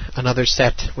the another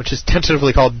set, which is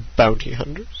tentatively called Bounty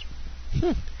Hunters.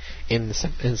 In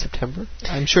September.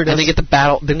 I'm sure. Then they get the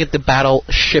battle. Then get the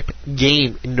battleship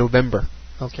game in November.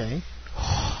 Okay.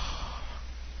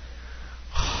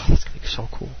 That's gonna be so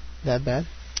cool. That bad?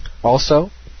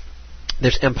 Also,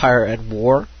 there's Empire at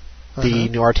War. The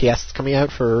new RTS that's coming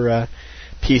out for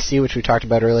PC, which we talked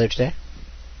about earlier today.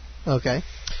 Okay.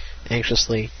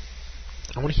 Anxiously.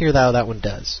 I want to hear how that one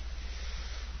does.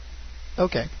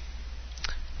 Okay.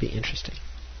 Be interesting.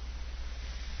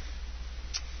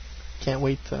 Can't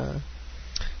wait to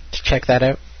check that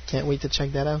out. Can't wait to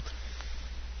check that out.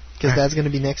 Because that's going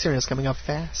to be next year and it's coming up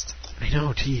fast. I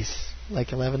know, jeez.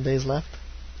 11 days left.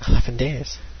 11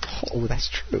 days. Oh, that's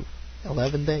true.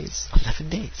 11 days. 11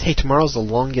 days. Hey, tomorrow's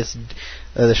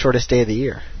the shortest day of the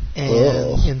year.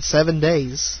 And in 7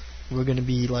 days, we're going to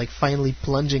be finally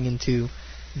plunging into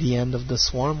the end of the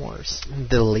Swarm Wars.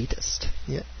 The latest.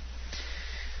 Yeah.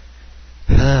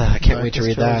 I can't wait to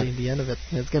read that. The end of it.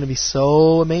 It's going to be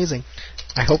so amazing.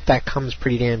 I hope that comes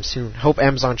pretty damn soon. I hope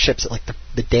Amazon ships it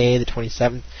the day, the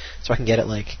 27th, so I can get it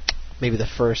maybe the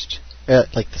 1st. The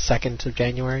 2nd of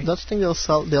January. Don't you think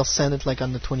they'll send it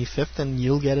on the 25th and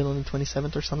you'll get it on the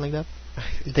 27th or something like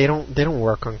that? They don't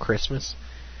work on Christmas.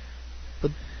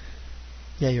 But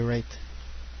yeah, you're right.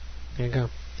 There you go.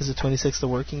 Is the 26th a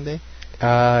working day?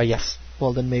 Yes.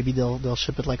 Well, then maybe they'll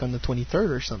ship it like on the 23rd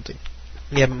or something.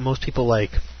 Yeah, but most people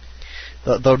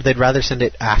they'd rather send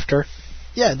it after.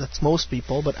 Yeah, that's most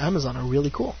people, but Amazon are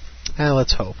really cool.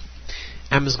 Let's hope.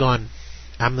 Amazon.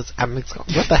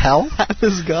 What the hell?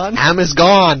 Amazon.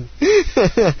 Amazon.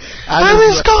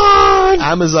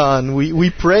 Amazon. We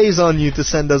praise on you to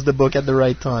send us the book at the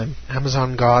right time.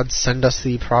 Amazon gods, send us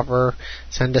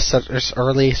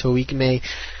early so we may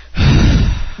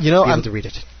be able to read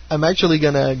it. I'm actually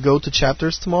gonna go to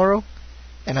Chapters tomorrow,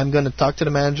 and I'm gonna talk to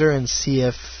the manager and see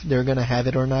if they're gonna have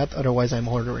it or not. Otherwise, I'm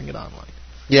ordering it online.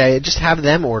 Yeah, just have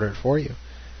them order it for you.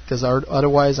 Because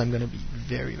otherwise, I'm gonna be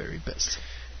very, very pissed.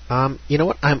 You know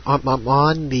what? I'm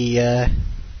on the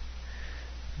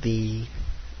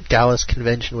Dallas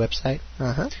Convention website,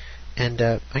 and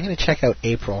I'm going to check out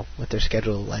April, what their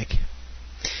schedule is like.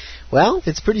 Well,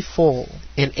 it's pretty full.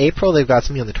 In April, they've got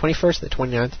something on the 21st, the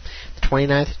 29th, the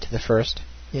 29th to the 1st.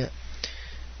 Yeah.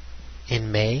 In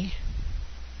May,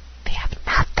 they have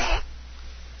nothing.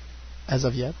 As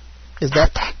of yet? Is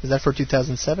that for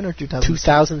 2007 or 2007?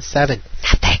 2007.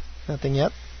 Nothing. Nothing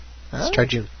yet? Let's try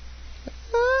June.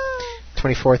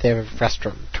 24th, they have a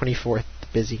restaurant. 24th,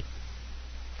 busy.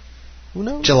 Who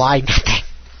knows? July, nothing.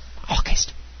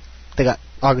 August.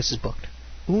 August is booked.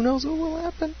 Who knows what will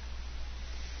happen?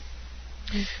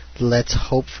 Let's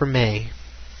hope for May.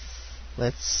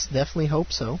 Let's definitely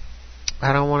hope so.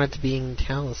 I don't want it to be in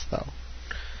Dallas, though.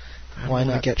 Why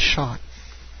not? Get shot.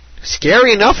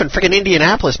 Scary enough in freaking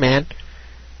Indianapolis, man.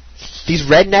 These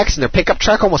rednecks and their pickup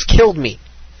truck almost killed me.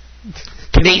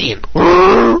 Canadian.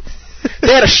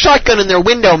 They had a shotgun in their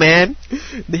window, man.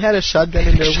 They had a shotgun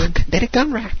in their window? They had a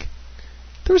gun rack.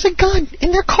 There was a gun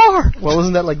in their car. Well,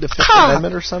 wasn't that like the Fifth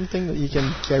Amendment or something, that you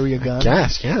can carry a gun?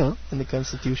 Yes, yeah. In the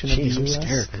Constitution of the U.S.? I'm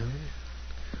scared, man.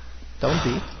 Don't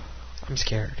be. I'm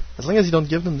scared. As long as you don't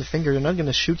give them the finger, they're not going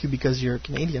to shoot you because you're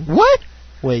Canadian. What?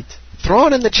 Wait.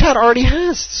 Thrawn in the chat already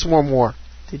has Swarm War.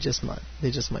 They just might.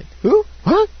 Who?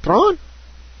 What? Thrawn?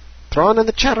 Thrawn in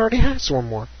the chat already has Swarm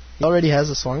War. He already has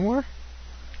a Swarm War?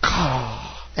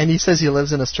 And he says he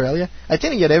lives in Australia? I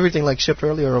think he get everything like shipped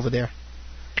earlier over there.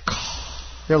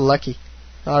 You're lucky.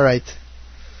 Alright.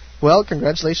 Well,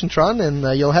 congratulations, Tron, and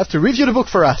you'll have to review the book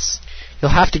for us.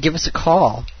 You'll have to give us a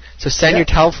call. So send your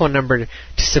telephone number to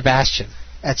Sebastian.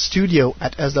 At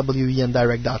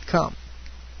studio@swendirect.com.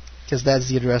 Because that's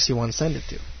the address you want to send it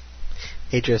to.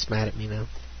 Adria's mad at me now.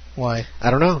 Why?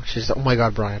 I don't know. She's oh my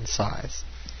god, Brian, size.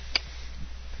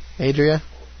 Adria?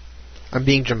 I'm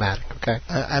being dramatic, okay?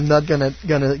 I'm not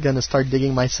gonna start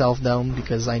digging myself down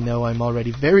because I know I'm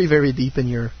already very, very deep in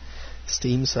your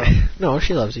esteem, so... No,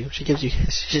 she loves you. She gives you...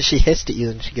 She hissed at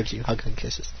you and she gives you hugs and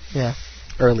kisses. Yeah.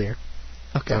 Earlier.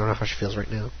 Okay. I don't know how she feels right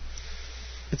now.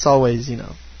 It's always,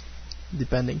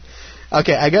 depending.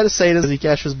 Okay, I gotta say this,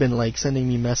 Zcash has been, sending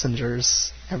me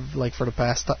messengers, for the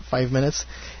past 5 minutes,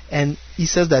 and he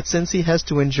says that since he has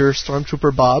to endure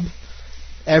Stormtrooper Bob,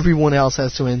 everyone else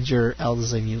has to endure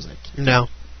Elzay music. No.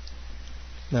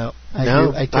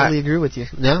 I totally agree with you.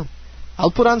 No.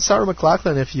 I'll put on Sarah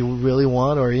McLachlan if you really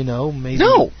want, or,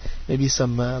 maybe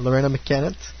some Lorena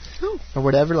McKennitt, or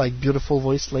whatever, beautiful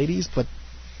voiced ladies, but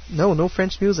no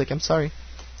French music, I'm sorry.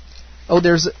 Oh,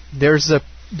 there's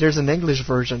an English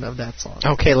version of that song.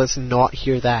 Okay, let's not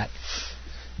hear that.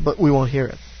 But we won't hear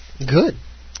it. Good.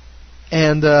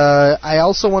 And I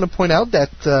also want to point out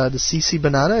that the CC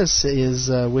Banana is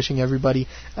wishing everybody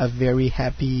a very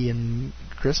happy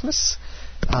Christmas.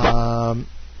 I'm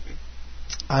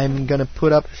going to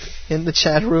put up in the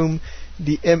chat room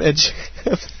the image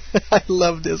of, I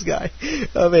love this guy,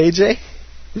 of AJ.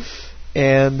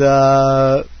 And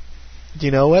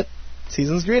you know what?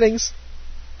 Season's greetings.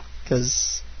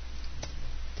 Because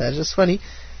that's just funny.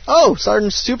 Oh,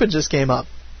 Sergeant Stupid just came up.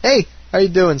 Hey, how you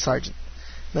doing, Sergeant?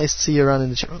 Nice to see you around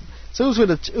in the chat room. So who's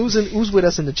with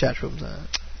us in the chat room,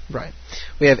 Brian?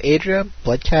 We have Adria,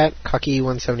 Bloodcat,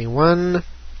 Cocky171.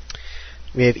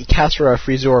 We have Icasra,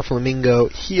 Freezor, Flamingo,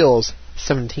 Heels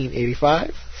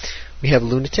 1785. We have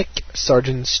Lunatic,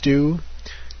 Sergeant Stu.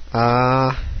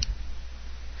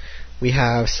 We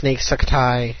have Snake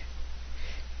Succotai,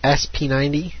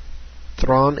 SP90,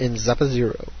 Thrawn, and Zappa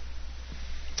Zero.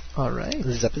 Alright.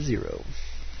 Zappa Zero.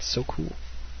 So cool.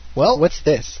 Well, what's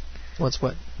this? What's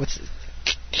what? What's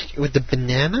with the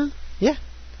banana? Yeah.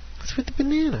 What's with the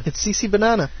banana? It's CC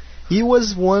Banana. He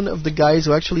was one of the guys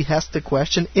who actually asked the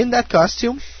question in that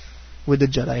costume with the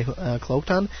Jedi cloak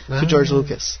on to George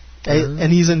Lucas.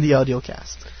 And he's in the audio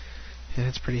cast. Yeah,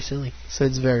 that's pretty silly. So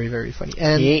it's very, very funny.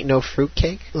 And he ain't no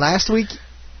fruitcake? Last week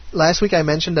I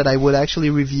mentioned that I would actually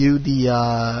review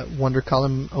the Wonder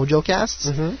Column Ojo casts.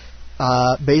 Mm-hmm.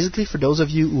 Basically, for those of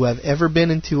you who have ever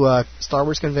been into a Star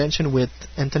Wars convention with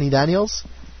Anthony Daniels,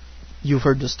 you've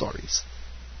heard the stories.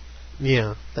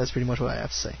 Yeah. That's pretty much what I have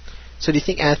to say. So do you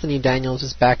think Anthony Daniels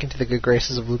is back into the good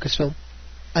graces of Lucasfilm?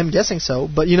 I'm guessing so,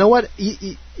 but you know what?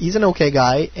 He's an okay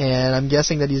guy, and I'm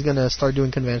guessing that he's going to start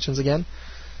doing conventions again.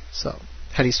 So,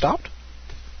 had he stopped?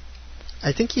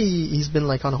 I think he's been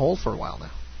like on hold for a while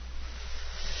now.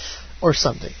 Or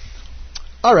something.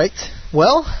 Alright,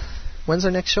 well, when's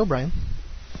our next show, Brian?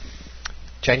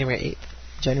 January 8th.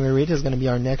 January 8th is going to be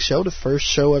our next show, the first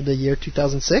show of the year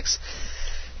 2006.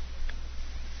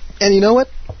 And you know what?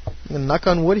 I'm going to knock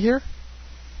on wood here,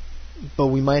 but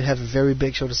we might have a very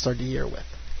big show to start the year with.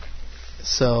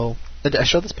 So, a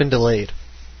show that's been delayed.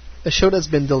 A show that's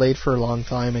been delayed for a long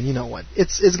time, and you know what?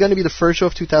 It's going to be the first show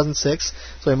of 2006,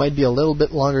 so it might be a little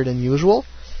bit longer than usual,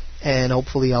 and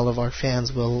hopefully all of our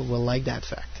fans will like that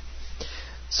fact.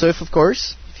 So if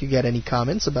you get any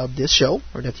comments about this show,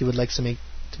 or that you would like to make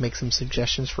some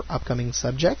suggestions for upcoming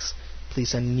subjects, please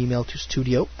send an email to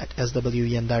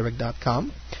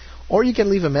studio@swendirect.com, or you can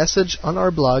leave a message on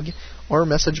our blog or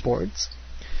message boards.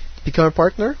 To become a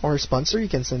partner or a sponsor, you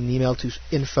can send an email to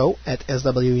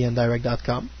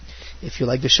info@swendirect.com. If you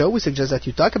like the show, we suggest that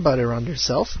you talk about it around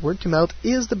yourself. Word to mouth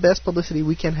is the best publicity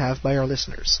we can have by our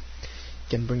listeners. You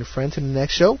can bring a friend to the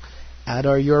next show, add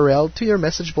our URL to your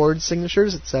message board,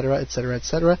 signatures, etc., etc.,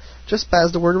 etc. Just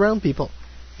pass the word around, people.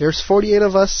 There's 48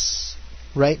 of us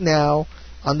right now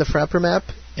on the Frapper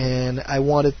map, and I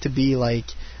want it to be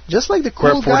like just like the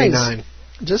cool guys. We're at 49.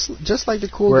 Just like the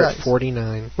cool We're guys. At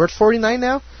 49. We're at 49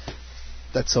 now?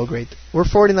 That's so great. We're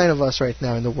 49 of us right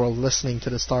now in the world listening to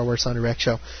the Star Wars on Direct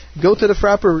show. Go to the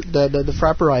Frapper, the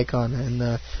Frapper icon,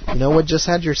 and you know what? Just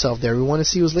add yourself there. We want to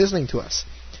see who's listening to us.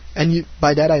 And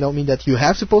by that, I don't mean that you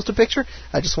have to post a picture.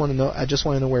 I just want to know. I just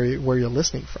want to know where you're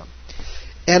listening from.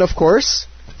 And of course,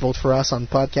 vote for us on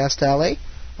Podcast Alley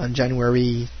on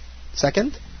January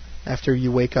 2nd, after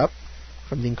you wake up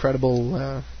from the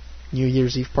incredible New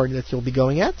Year's Eve party that you'll be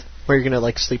going at. Where you're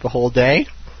gonna sleep a whole day.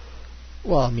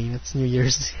 Well, I mean, it's New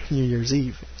Year's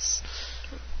Eve.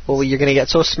 Well, you're gonna get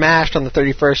so smashed on the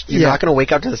 31st. You're not gonna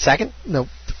wake up to the 2nd. No.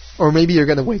 Or maybe you're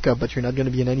going to wake up, but you're not going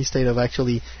to be in any state of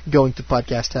actually going to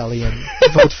Podcast Alley and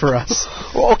vote for us.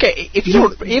 Well, okay, if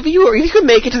you can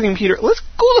make it to the computer, let's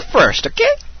go the first,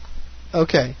 okay?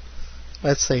 Okay,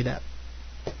 let's say that.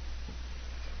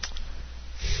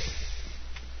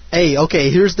 Hey, okay,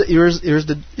 here's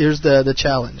the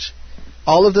challenge.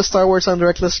 All of the Star Wars on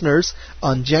Direct listeners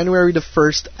on January the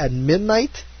 1st at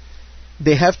midnight,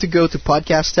 they have to go to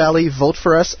Podcast Alley, vote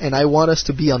for us, and I want us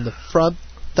to be on the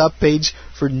top page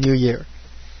for the new year.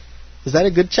 Is that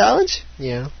a good challenge?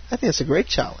 Yeah. I think it's a great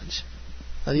challenge.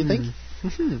 How do you think?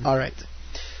 Mm-hmm. All right.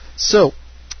 So,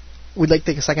 we'd like to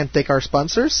take a second to thank our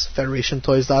sponsors,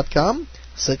 FederationToys.com,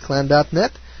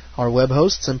 SitClan.net, our web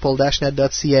host,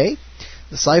 simple-net.ca,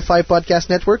 the Sci-Fi Podcast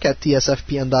Network at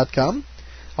tsfpn.com,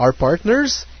 our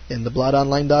partners in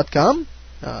thebloodonline.com,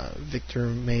 Victor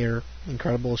Mayer,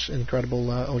 incredible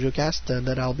audiocast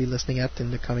that I'll be listening at in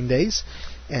the coming days,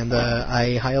 and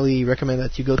I highly recommend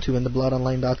that you go to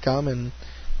inthebloodonline.com and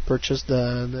purchase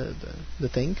the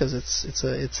thing, because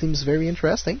it seems very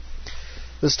interesting.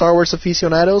 The Star Wars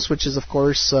Aficionados, which is of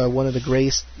course one of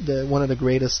the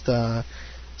greatest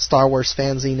Star Wars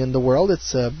fanzine in the world.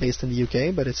 It's based in the UK,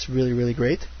 but it's really, really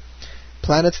great.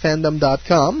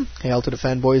 PlanetFandom.com, hail to the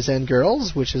fanboys and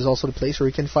girls, which is also the place where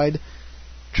you can find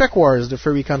Trek Wars, the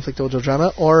Furry Conflict audio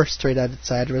drama, or straight at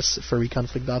its address,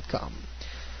 furryconflict.com.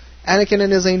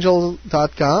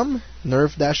 AnakinandHisAngel.com,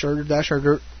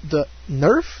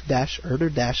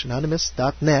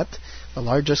 nerf-erder-anonymous.net, the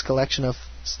largest collection of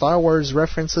Star Wars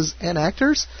references and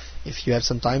actors. If you have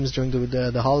some times during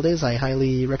the holidays, I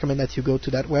highly recommend that you go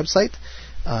to that website.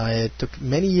 It took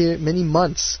many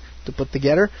months to put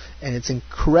together, and it's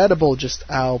incredible just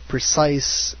how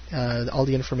precise all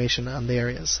the information on the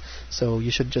areas. So you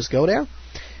should just go there.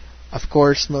 Of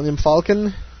course, Millennium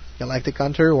Falcon, Galactic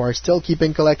Hunter, who are still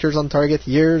keeping collectors on target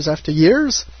years after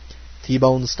years.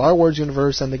 T-Bone, Star Wars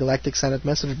Universe, and the Galactic Senate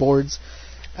message boards,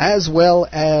 as well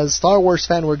as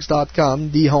StarWarsFanWorks.com,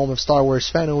 the home of Star Wars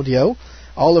fan audio,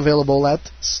 all available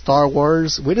at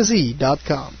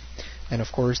StarWarsWithAZ.com. And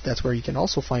of course, that's where you can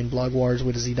also find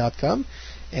BlogWarsWithAZ.com.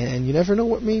 And you never know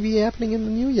what may be happening in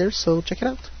the new year, so check it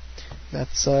out.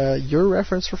 That's your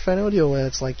reference for fan audio, and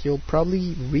it's like you'll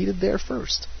probably read it there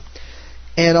first.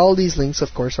 And all these links,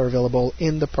 of course, are available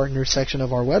in the partner section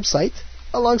of our website,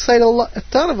 alongside a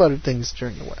ton of other things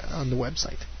on the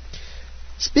website.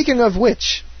 Speaking of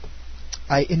which,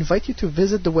 I invite you to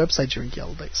visit the website during the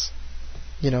holidays.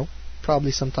 You know,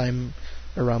 probably sometime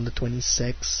around the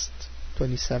 26th,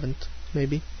 27th,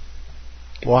 maybe.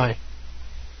 Why?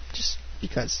 Just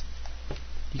because.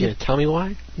 You gonna tell me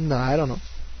why? No, I don't know.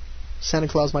 Santa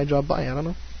Claus might drop by. I don't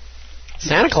know.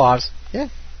 Santa Claus? Yeah.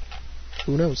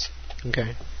 Who knows?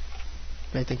 Okay.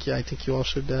 I think you all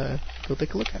should go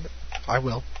take a look at it. I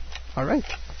will. All right.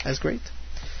 That's great.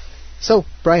 So,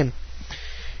 Brian.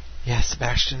 Yeah,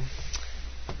 Sebastian.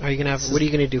 What are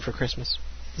you gonna do for Christmas?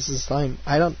 This is time.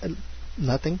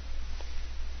 Nothing.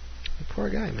 You poor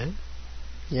guy, man.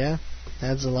 Yeah,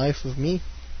 that's the life of me.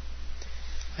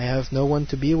 I have no one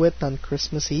to be with on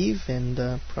Christmas Eve,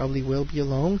 and probably will be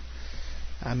alone.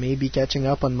 I may be catching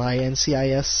up on my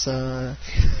NCIS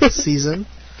season,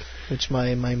 which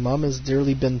my mom has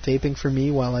dearly been taping for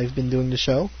me while I've been doing the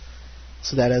show,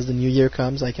 so that as the new year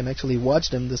comes, I can actually watch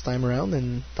them this time around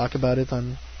and talk about it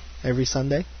on every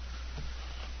Sunday.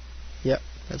 Yep,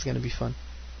 that's going to be fun.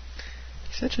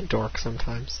 You're such a dork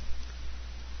sometimes.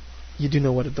 You do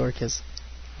know what a dork is?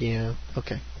 Yeah.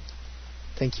 Okay.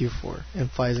 Thank you for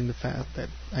emphasizing the fact that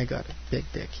I got a big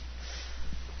dick.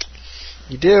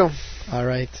 You do. All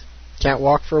right. Can't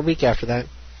walk for a week after that.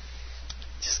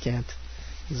 Just can't.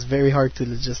 It's very hard to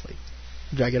just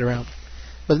drag it around.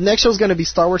 But the next show is going to be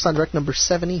Star Wars on Direct number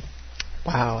 70.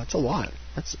 Wow, that's a lot.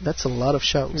 That's a lot of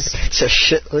shows. It's a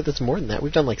shit. That's more than that.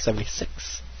 We've done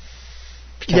 76.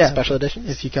 If you count special editions.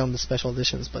 If you count the special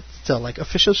editions, but still,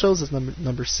 official shows is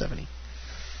number 70.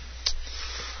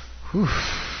 Oof.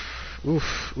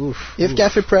 If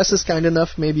Cafe Press is kind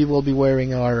enough, maybe we'll be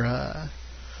wearing our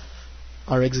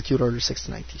Execute Order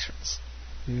 69 t-shirts.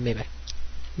 Maybe.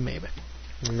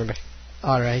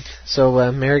 All right.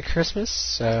 So, Merry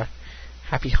Christmas,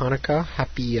 Happy Hanukkah,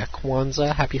 Happy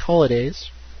Kwanzaa, Happy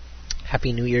Holidays,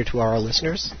 Happy New Year to our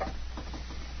listeners.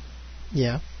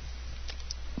 Yeah.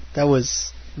 That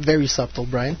was very subtle,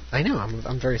 Brian. I know,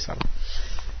 I'm very subtle.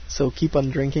 So keep on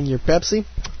drinking your Pepsi.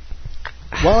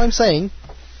 While I'm saying,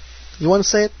 you want to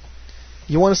say it?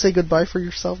 You want to say goodbye for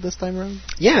yourself this time around?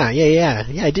 Yeah,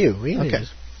 I do. Okay.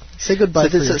 Say goodbye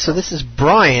for yourself. So this is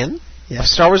Brian of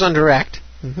Star Wars on Direct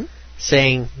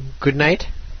saying good night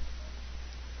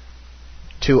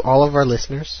to all of our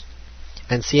listeners,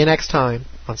 and see you next time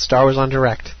on Star Wars on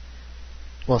Direct.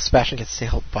 Well, Sebastian gets to say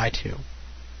bye too.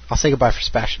 I'll say goodbye for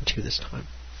Sebastian too this time.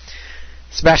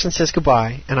 Sebastian says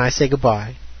goodbye, and I say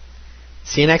goodbye.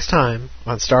 See you next time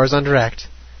on Star Wars on Direct,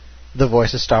 the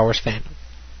voice of Star Wars fandom.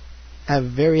 Have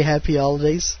very happy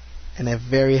holidays, and a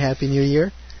very happy New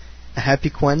Year. A happy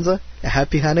Kwanzaa, a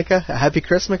happy Hanukkah, a happy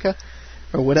Christmas,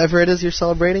 or whatever it is you're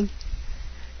celebrating.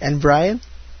 And Brian,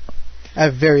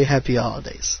 have very happy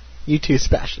holidays. You too,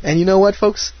 Sebastian. And you know what,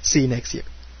 folks? See you next year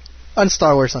on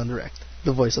Star Wars on Direct,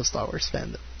 the voice of Star Wars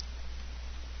fandom.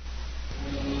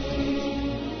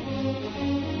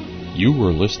 You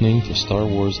were listening to Star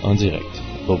Wars on Direct,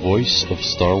 the voice of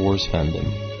Star Wars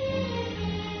fandom.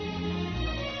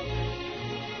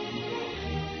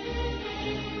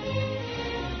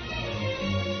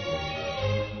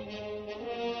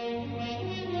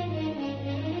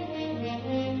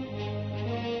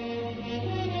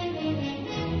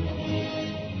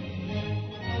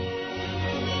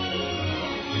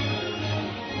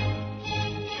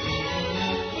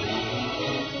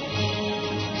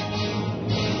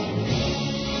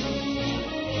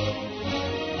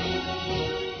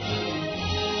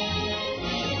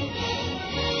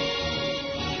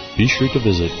 Be sure to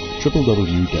visit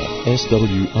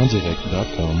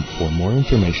www.swondirect.com for more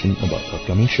information about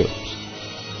upcoming shows.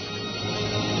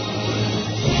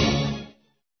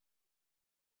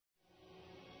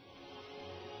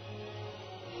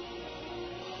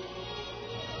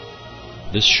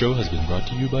 This show has been brought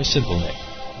to you by SimpleNet.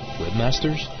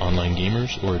 Webmasters, online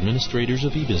gamers, or administrators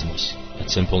of e-business. At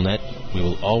SimpleNet, we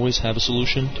will always have a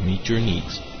solution to meet your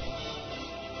needs.